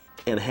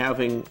and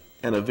having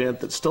an event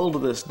that still to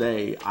this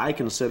day I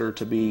consider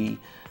to be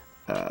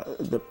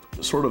the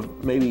sort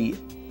of maybe,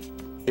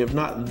 if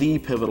not the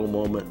pivotal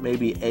moment,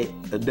 maybe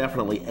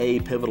definitely a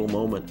pivotal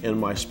moment in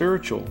my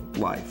spiritual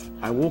life.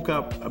 I woke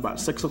up about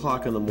 6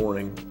 o'clock in the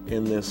morning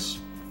in this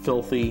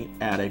filthy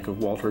attic of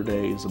Walter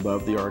Day's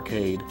above the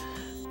arcade,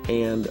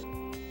 and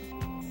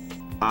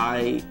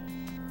I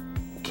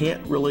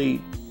can't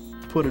really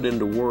put it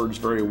into words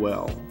very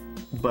well,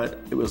 but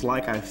it was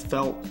like I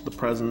felt the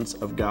presence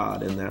of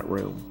God in that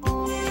room.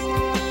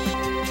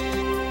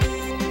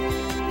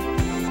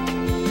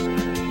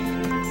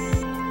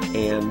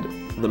 And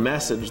the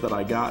message that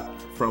I got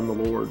from the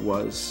Lord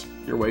was,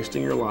 you're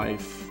wasting your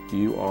life,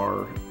 you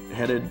are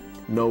headed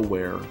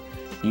nowhere,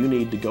 you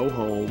need to go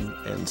home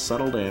and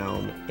settle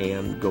down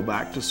and go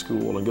back to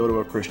school and go to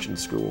a Christian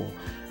school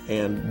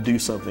and do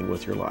something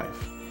with your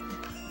life.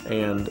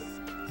 And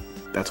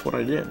that's what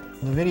I did.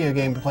 The video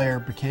game player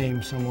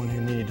became someone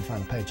who needed to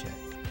find a paycheck.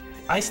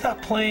 I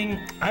stopped playing,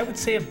 I would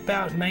say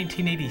about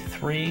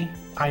 1983.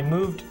 I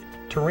moved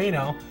to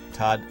Reno.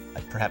 Todd,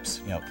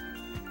 perhaps,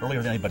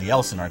 earlier than anybody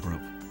else in our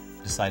group,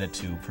 decided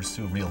to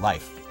pursue real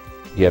life.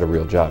 He had a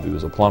real job. He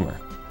was a plumber.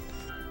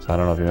 So I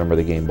don't know if you remember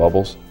the game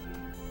Bubbles.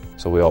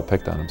 So we all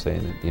picked on him,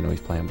 saying that,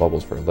 he's playing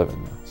Bubbles for a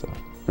living now. So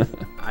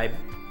I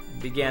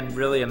began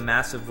really a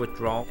massive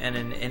withdrawal, and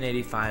in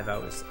 '85 I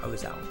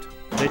was out.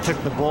 They took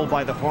the bull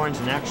by the horns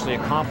and actually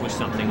accomplished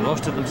something.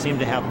 Most of them seem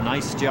to have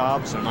nice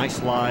jobs,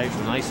 nice lives,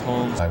 nice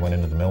homes. I went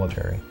into the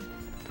military.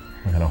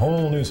 I had a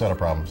whole new set of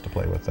problems to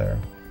play with there.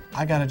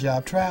 I got a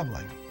job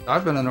traveling.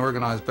 I've been in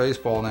organized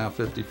baseball now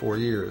 54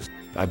 years.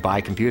 I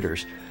buy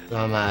computers.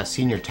 I'm a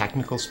senior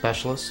technical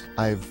specialist.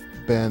 I've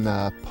been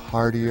a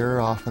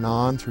partier off and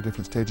on through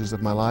different stages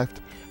of my life.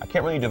 I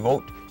can't really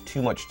devote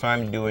too much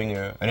time doing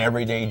an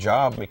everyday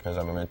job because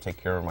I'm going to take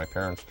care of my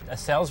parents. A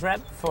sales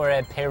rep for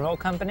a payroll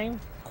company.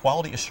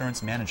 Quality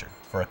assurance manager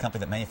for a company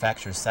that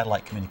manufactures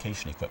satellite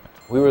communication equipment.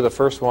 we were the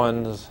first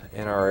ones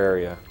in our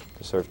area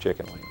to serve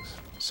chicken wings.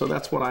 So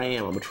that's what I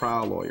am. I'm a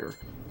trial lawyer.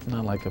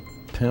 Not like a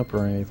pimp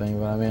or anything,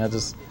 but I mean,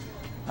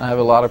 I have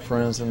a lot of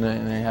friends and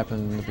they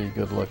happen to be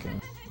good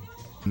looking.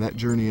 And that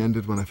journey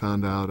ended when I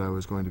found out I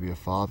was going to be a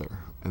father.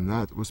 And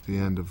that was the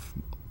end of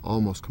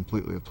almost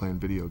completely of playing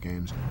video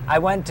games. I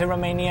went to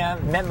Romania,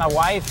 met my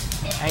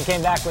wife, and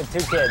came back with 2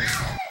 kids.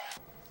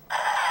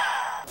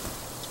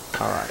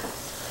 All right,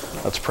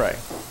 let's pray.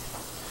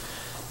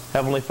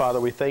 Heavenly Father,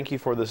 we thank you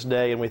for this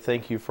day, and we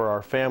thank you for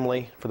our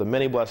family, for the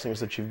many blessings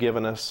that you've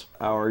given us.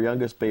 Our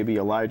youngest baby,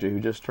 Elijah, who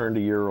just turned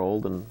a year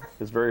old and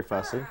is very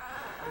fussy.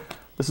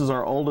 This is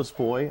our oldest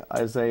boy,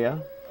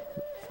 Isaiah,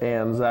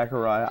 and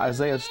Zachariah.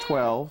 Isaiah's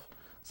 12,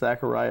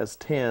 Zachariah's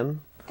 10.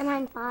 And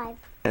I'm 5.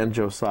 And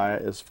Josiah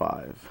is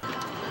 5.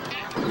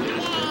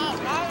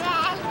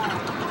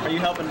 Are you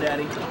helping,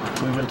 Daddy?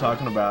 We've been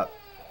talking about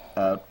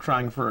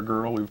trying for a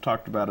girl. We've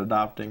talked about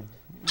adopting.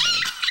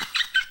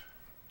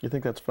 You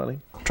think that's funny?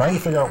 Trying to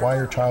figure out why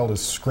your child is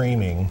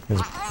screaming is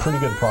a pretty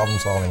good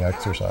problem-solving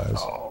exercise.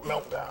 Oh,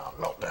 meltdown,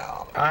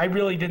 meltdown. I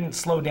really didn't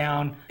slow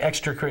down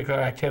extracurricular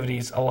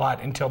activities a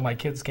lot until my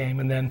kids came,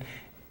 and then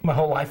my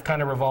whole life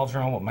kind of revolves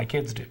around what my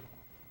kids do.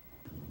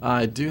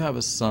 I do have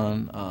a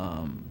son.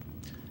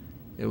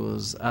 It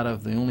was out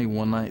of the only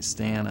one-night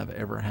stand I've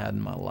ever had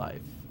in my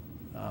life.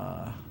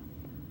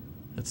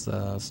 It's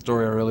a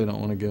story I really don't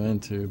want to go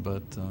into,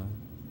 but...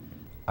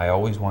 I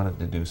always wanted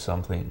to do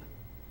something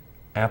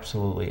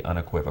absolutely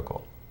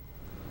unequivocal,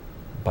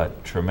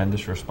 but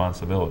tremendous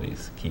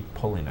responsibilities keep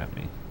pulling at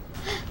me.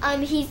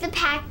 He's the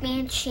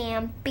Pac-Man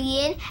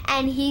champion,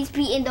 and he's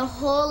beaten the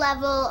whole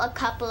level a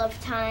couple of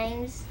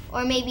times,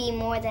 or maybe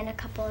more than a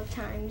couple of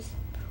times,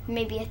 or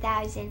maybe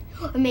 1,000,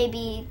 or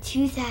maybe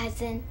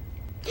 2,000,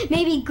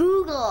 maybe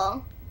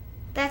Google.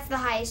 That's the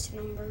highest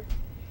number.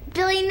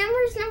 Billy,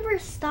 numbers never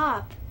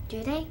stop,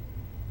 do they?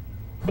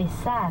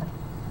 Besar.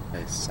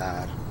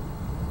 Besar.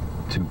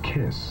 To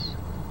kiss.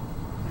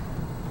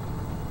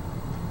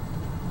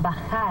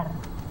 Bajar.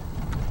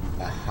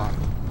 Bajar.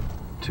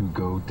 To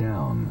go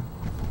down.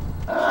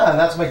 Ah,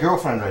 that's my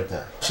girlfriend right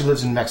there. She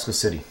lives in Mexico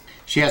City.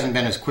 She hasn't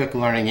been as quick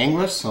learning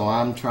English, so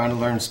I'm trying to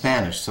learn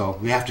Spanish, so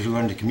we have to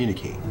learn to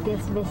communicate.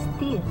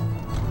 Desvestir.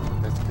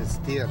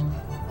 Desvestir.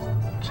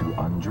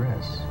 To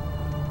undress.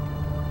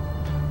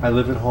 I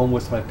live at home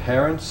with my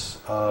parents.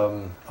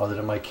 Other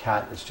than my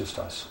cat, it's just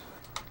us.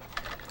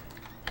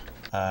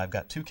 I've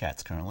got 2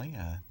 cats currently.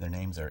 Their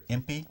names are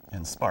Impy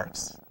and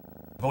Sparks.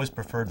 I've always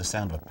preferred the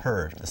sound of a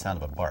purr to the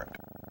sound of a bark.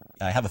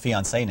 I have a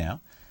fiancée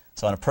now,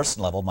 so on a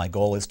personal level, my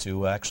goal is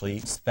to actually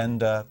spend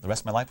the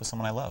rest of my life with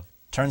someone I love.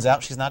 Turns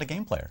out she's not a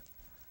game player,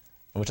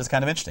 which is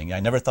kind of interesting. I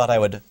never thought I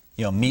would,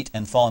 meet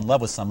and fall in love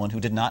with someone who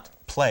did not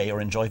play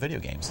or enjoy video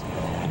games.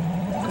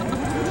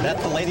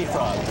 That's the lady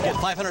frog. You get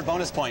 500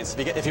 bonus points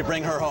if you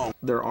bring her home.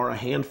 There are a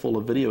handful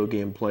of video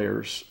game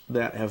players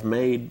that have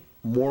made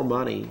more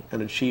money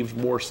and achieved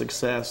more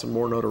success and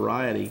more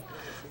notoriety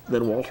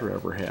than Walter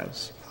ever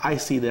has. I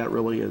see that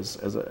really as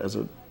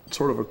a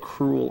sort of a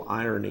cruel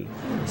irony.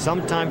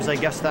 Sometimes I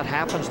guess that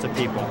happens to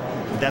people,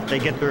 that they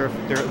get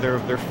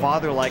their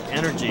father-like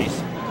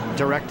energies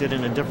directed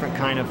in a different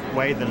kind of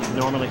way than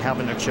normally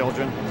having their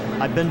children.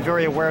 I've been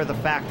very aware of the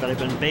fact that I've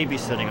been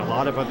babysitting a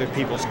lot of other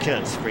people's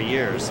kids for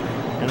years,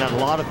 and that a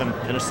lot of them,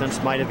 in a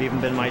sense, might have even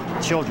been my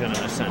children, in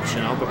a sense,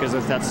 because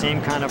it's that same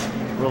kind of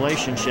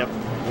relationship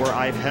where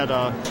I've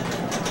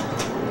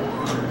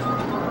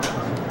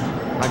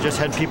just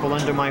had people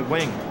under my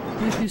wing.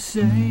 If you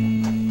say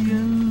you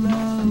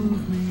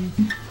love me,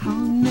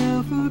 I'll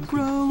never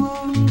grow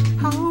old.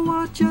 I'll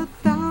watch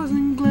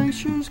 1,000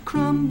 glaciers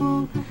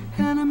crumble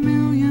and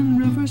 1,000,000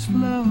 rivers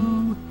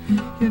flow.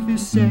 If you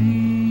say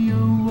you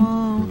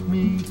want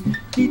me,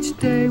 each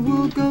day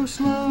will go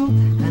slow,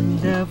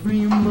 and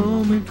every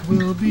moment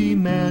will be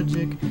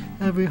magic.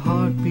 Every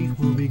heartbeat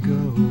will be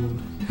gold.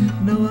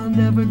 No, I'll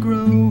never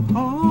grow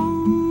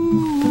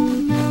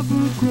old,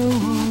 never grow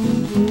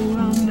old. Oh,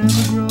 I'll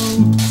never grow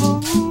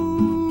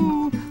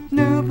old,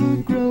 never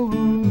grow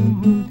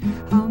old.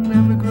 I'll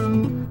never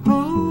grow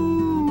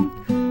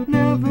old,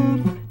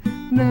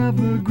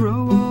 never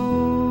grow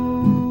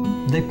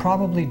old. They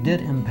probably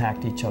did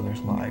impact each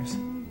other's lives,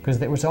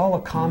 because it was all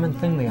a common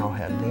thing they all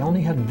had. They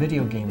only had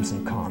video games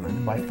in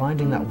common. By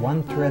finding that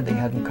one thread they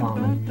had in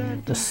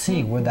common, to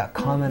see where that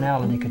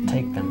commonality could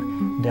take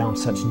them down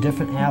such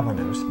different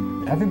avenues.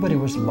 Everybody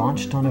was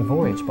launched on a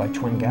voyage by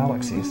Twin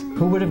Galaxies.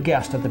 Who would have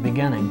guessed at the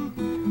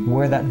beginning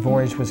where that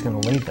voyage was going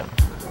to lead them?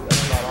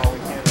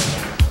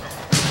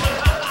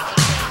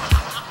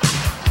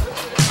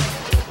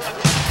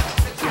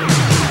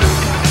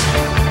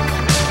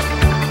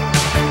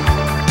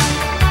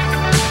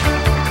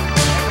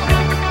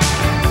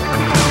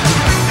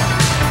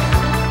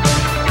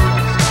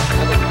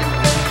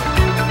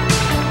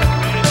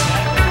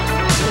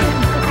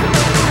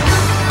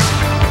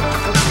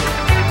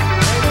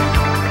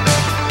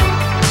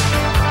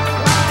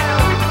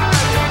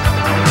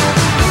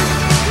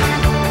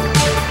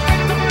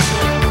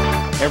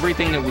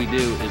 Everything that we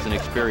do is an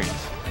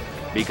experience,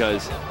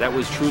 because that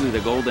was truly the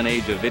golden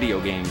age of video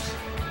games,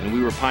 and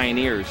we were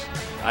pioneers.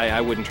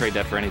 I wouldn't trade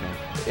that for anything.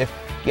 If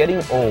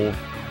getting old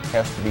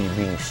has to be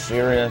being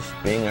serious,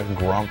 being a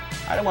grump,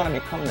 I don't want to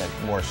become that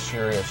more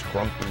serious,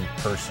 grumpy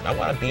person. I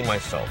want to be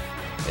myself.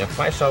 And if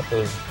myself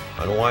is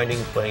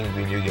unwinding, playing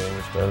video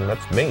games, then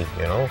that's me,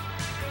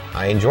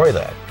 I enjoy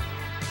that.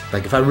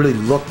 Like, if I really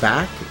look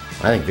back,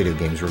 I think video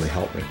games really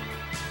helped me.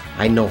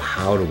 I know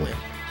how to win,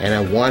 and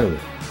I want to win.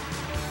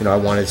 I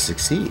want to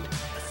succeed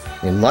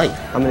in life.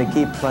 I'm going to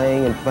keep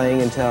playing and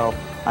playing until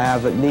I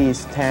have at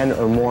least 10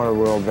 or more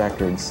world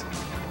records.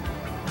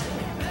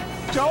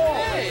 Joel!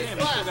 Hey,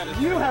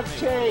 You have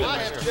changed. I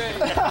have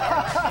changed.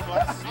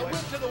 I went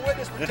to the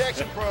witness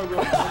protection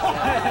program.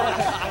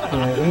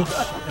 Each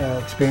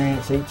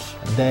experience, each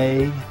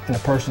day in a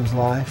person's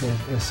life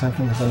is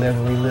something that they'll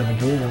never relive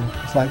again.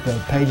 It's like the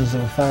pages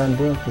of a fine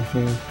book. If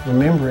you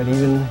remember it,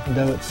 even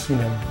though it's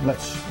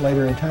much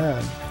later in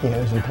time,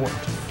 it's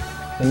important to you.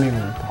 The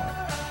memory part.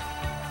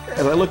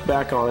 As I look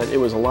back on it, it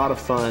was a lot of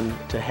fun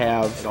to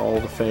have all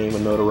the fame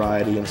and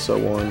notoriety and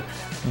so on,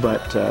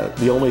 but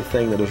the only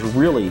thing that has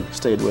really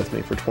stayed with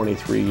me for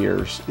 23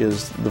 years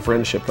is the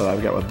friendship that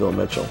I've got with Bill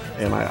Mitchell,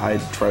 and I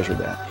treasure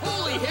that.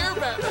 Holy hair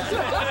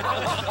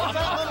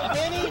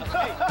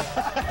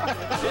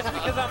Just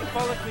because I'm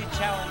publicly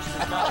challenged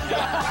does not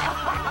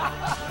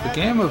mean. The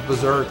game of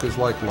Berserk is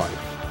like life.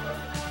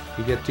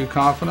 You get too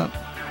confident,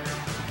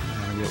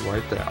 you're going to get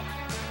wiped out.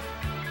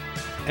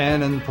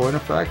 And in point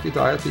of fact, you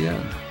die at the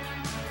end.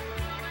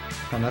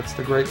 And that's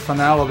the great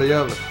finality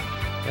of it.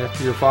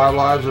 After your 5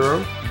 lives are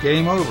over,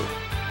 game over.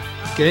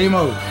 Game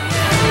over.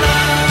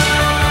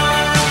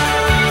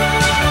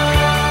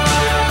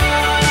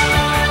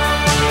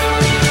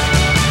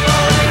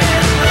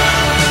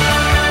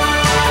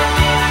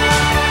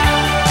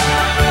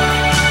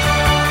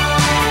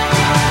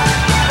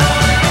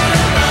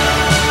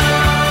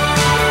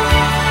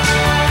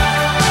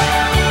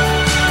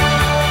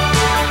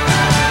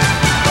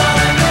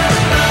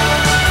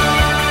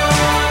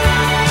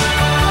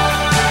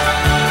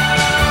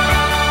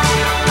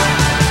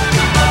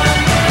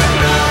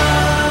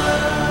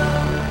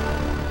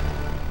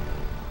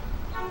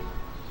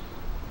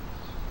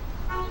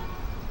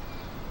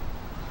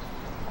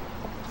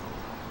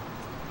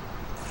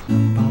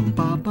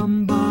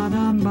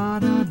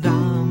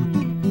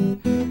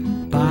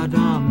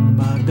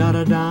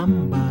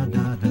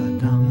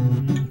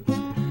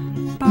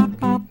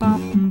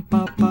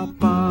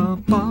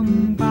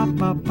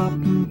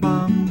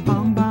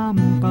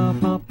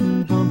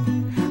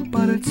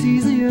 But it's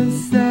easier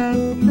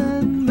said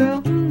than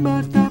done.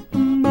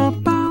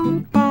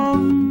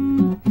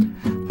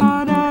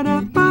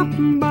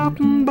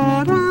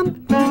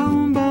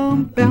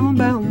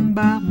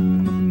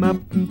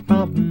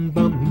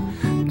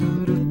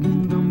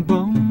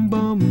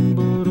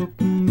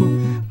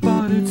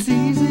 But it's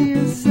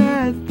easier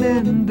said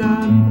than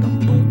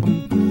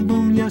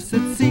done. Yes,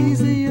 it's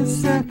easier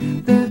said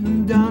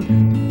than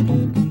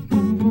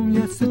done.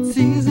 Yes, it's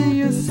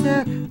easier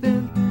said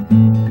than.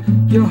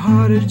 Your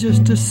heart is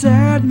just a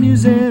sad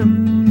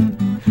museum,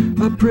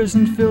 a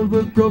prison filled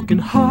with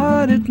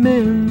broken-hearted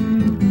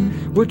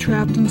men. We're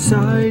trapped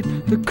inside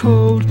the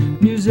cold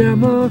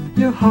museum of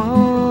your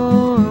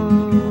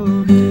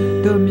heart,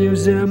 the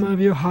museum of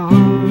your heart,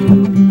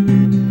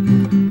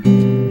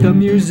 the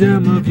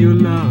museum of your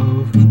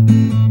love,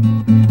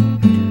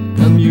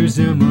 the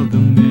museum of the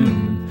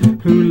men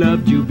who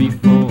loved you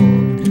before,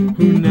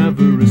 who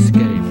never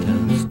escaped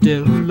and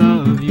still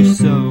love you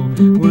so.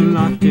 We're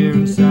locked here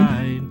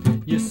inside.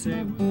 You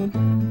say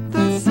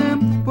the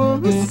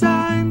simplest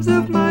signs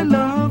of my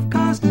love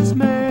cause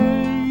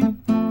dismay,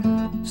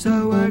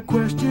 so I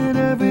question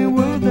every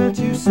word that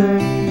you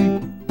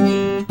say.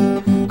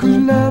 Cause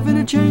love in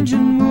a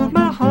changing world,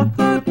 my heart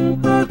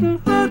hurtin', hurtin',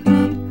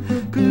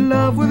 hurtin'. Cause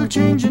love with a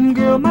changing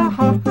girl, my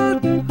heart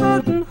hurtin',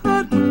 hurtin',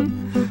 hurtin'.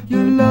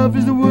 Your love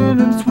is the whirl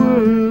and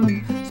swirl,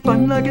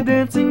 spun like a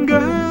dancing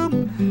girl.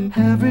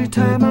 Every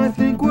time I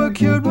think we're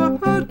cured, we're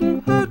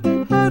hurtin',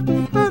 hurtin',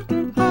 hurtin',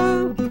 hurtin',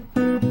 hurtin'.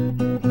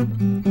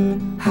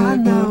 I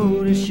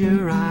notice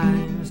your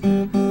eyes,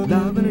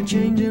 love in a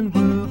changing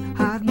world.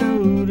 I've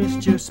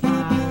noticed your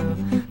smile,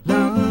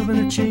 love in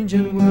a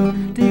changing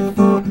world. Deep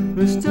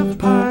forest of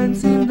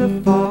pines seem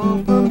to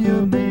fall from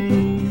your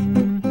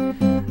mane,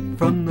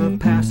 from the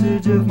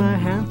passage of my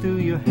hand through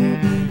your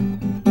hair.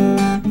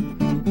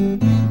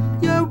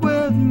 You're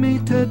with me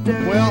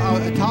today. Well,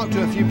 I talked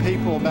to a few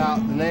people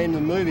about the name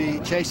of the movie,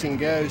 Chasing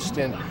Ghosts,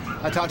 and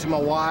I talked to my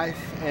wife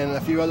and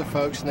a few other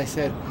folks, and they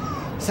said,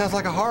 it sounds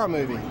like a horror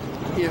movie.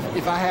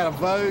 If I had a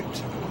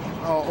vote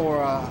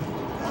or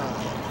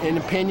an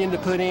opinion to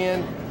put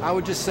in, I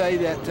would just say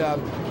that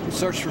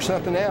search for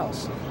something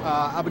else.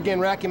 I began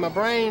racking my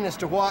brain as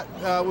to what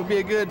would be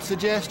a good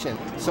suggestion.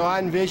 So I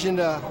envisioned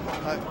a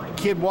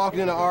kid walking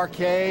in an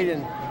arcade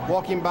and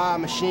walking by a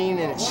machine,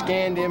 and it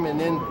scanned him, and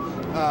then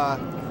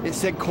it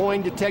said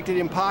coin detected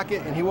in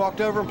pocket, and he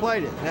walked over and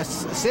played it. And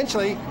that's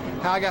essentially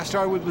how I got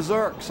started with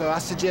Berserk. So I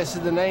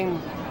suggested the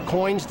name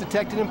Coins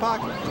Detected in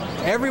Pocket.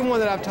 Everyone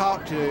that I've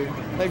talked to,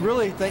 they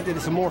really think that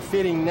it's a more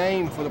fitting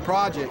name for the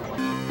project.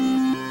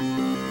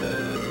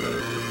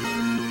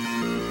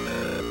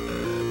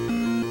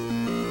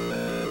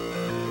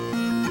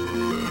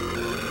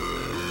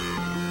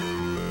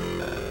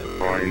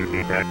 Coins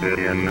detected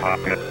in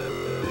pocket.